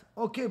that.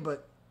 Okay,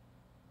 but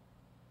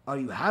are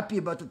you happy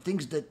about the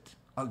things that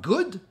are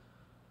good?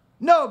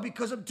 No,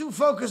 because I'm too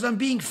focused on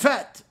being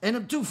fat and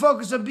I'm too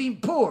focused on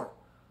being poor.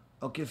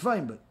 Okay,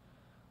 fine, but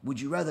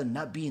would you rather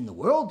not be in the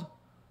world?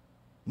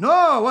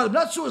 No, well, I'm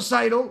not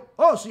suicidal.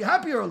 Oh, so you're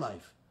happy or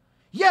alive?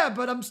 Yeah,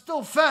 but I'm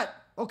still fat.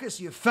 Okay,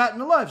 so you're fat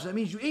and alive, so that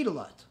means you ate a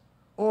lot.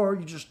 Or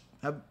you just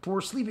have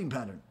poor sleeping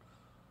pattern.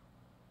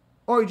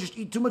 Or you just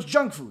eat too much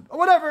junk food. Or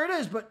whatever it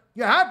is, but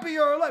you're happy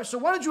or alive. So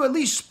why don't you at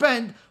least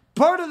spend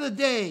part of the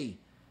day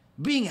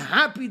being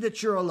happy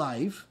that you're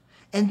alive,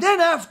 and then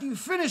after you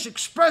finish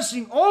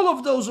expressing all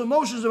of those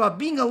emotions about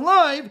being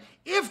alive,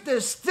 if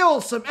there's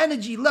still some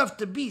energy left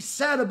to be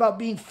sad about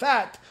being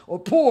fat or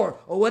poor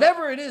or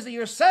whatever it is that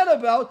you're sad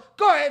about,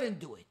 go ahead and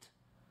do it.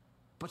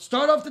 But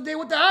start off the day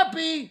with the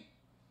happy.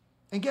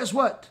 And guess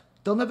what?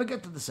 They'll never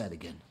get to the sad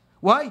again.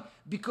 Why?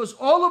 Because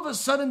all of a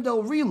sudden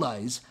they'll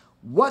realize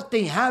what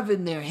they have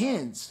in their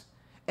hands.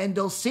 And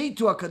they'll say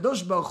to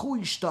HaKadosh Baruch Hu,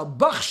 Yishtabach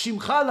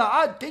Shimcha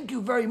La'ad, thank you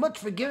very much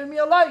for giving me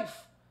a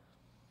life.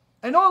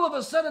 And all of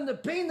a sudden the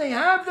pain they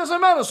have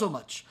doesn't matter so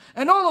much.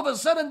 And all of a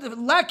sudden the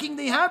lacking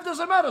they have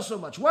doesn't matter so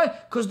much. Why?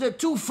 Because they're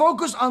too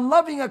focused on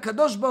loving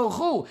HaKadosh Baruch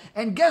Hu.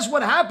 And guess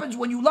what happens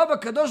when you love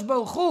HaKadosh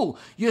Baruch Hu?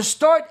 You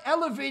start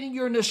elevating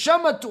your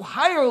neshama to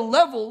higher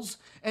levels,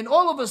 and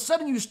all of a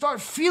sudden you start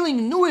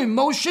feeling new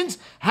emotions,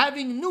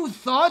 having new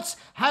thoughts,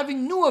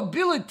 having new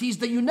abilities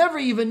that you never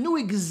even knew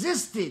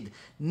existed.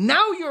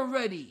 Now you're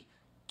ready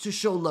to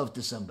show love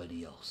to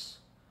somebody else.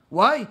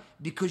 Why?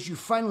 Because you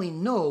finally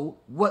know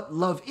what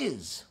love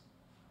is.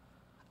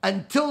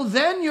 Until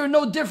then, you're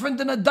no different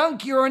than a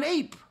donkey or an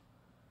ape.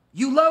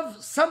 You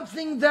love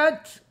something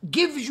that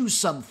gives you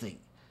something,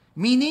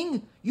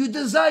 meaning you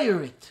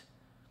desire it.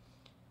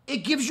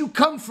 It gives you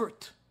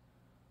comfort.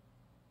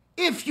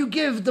 If you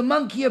give the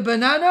monkey a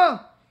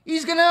banana,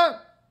 he's going to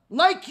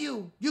like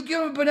you. You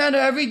give him a banana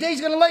every day,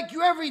 he's going to like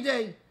you every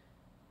day.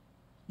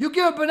 You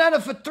give a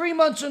banana for 3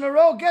 months in a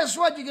row, guess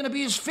what? You're going to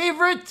be his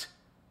favorite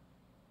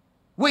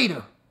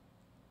waiter.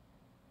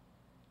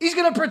 He's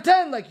going to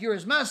pretend like you're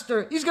his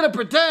master. He's going to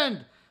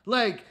pretend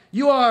like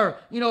you are,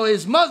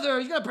 his mother.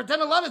 He's going to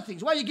pretend a lot of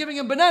things. Why are you giving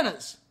him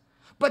bananas?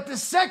 But the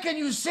second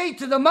you say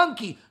to the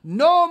monkey,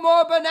 no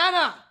more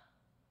banana,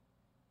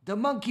 the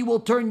monkey will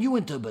turn you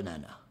into a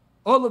banana.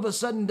 All of a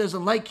sudden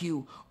doesn't like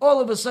you.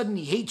 All of a sudden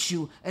he hates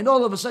you. And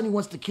all of a sudden he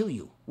wants to kill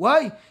you.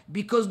 Why?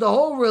 Because the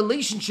whole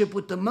relationship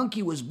with the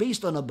monkey was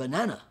based on a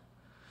banana.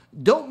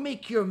 Don't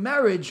make your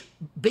marriage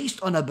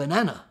based on a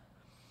banana.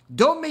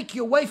 Don't make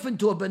your wife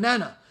into a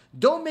banana.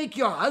 Don't make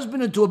your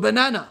husband into a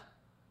banana.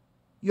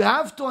 You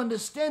have to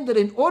understand that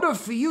in order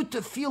for you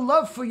to feel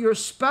love for your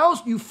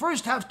spouse, you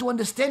first have to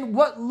understand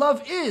what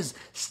love is.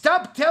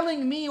 Stop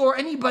telling me or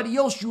anybody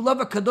else you love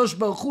HaKadosh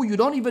Baruch Hu. You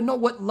don't even know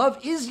what love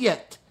is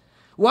yet.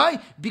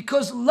 Why?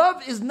 Because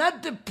love is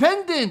not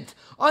dependent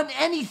on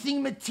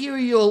anything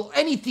material,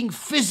 anything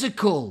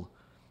physical.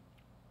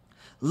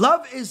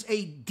 Love is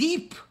a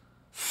deep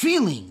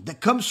feeling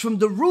that comes from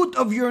the root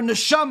of your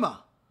neshama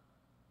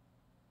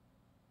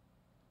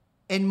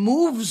and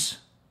moves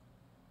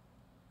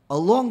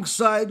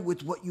alongside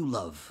with what you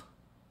love,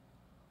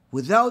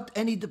 without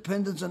any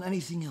dependence on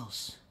anything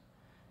else.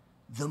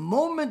 The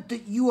moment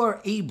that you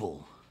are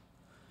able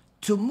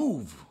to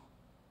move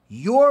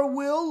your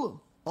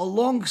will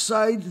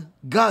alongside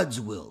God's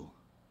will,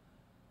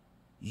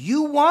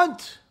 you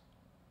want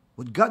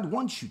what God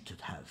wants you to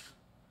have,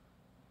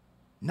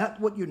 not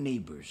what your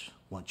neighbors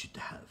want you to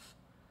have,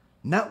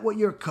 not what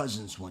your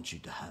cousins want you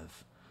to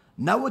have,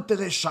 not what the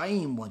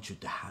Reshaim want you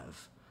to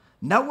have,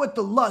 not what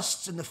the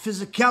lusts and the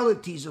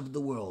physicalities of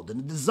the world and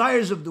the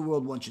desires of the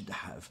world want you to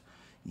have.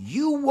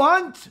 You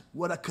want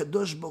what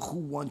HaKadosh Baruch Hu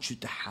wants you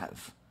to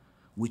have,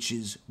 which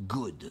is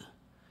good,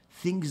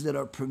 things that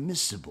are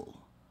permissible.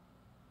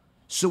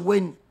 So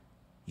when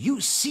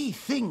you see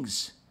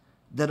things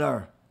that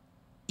are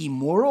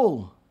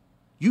immoral,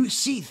 you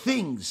see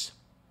things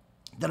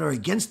that are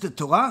against the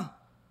Torah,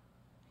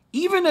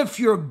 even if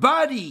your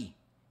body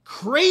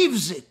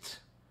craves it,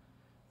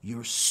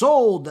 your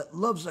soul that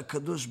loves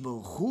HaKadosh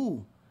Baruch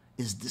Hu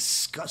is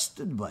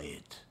disgusted by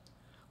it.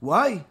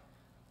 Why?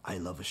 I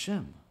love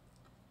Hashem.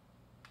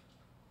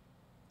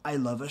 I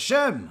love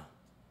Hashem.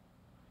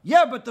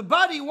 Yeah, but the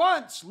body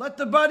wants. Let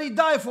the body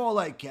die for all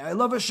I care. I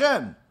love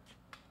Hashem.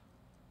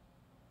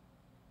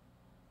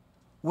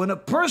 When a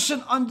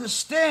person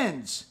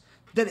understands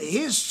that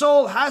his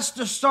soul has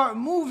to start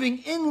moving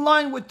in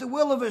line with the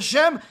will of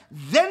Hashem,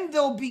 then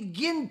they'll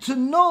begin to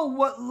know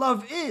what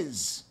love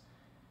is.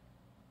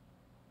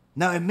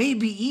 Now, it may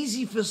be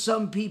easy for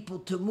some people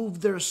to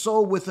move their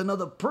soul with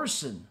another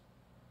person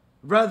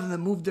rather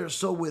than move their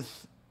soul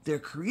with their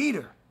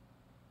Creator.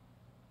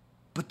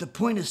 But the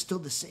point is still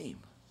the same.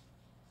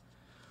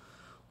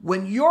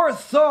 When your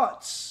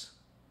thoughts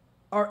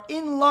are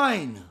in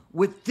line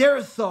with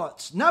their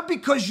thoughts, not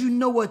because you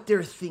know what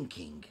they're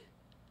thinking,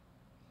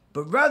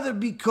 but rather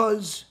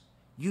because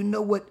you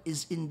know what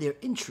is in their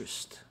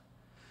interest.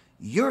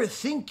 You're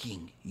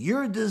thinking,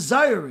 you're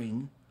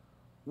desiring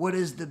what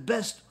is the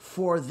best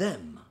for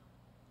them,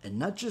 and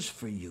not just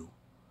for you.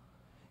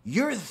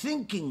 You're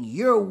thinking,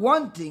 you're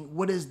wanting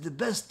what is the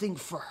best thing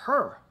for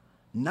her,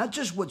 not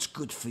just what's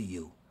good for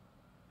you.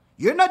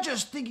 You're not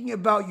just thinking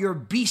about your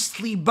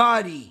beastly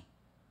body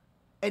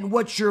and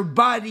what your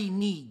body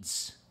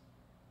needs.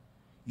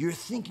 You're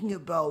thinking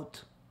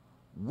about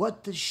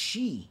what does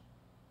she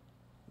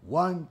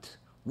want,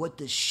 what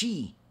does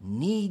she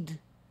need,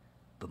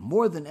 but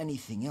more than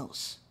anything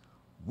else,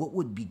 what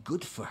would be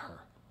good for her.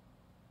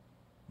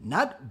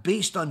 Not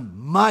based on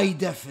my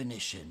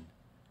definition,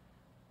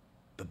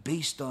 but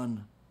based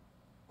on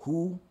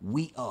who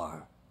we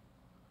are.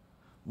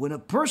 When a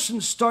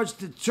person starts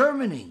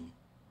determining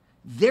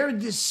their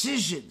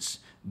decisions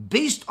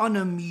based on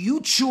a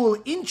mutual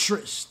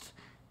interest,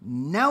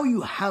 now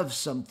you have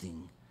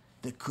something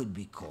that could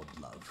be called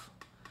love.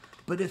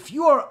 But if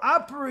you are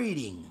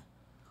operating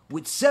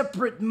with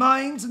separate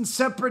minds and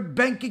separate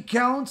bank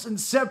accounts and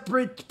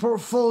separate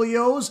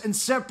portfolios and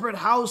separate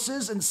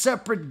houses and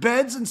separate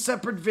beds and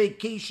separate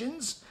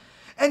vacations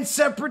and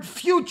separate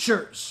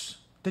futures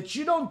that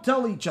you don't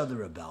tell each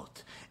other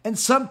about, and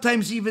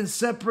sometimes even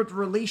separate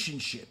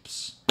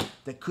relationships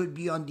that could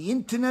be on the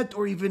internet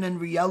or even in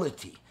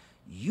reality,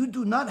 you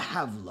do not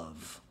have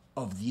love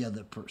of the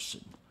other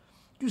person.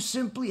 You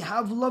simply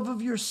have love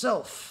of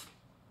yourself.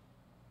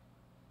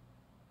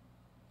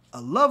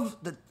 A love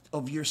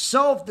of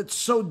yourself that's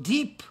so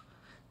deep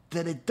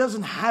that it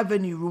doesn't have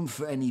any room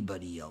for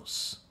anybody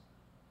else.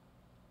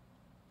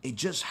 It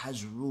just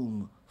has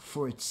room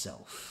for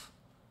itself.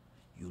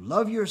 You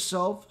love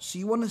yourself, so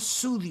you want to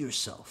soothe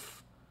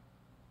yourself.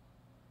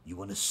 You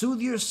want to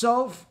soothe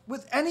yourself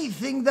with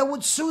anything that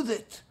would soothe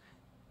it,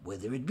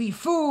 whether it be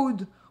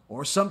food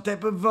or some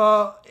type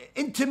of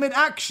intimate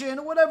action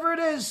or whatever it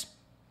is.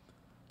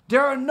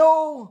 There are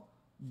no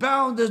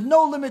bounds, there's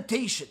no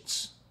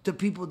limitations to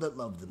people that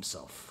love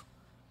themselves.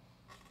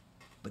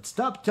 But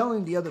stop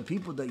telling the other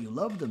people that you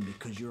love them,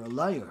 because you're a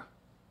liar.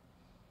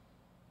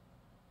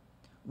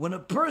 When a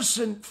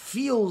person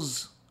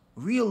feels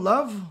real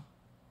love,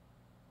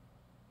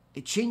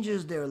 it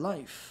changes their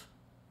life.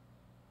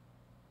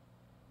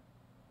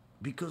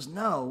 Because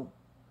now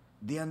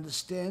they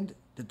understand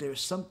that there's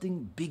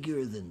something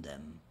bigger than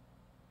them.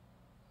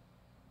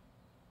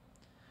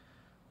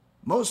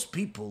 Most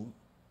people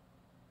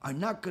are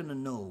not going to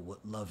know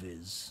what love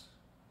is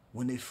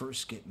when they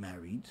first get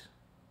married,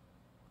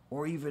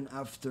 or even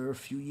after a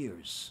few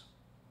years.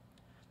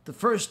 The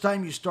first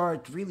time you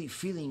start really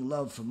feeling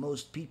love for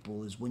most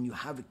people is when you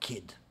have a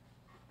kid.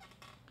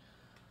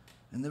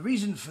 And the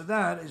reason for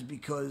that is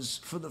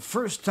because for the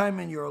first time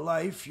in your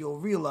life, you'll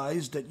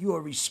realize that you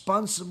are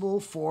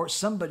responsible for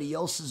somebody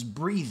else's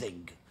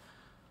breathing.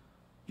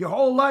 Your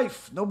whole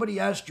life, nobody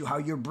asked you how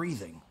you're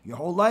breathing. Your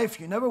whole life,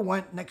 you never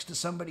went next to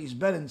somebody's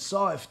bed and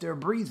saw if they're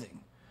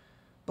breathing.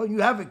 But when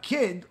you have a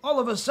kid, all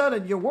of a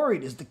sudden you're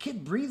worried. Is the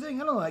kid breathing?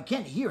 I don't know, I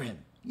can't hear him.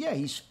 Yeah,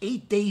 he's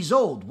 8 days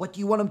old. What do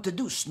you want him to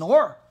do,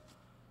 snore?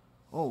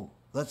 Oh,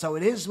 That's how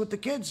it is with the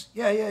kids?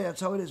 Yeah,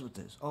 that's how it is with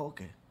this. Oh,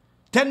 okay.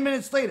 10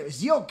 minutes later,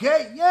 is he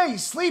okay? Yeah,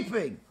 he's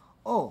sleeping.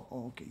 Oh,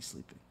 okay, he's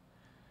sleeping.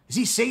 Does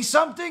he say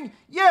something?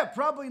 Yeah,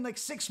 probably in like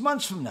 6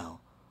 months from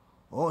now.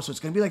 Oh, so it's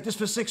going to be like this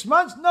for 6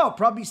 months? No,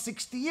 probably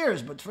 60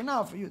 years, but for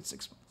now, for you, it's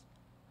 6 months.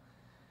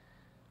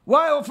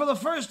 Why? Well, for the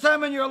first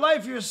time in your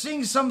life, you're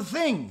seeing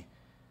something.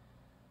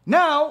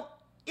 Now,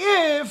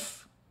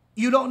 if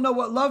you don't know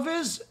what love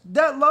is,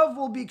 that love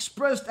will be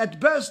expressed at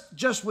best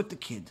just with the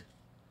kid.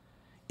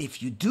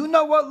 If you do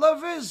know what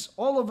love is,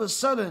 all of a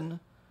sudden,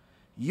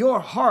 your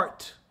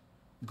heart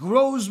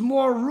grows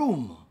more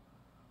room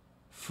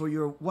for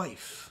your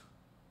wife.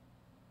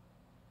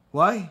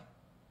 Why?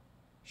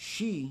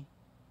 She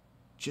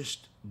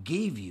just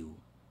gave you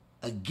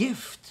a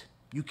gift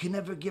you can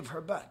never give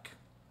her back.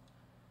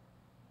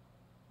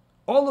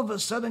 All of a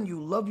sudden, you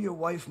love your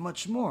wife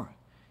much more.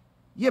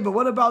 Yeah, but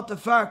what about the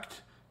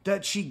fact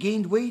that she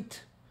gained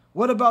weight?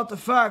 What about the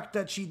fact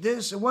that she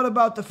this? And what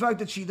about the fact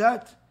that she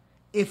that?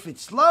 If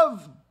it's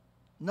love,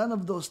 none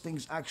of those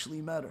things actually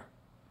matter.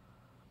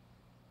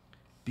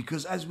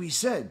 Because as we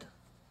said,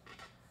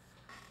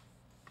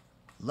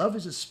 love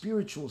is a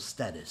spiritual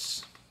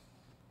status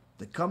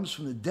that comes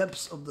from the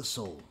depths of the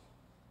soul.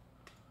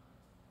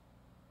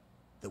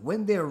 That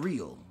when they're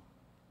real,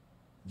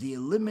 they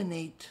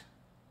eliminate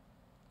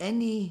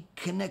any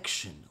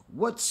connection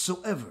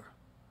whatsoever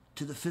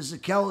to the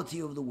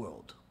physicality of the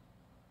world.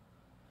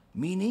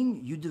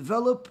 Meaning, you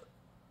develop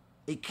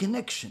a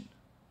connection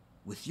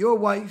with your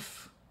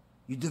wife,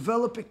 you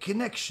develop a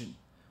connection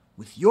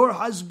with your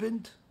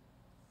husband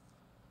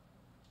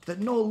that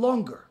no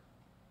longer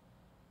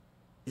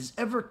is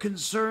ever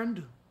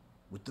concerned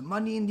with the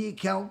money in the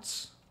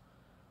accounts,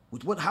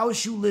 with what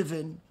house you live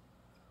in,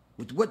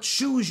 with what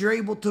shoes you're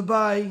able to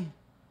buy,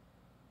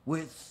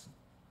 with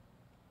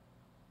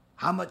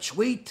how much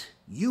weight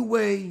you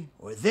weigh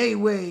or they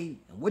weigh,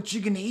 and what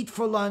you're going to eat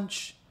for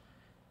lunch,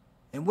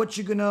 and what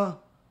you're going to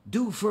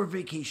do for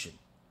vacation.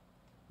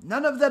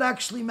 None of that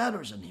actually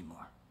matters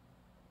anymore.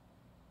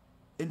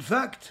 In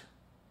fact,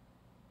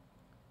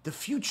 the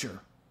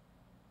future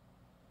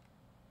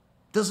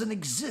doesn't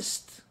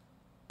exist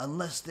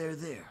unless they're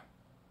there.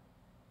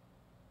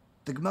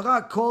 The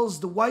Gemara calls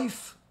the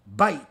wife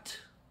bait.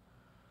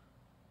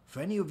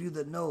 For any of you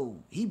that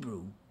know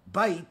Hebrew,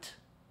 bait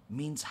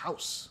means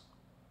house.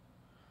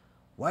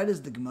 Why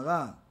does the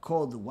Gemara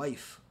call the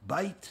wife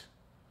bait?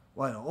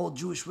 Why are all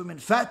Jewish women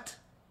fat?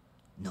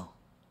 No.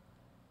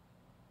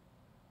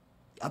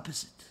 The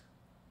opposite.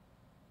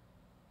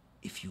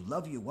 If you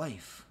love your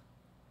wife,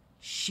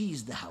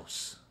 she's the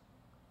house.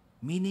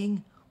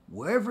 Meaning,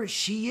 wherever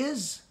she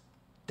is,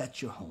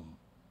 that's your home.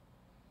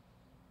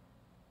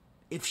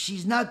 If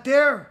she's not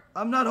there,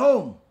 I'm not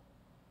home.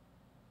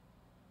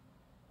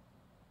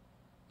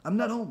 I'm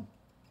not home.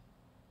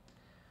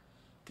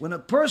 When a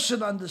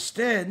person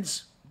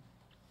understands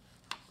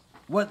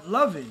what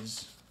love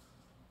is,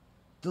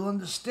 they'll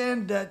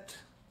understand that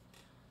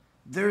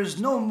there is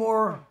no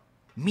more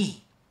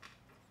me.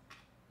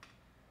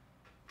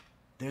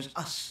 There's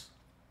us.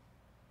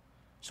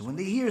 So when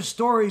they hear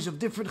stories of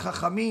different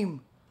chachamim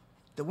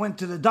that went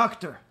to the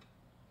doctor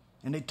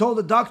and they told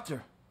the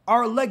doctor,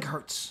 our leg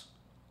hurts.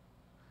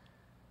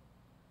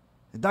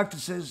 The doctor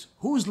says,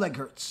 whose leg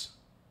hurts?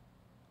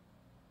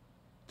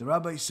 The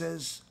rabbi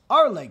says,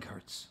 our leg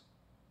hurts.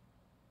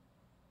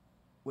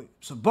 Wait,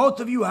 so both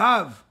of you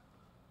have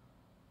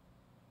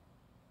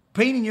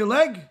pain in your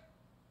leg?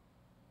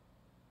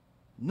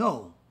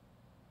 No.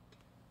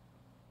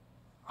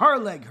 Our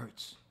leg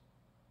hurts.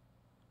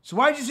 So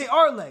why did you say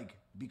our leg?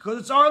 Because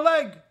it's our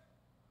leg.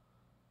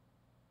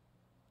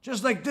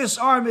 Just like this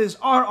arm is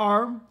our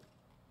arm,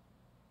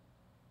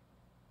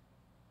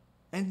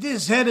 and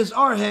this head is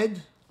our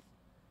head,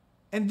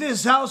 and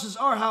this house is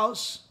our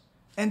house,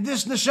 and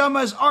this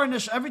neshama is our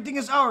neshama. Everything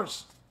is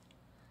ours.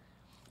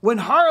 When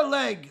her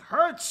leg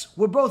hurts,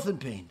 we're both in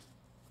pain.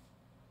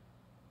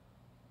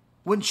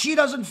 When she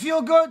doesn't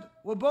feel good,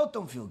 we both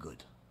don't feel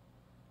good.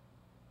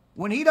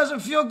 When he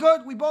doesn't feel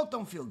good, we both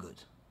don't feel good.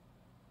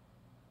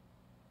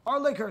 Our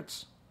leg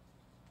hurts.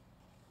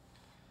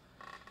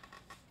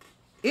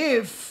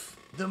 If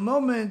the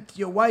moment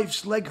your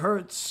wife's leg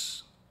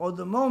hurts, or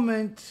the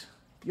moment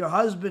your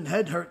husband's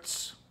head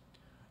hurts,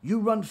 you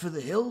run for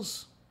the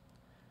hills,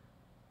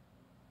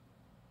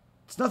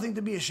 it's nothing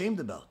to be ashamed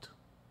about.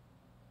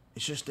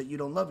 It's just that you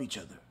don't love each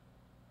other.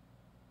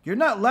 You're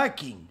not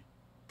lacking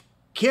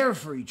care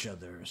for each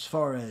other as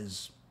far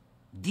as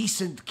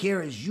decent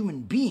care as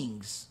human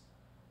beings.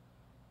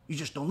 You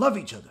just don't love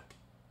each other.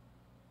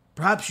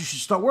 Perhaps you should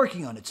start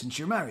working on it since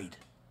you're married.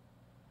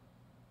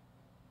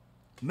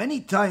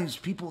 Many times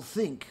people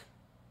think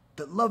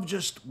that love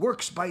just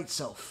works by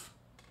itself.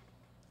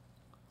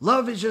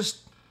 Love is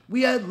just,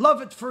 we had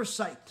love at first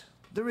sight.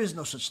 There is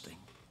no such thing.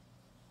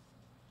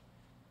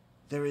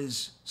 There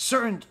is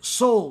certain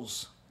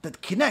souls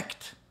that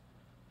connect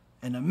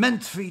and are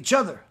meant for each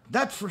other.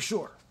 That for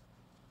sure.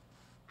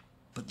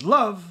 But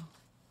love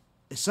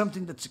is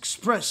something that's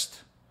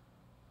expressed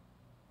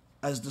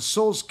as the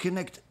souls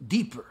connect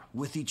deeper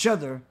with each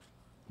other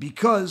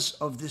because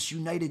of this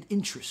united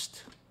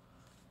interest.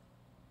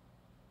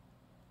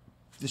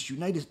 This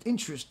united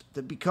interest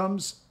that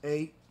becomes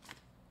a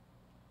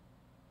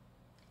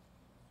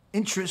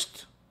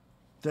interest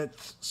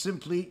that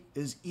simply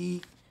is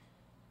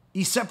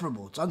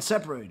inseparable. It's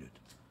unseparated.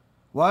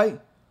 Why?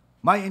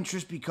 My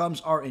interest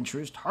becomes our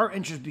interest. Her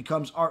interest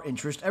becomes our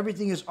interest.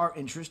 Everything is our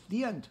interest.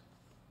 The end.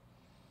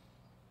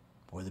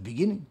 Or the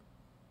beginning.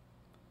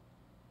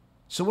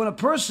 So when a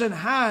person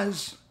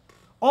has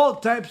all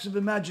types of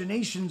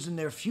imaginations in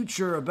their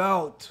future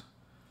about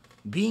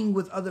being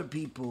with other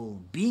people,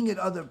 being at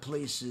other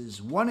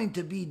places, wanting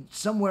to be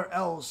somewhere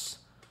else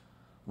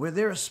where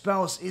their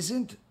spouse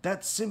isn't,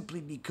 that's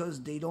simply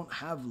because they don't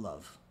have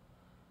love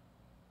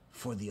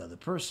for the other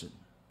person.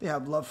 They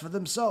have love for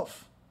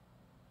themselves.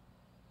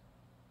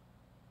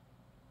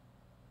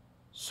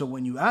 So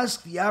when you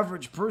ask the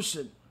average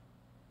person,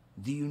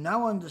 do you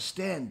now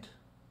understand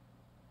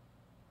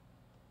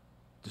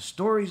the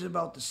stories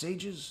about the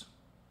sages?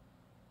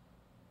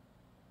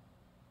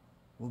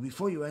 Well,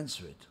 before you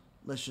answer it,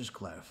 let's just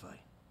clarify.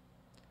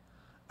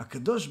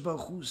 HaKadosh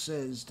Baruch Hu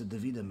says to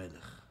David HaMelech,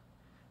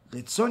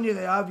 Retzon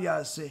Yereav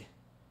Ya'aseh,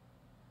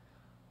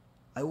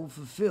 I will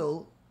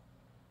fulfill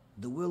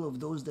the will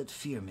of those that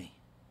fear me.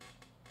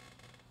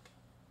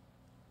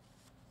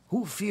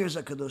 Who fears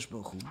HaKadosh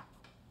Baruch Hu?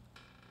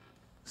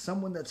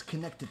 Someone that's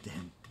connected to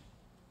him.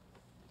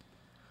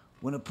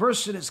 When a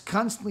person is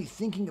constantly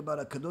thinking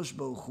about HaKadosh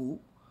Baruch Hu,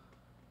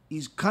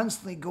 he's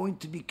constantly going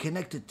to be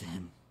connected to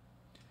him.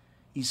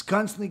 He's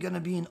constantly going to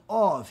be in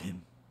awe of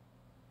him.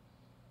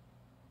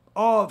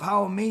 Awe of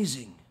how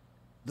amazing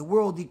the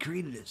world he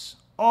created is.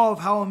 Awe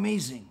of how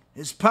amazing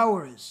his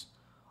power is.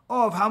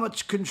 Awe of how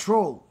much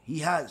control he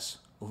has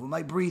over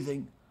my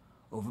breathing,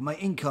 over my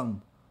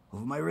income,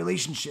 over my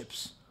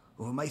relationships,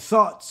 over my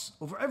thoughts,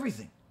 over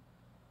everything.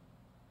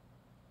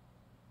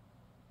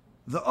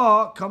 The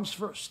awe comes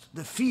first.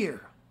 The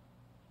fear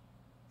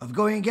of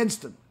going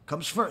against him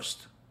comes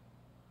first.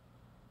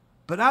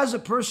 But as a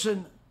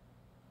person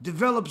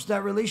develops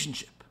that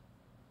relationship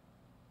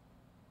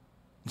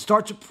and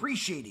starts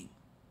appreciating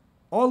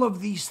all of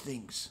these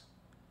things,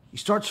 he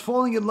starts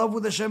falling in love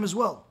with Hashem as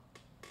well.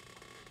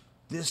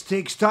 This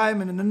takes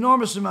time and an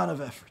enormous amount of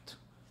effort.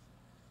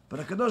 But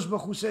HaKadosh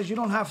Baruch Hu says you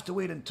don't have to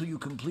wait until you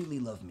completely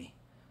love me.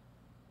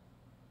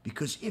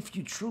 Because if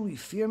you truly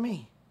fear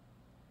me,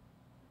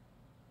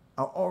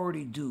 I'll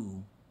already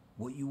do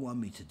what you want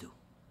me to do.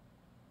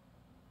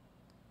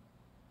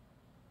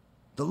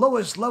 The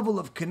lowest level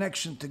of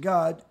connection to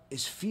God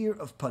is fear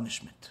of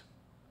punishment.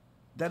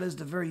 That is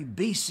the very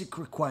basic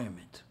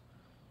requirement.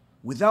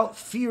 Without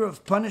fear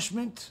of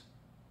punishment,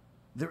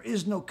 there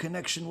is no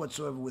connection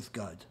whatsoever with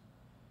God.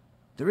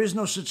 There is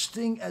no such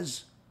thing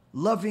as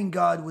loving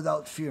God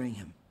without fearing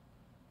Him.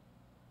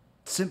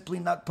 It's simply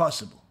not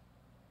possible.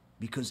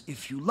 Because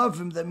if you love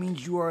Him, that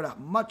means you are at a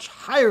much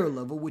higher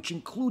level, which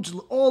includes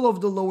all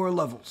of the lower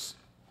levels.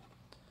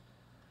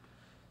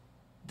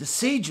 The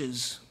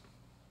sages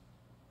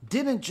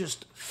didn't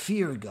just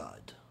fear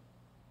God,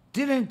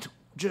 didn't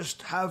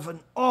just have an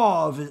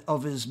awe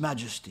of His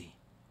majesty.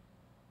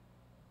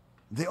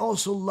 They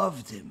also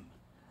loved Him,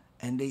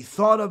 and they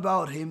thought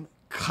about Him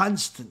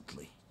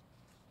constantly.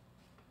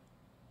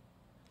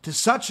 To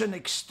such an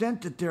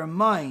extent that their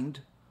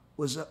mind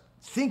was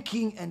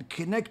thinking and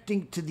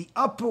connecting to the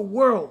upper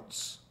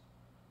worlds,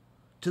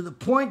 to the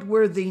point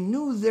where they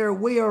knew their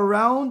way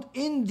around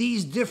in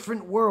these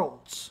different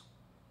worlds.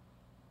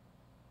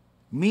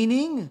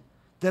 Meaning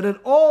that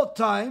at all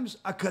times,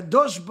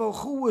 HaKadosh Baruch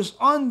Hu was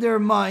on their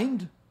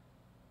mind,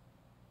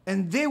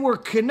 and they were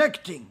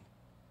connecting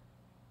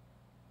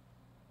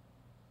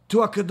to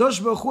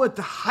HaKadosh Baruch Hu at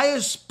the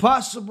highest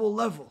possible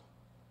level.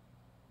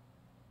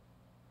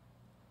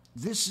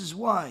 This is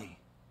why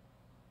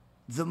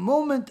the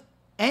moment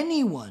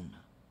anyone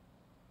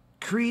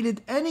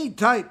created any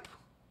type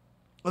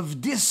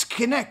of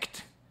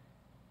disconnect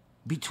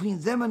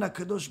between them and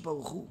HaKadosh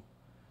Baruch Hu,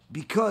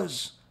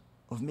 because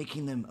of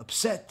making them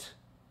upset,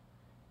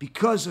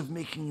 because of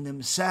making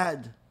them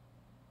sad,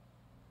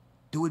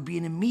 there would be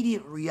an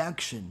immediate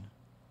reaction,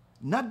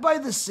 not by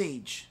the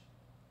sage,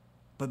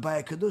 but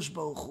by HaKadosh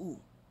Baruch Hu.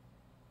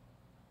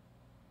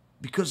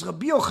 Because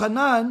Rabbi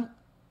Yochanan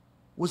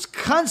was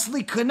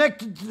constantly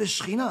connected to the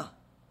Shekhinah.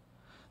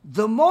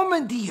 The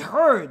moment he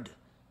heard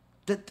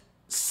that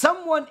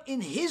someone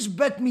in his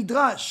Bet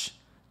Midrash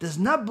does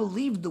not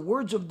believe the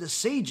words of the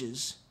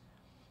sages,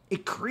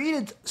 it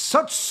created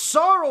such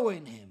sorrow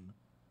in him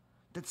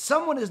that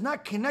someone is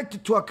not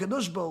connected to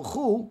HaKadosh Baruch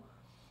Hu,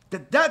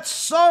 that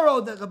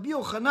sorrow that Rabbi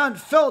Yochanan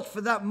felt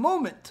for that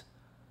moment,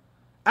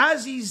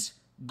 as he's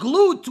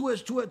glued to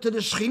the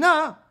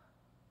Shekhinah,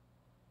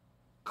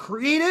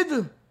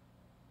 created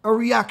a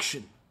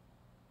reaction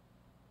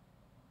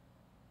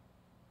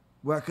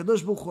where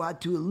HaKadosh Baruch Hu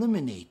had to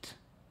eliminate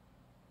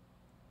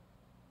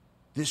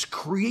this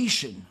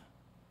creation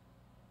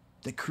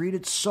that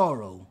created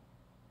sorrow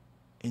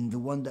in the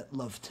one that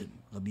loved him,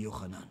 Rabbi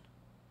Yochanan.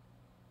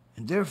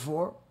 And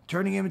therefore,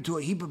 turning him into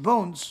a heap of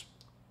bones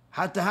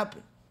had to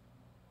happen.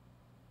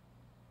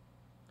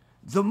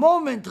 The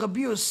moment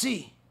Rabbi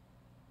Yossi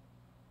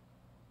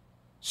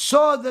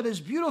saw that his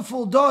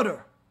beautiful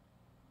daughter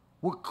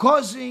were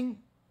causing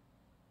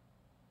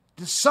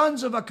the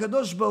sons of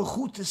HaKadosh Baruch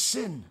Hu to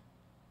sin,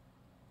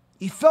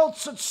 he felt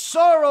such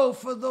sorrow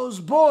for those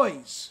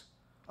boys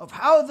of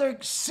how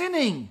they're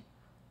sinning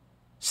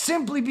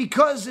simply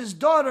because his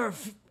daughter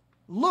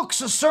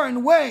looks a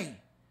certain way,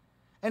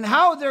 and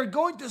how they're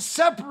going to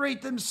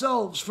separate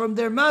themselves from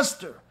their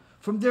master,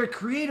 from their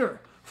creator,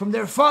 from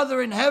their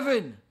Father in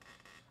heaven,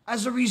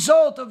 as a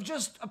result of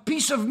just a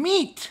piece of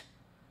meat.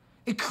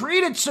 It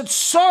created such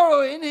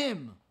sorrow in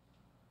him.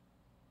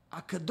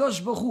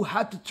 HaKadosh Baruch Hu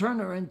had to turn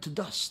her into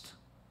dust,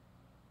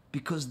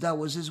 because that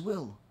was his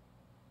will.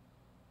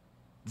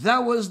 That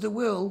was the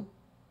will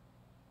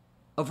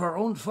of her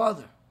own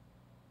father.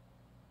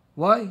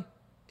 Why?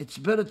 It's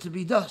better to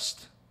be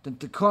dust than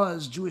to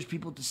cause Jewish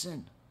people to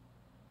sin.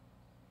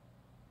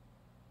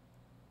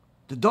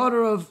 The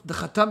daughter of the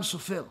Khatam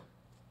Sofer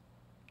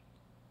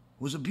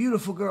was a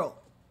beautiful girl,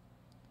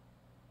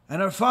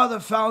 and her father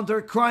found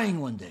her crying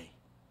one day.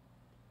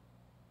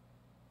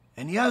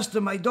 And he asked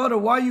her, "My daughter,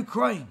 why are you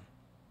crying?"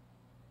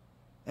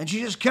 And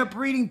she just kept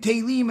reading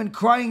Tehillim and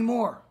crying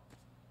more.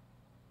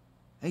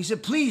 And he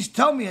said, "Please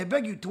tell me, I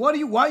beg you,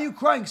 why are you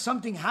crying?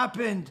 Something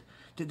happened?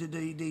 Are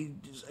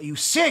you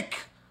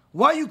sick?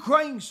 Why are you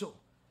crying so?"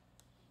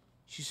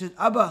 She said,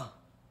 "Abba,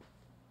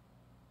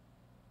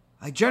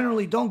 I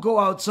generally don't go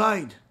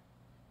outside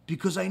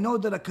because I know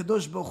that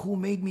HaKadosh Baruch Hu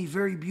made me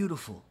very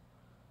beautiful.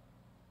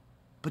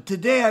 But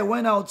today I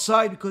went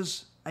outside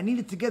because I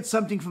needed to get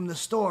something from the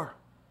store.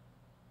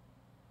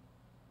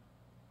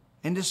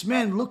 And this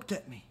man looked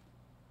at me.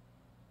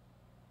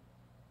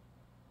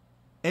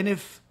 And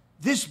if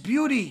this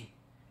beauty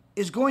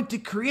is going to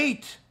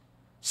create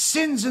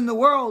sins in the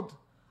world,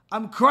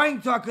 I'm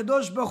crying to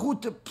HaKadosh Baruch Hu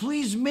to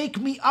please make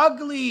me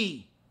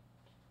ugly,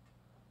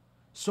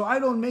 so I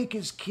don't make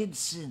his kids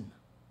sin."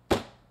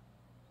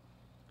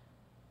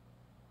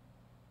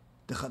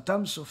 The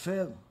Khatam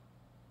Sofer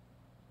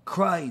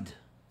cried,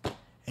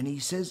 and he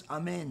says,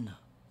 "Amen.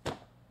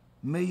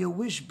 May your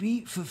wish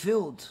be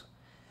fulfilled,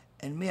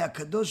 and may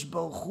HaKadosh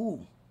Baruch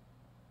Hu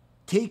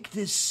take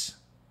this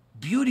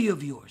beauty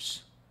of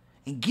yours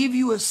and give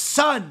you a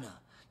son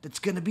that's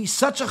going to be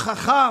such a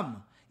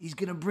chacham, he's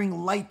going to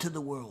bring light to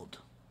the world."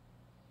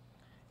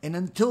 And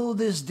until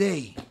this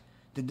day,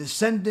 the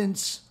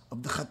descendants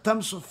of the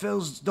Khatam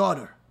Sofer's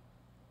daughter,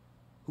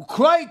 who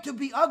cried to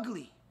be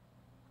ugly,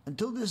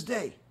 until this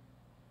day,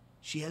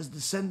 she has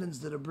descendants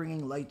that are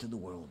bringing light to the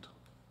world.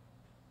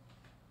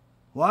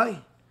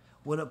 Why?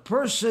 When a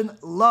person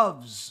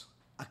loves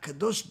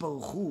HaKadosh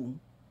Baruch Hu,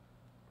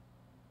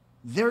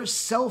 their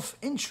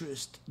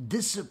self-interest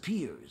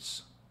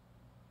disappears.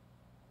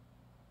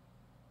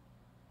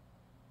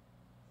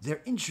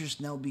 Their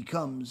interest now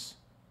becomes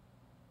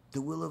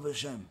the will of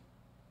Hashem.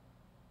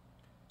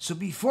 So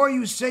before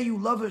you say you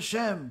love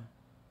Hashem,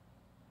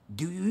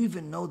 do you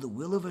even know the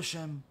will of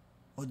Hashem?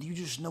 Or do you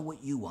just know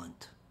what you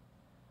want?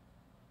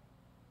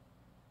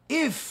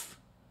 If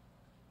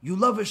you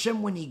love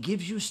Hashem when He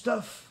gives you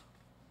stuff,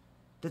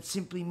 that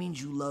simply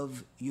means you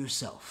love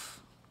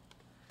yourself.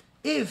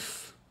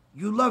 If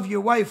you love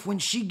your wife when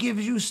she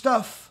gives you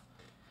stuff,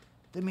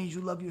 that means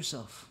you love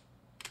yourself.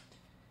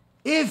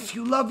 If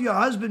you love your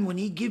husband when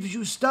he gives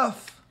you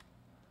stuff,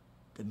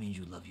 that means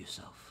you love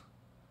yourself.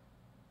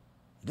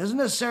 It doesn't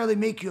necessarily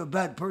make you a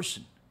bad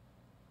person,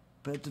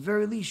 but at the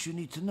very least you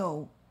need to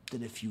know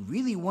that if you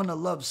really want to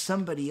love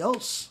somebody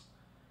else,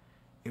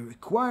 it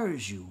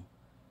requires you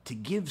to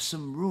give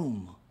some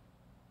room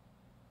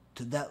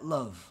to that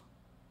love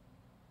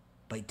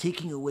by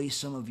taking away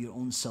some of your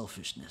own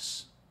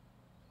selfishness.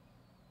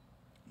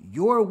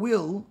 Your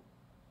will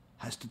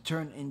has to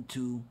turn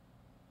into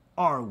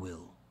our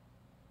will.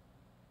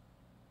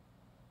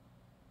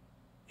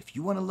 If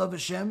you want to love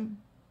Hashem,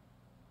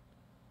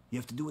 you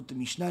have to do what the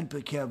Mishnah in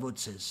Pirkei Avot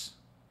says.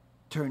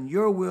 Turn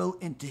your will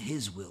into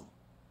His will.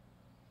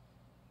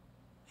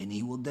 And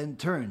He will then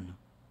turn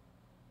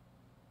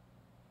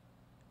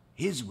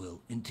His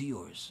will into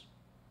yours.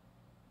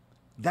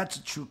 That's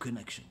a true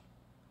connection.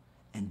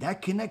 And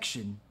that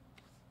connection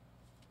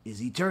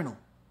is eternal.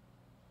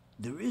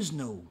 There is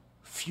no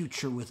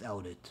future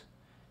without it.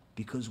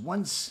 Because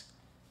once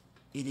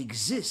it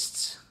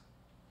exists,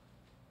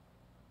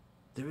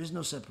 there is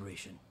no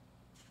separation.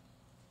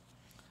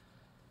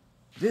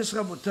 This,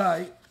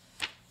 Rabotai,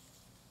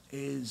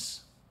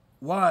 is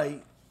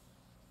why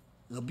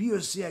Rabbi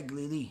Yossi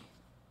HaGlili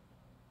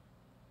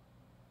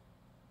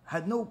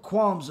had no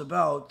qualms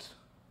about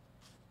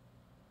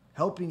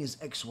helping his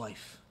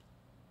ex-wife.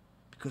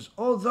 Because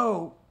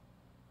although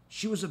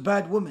she was a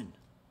bad woman,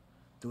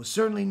 there was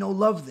certainly no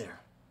love there.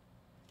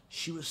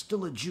 She was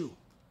still a Jew.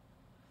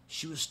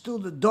 She was still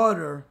the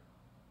daughter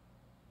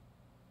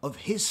of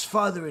his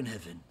Father in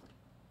heaven.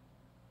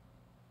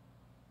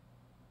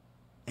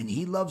 And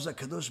he loves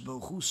HaKadosh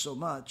Baruch Hu so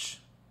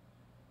much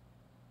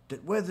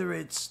that whether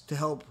it's to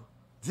help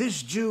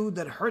this Jew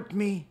that hurt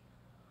me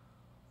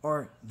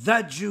or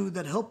that Jew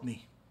that helped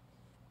me,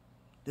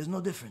 there's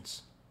no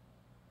difference.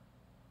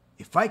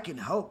 If I can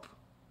help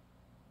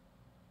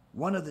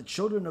one of the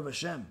children of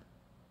Hashem,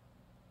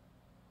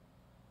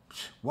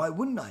 why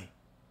wouldn't I?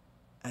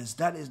 As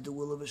that is the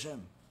will of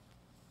Hashem.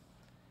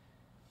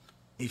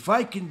 If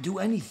I can do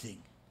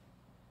anything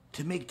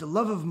to make the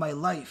love of my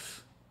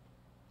life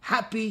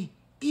happy,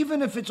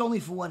 even if it's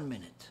only for 1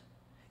 minute,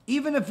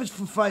 even if it's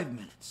for 5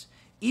 minutes,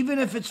 even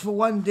if it's for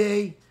 1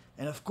 day,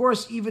 and of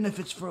course, even if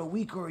it's for a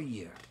week or a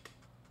year,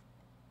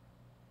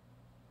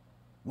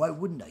 why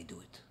wouldn't I do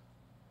it?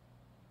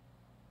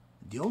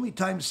 The only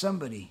time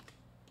somebody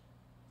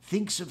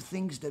thinks of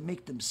things that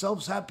make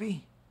themselves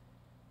happy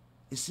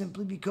is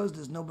simply because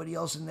there's nobody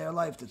else in their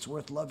life that's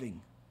worth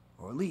loving,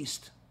 or at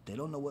least they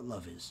don't know what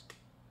love is.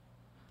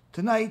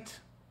 Tonight,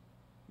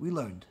 we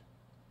learned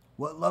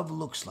what love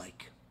looks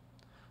like.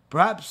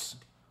 Perhaps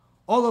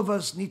all of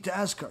us need to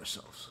ask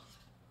ourselves,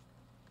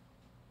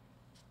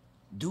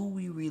 do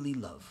we really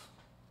love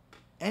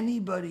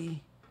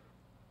anybody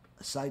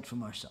aside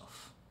from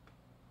ourselves?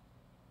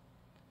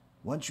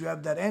 Once you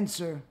have that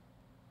answer,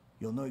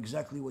 you'll know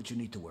exactly what you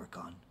need to work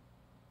on.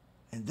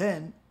 And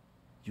then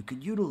you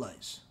could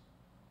utilize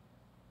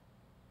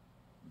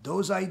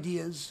those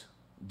ideas,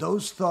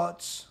 those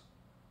thoughts,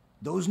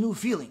 those new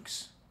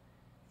feelings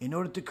in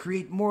order to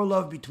create more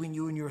love between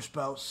you and your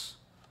spouse.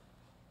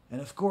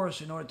 And of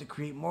course, in order to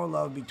create more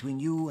love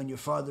between you and your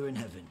Father in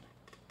heaven.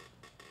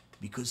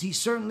 Because He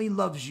certainly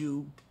loves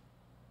you,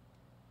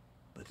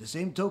 but at the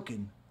same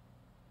token,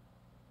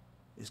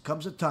 there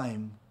comes a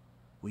time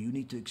where you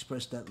need to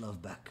express that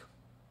love back.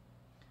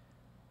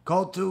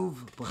 Kol Tuv,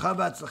 Bracha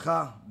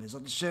V'Atzlacha,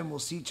 Be'ezrat Hashem, we'll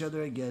see each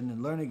other again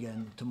and learn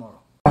again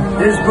tomorrow.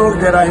 This book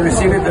that I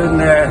received in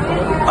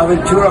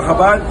Aventura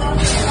Chabad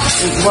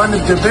is one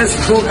of the best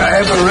books I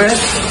ever read,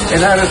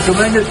 and I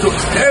recommend it to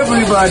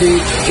everybody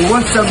who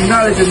wants some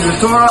knowledge in the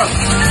Torah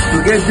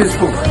to get this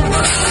book.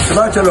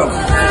 Shabbat Shalom.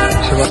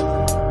 Shabbat.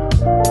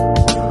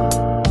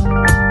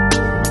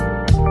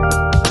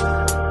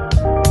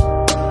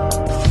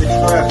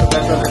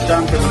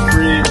 Hashem for the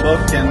free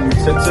book and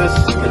tzitzis.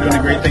 They're doing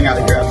a great thing out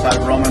of here outside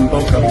of Roman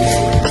Boca.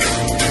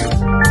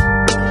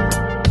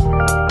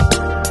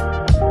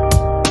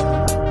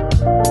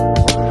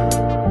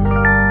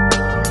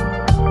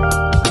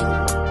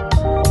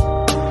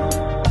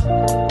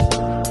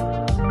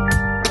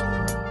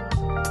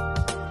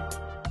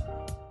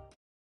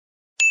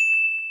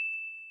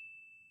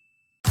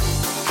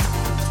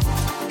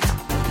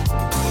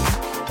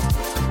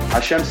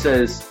 Hashem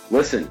says,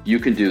 listen, you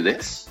can do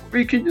this, or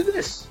you can do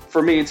this.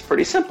 For me, it's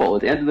pretty simple.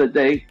 At the end of the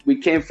day, we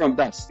came from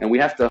dust, and we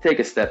have to take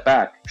a step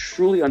back,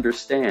 truly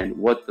understand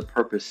what the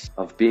purpose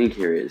of being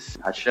here is.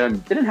 Hashem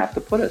didn't have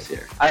to put us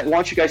here. I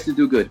want you guys to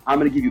do good. I'm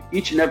going to give you,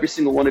 each and every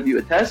single one of you,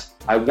 a test.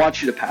 I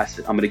want you to pass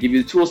it. I'm going to give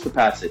you the tools to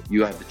pass it.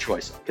 You have the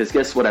choice. Because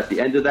guess what? At the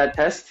end of that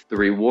test, the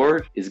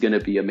reward is going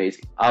to be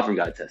amazing. Avram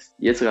got a test.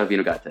 Yitzchak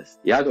Avinu got a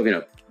test. Yaakov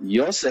Avinu.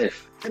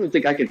 Yosef. I don't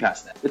think I can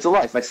pass that. It's a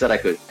lie if I said I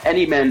could.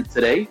 Any man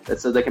today that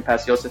says they can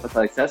pass Yosef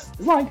athletic test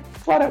is lying,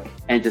 flat out.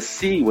 And to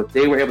see what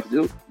they were able to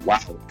do, wow.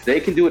 If they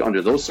can do it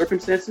under those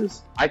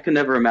circumstances, I could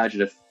never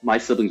imagine if my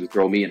siblings would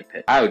throw me in a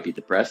pit. I would be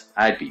depressed.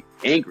 I'd be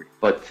angry.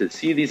 But to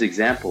see these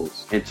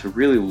examples and to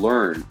really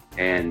learn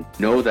and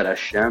know that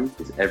Hashem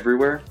is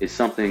everywhere is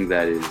something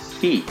that is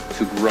key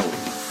to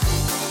growing.